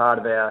been a big part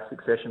of our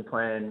succession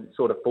plan,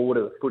 sort of forward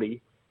of the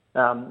footy.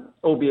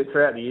 Albeit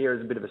throughout the year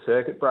as a bit of a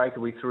circuit breaker,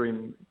 we threw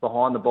him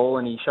behind the ball,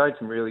 and he showed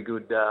some really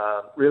good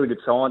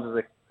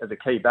signs as a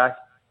key back,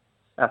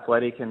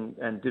 athletic,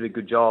 and did a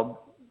good job.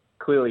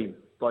 Clearly,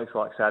 blokes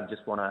like Sav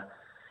just want to,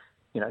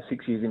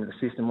 6 years into the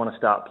system, want to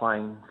start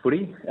playing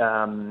footy.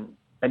 And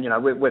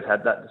we've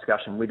had that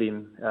discussion with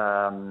him,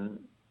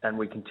 and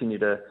we continue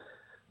to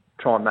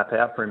try and map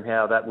out for him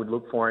how that would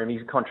look for him.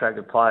 He's a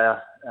contracted player,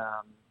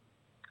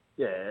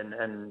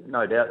 and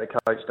no doubt the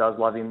coach does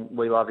love him.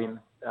 We love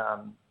him.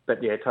 But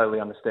totally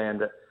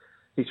understand that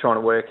he's trying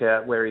to work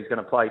out where he's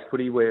going to play his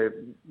footy. We're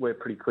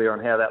pretty clear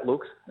on how that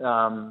looks.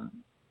 That's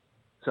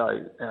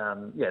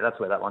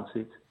where that one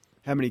sits.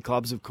 How many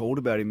clubs have called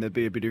about him? There'd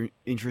be a bit of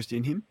interest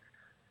in him?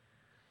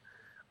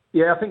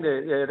 Yeah, I think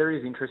there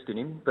is interest in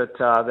him, but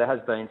there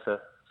has been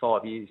for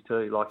 5 years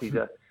too. Like he's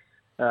a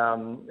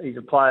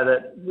player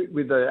that,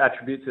 with the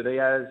attributes that he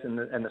has and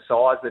the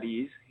size that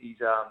he is,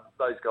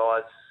 those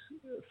guys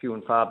few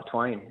and far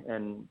between,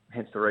 and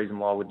hence the reason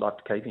why we'd like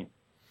to keep him.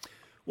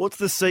 What's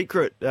the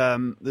secret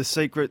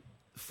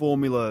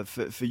formula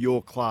for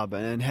your club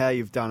and how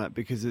you've done it?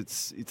 Because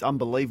it's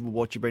unbelievable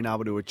what you've been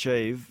able to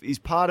achieve. Is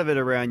part of it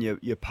around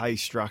your pay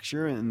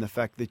structure and the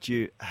fact that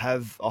you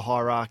have a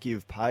hierarchy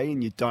of pay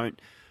and you don't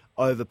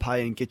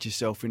overpay and get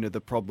yourself into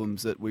the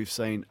problems that we've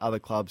seen other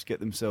clubs get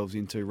themselves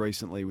into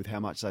recently with how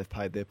much they've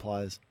paid their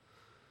players?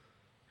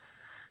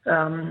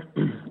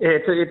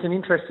 It's an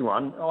interesting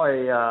one.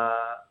 I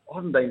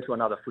haven't been to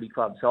another footy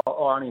club, so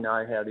I only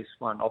know how this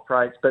one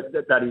operates, but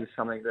that is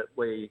something that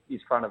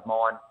is front of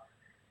mind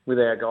with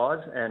our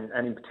guys, and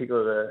in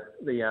particular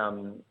the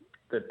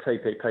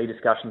TPP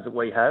discussions that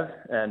we have,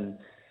 and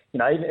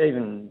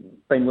even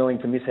been willing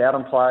to miss out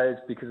on players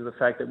because of the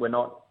fact that we're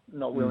not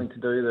willing to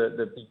do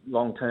the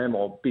long term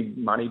or big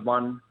moneyed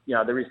one.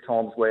 There is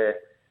times where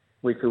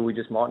we feel we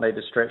just might need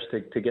to stretch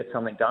to get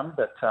something done,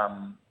 but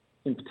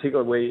in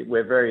particular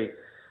we're very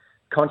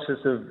conscious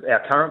of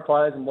our current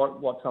players and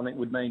what something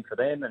would mean for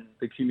them, and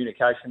the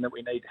communication that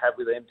we need to have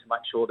with them to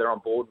make sure they're on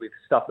board with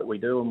stuff that we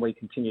do, and we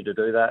continue to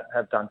do that,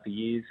 have done for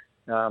years.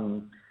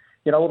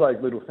 All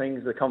those little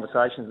things, the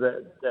conversations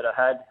that I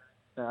had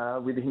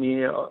with him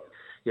here,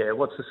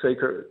 what's the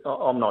secret?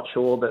 I'm not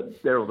sure, but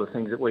they're all the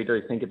things that we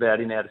do think about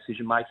in our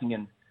decision making,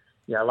 and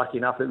lucky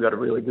enough that we've got a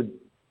really good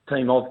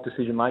team of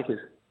decision makers.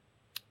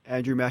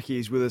 Andrew Mackie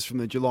is with us from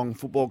the Geelong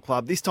Football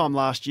Club. This time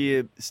last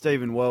year,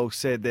 Stephen Wells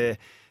said this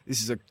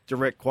is a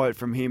direct quote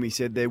from him. He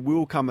said, there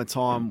will come a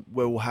time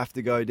where we'll have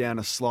to go down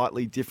a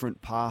slightly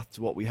different path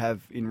to what we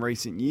have in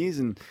recent years.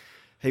 And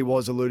he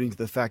was alluding to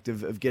the fact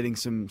of getting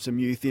some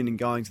youth in and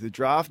going to the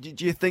draft.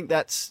 Do you think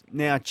that's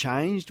now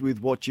changed with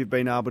what you've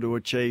been able to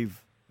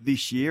achieve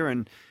this year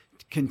and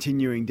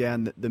continuing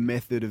down the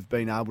method of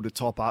being able to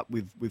top up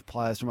with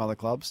players from other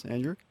clubs,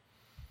 Andrew?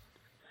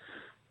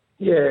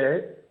 Yeah,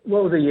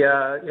 well,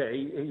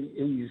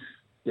 he's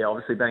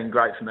obviously been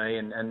great for me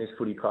and this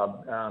footy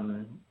club.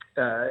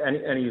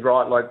 And he's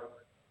right, like,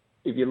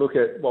 if you look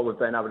at what we've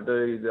been able to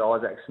do, the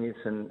Isaac Smiths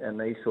and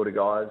these sort of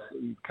guys,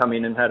 come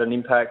in and had an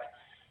impact.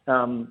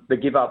 The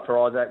give up for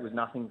Isaac was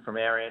nothing from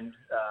our end.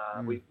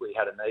 We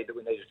had a need that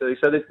we needed to do.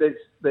 So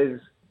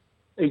there's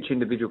each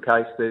individual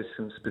case, there's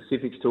some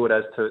specifics to it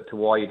as to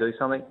why you do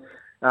something.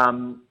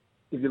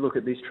 If you look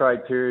at this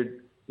trade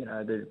period,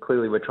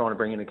 clearly we're trying to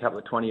bring in a couple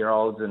of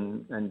 20-year-olds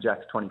and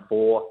Jack's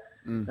 24.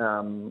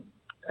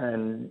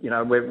 And,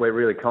 we're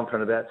really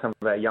confident about some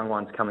of our young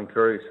ones coming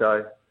through.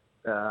 So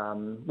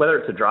whether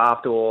it's a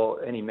draft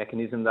or any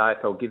mechanism the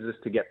AFL gives us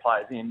to get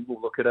players in,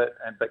 we'll look at it.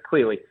 But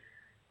clearly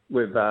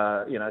we've,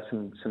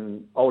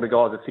 some older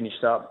guys have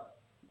finished up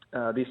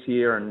this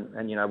year and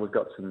we've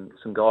got some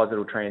guys that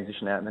will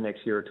transition out in the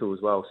next year or two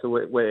as well. So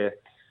we're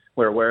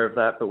aware of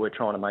that, but we're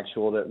trying to make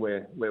sure that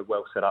we're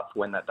well set up for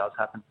when that does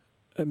happen.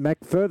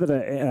 Mac, further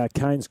to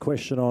Kane's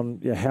question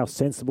on how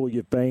sensible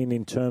you've been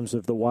in terms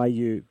of the way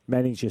you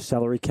manage your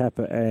salary cap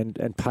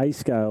and pay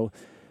scale,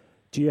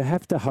 do you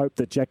have to hope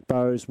that Jack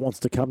Bowes wants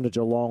to come to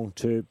Geelong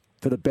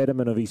for the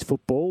betterment of his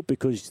football?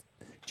 Because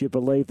do you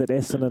believe that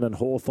Essendon and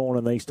Hawthorn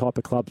and these type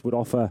of clubs would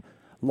offer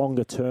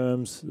longer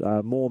terms,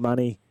 more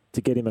money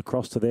to get him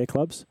across to their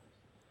clubs?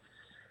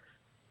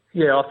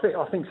 Yeah, I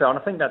think so, and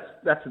I think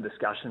that's a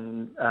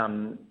discussion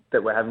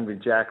that we're having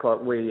with Jack.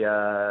 Like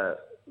the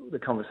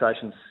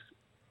conversations.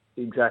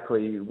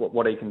 Exactly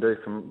what he can do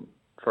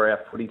for our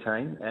footy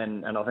team,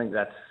 and I think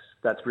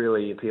that's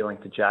really appealing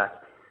to Jack.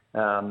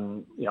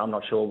 I'm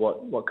not sure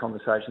what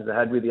conversations I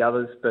had with the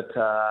others, but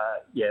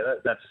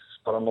that's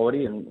spot on,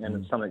 Lloydie, and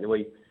it's something that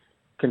we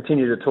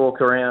continue to talk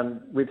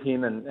around with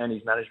him and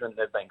his management.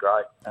 They've been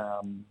great,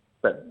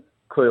 but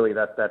clearly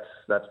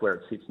that's where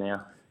it sits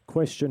now.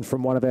 Question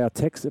from one of our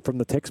from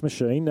the text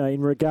machine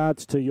in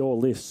regards to your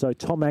list. So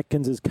Tom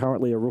Atkins is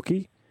currently a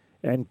rookie.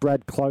 And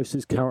Brad Close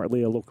is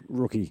currently a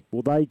rookie.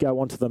 Will they go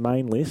onto the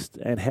main list?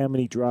 And how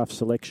many draft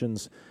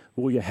selections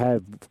will you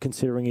have,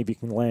 considering if you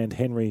can land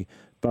Henry,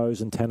 Bowes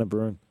and Tanner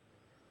Bruhn?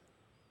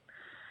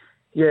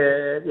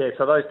 Yeah.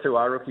 So those two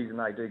are rookies and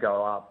they do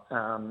go up.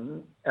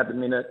 At the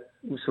minute,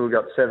 we've still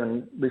got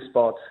 7 list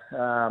spots.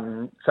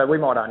 So we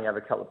might only have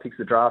a couple of picks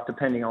of draft,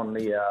 depending on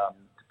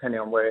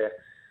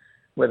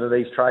whether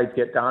these trades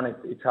get done.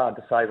 It's hard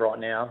to say right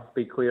now.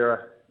 Be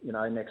clearer,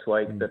 next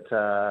week. But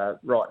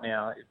right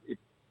now,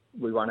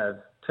 we won't have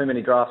too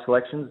many draft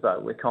selections,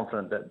 but we're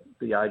confident that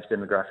the age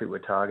demographic we're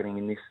targeting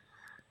in this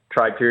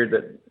trade period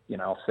that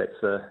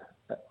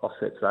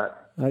offsets that.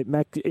 Hey,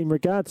 Mac, in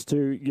regards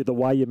to the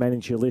way you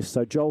manage your list,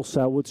 so Joel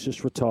Selwood's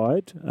just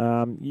retired.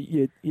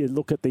 You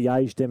look at the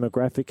age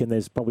demographic, and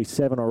there's probably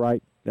 7 or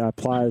 8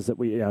 players that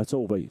it's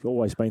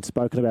always been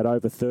spoken about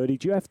over 30.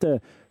 Do you have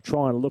to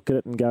try and look at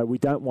it and go, we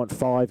don't want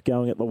 5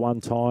 going at the one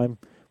time?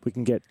 We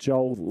can get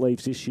Joel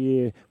leaves this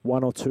year,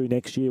 1 or 2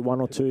 next year, 1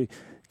 or 2.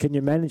 Can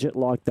you manage it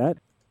like that,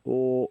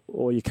 or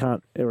you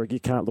can't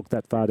look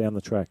that far down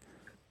the track?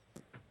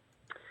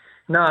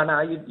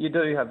 No, you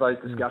do have those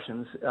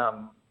discussions.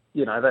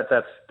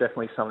 That's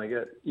definitely something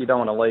that you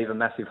don't want to leave a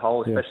massive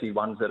hole, especially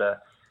ones that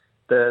are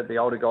the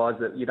older guys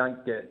that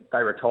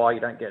they retire,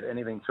 you don't get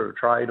anything through a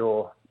trade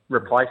or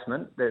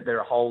replacement. They're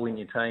a hole in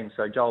your team.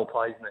 So Joel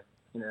plays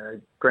in the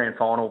grand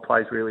final,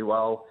 plays really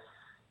well,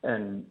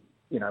 and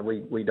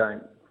we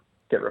don't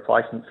get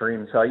replacement for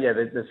him. So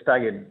the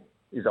staggered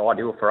is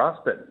ideal for us,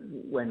 but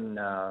when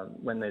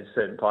there's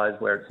certain players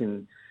where it's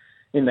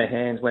in their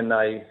hands when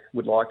they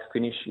would like to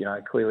finish,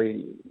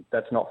 clearly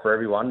that's not for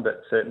everyone,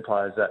 but certain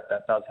players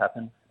that does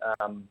happen.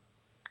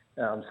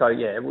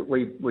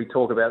 We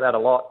talk about that a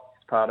lot.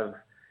 It's part of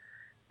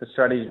the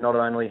strategy, not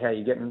only how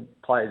you're getting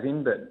players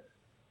in, but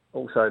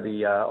also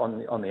the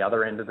on the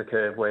other end of the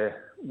curve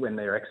when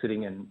they're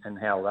exiting and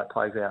how that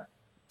plays out.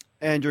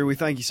 Andrew, we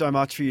thank you so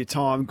much for your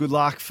time. Good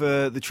luck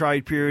for the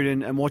trade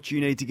period and what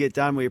you need to get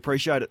done. We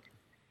appreciate it.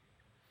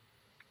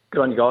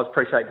 Good on you guys.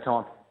 Appreciate the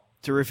time.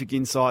 Terrific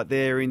insight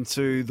there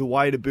into the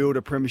way to build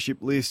a premiership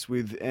list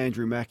with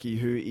Andrew Mackie,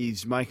 who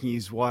is making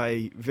his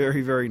way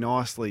very, very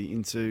nicely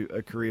into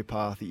a career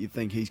path that you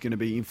think he's going to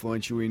be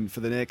influential in for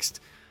the next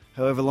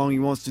however long he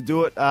wants to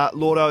do it.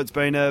 Lordo, it's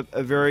been a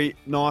very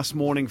nice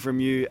morning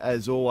from you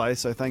as always,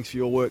 so thanks for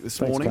your work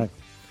this morning. Mate.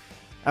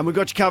 And we've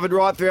got you covered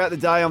right throughout the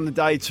day on the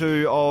day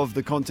 2 of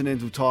the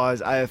Continental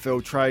Tires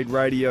AFL Trade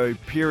Radio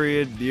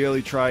period. The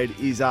early trade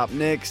is up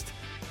next,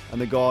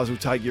 and the guys will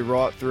take you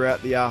right throughout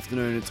the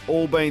afternoon. It's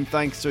all been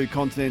thanks to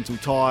Continental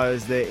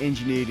Tires. They're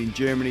engineered in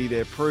Germany.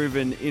 They're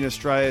proven in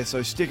Australia.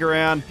 So stick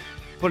around.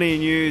 Plenty of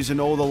news and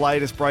all the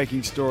latest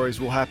breaking stories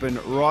will happen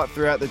right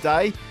throughout the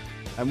day.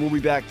 And we'll be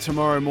back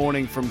tomorrow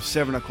morning from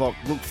 7 o'clock.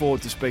 Look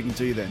forward to speaking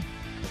to you then.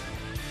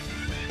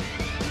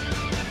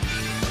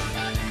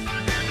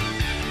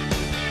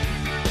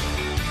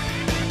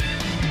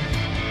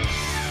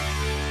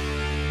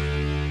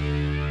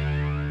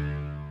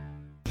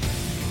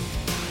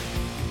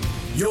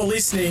 You're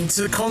listening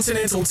to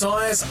Continental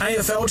Tires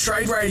AFL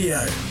Trade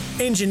Radio.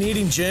 Engineered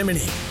in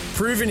Germany,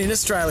 proven in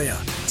Australia.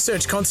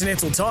 Search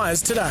Continental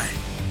Tires today.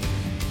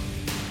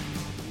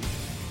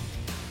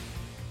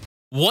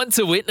 Want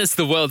to witness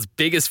the world's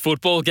biggest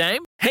football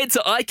game? Head to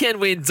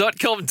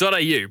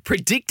iCanWin.com.au,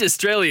 predict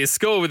Australia's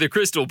score with a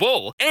crystal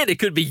ball, and it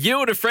could be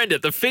you and a friend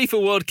at the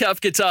FIFA World Cup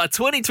Qatar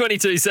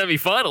 2022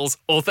 semi-finals,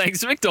 all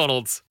thanks to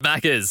McDonald's.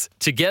 Maccas,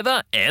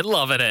 together and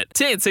loving it.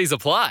 TNCs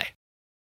apply.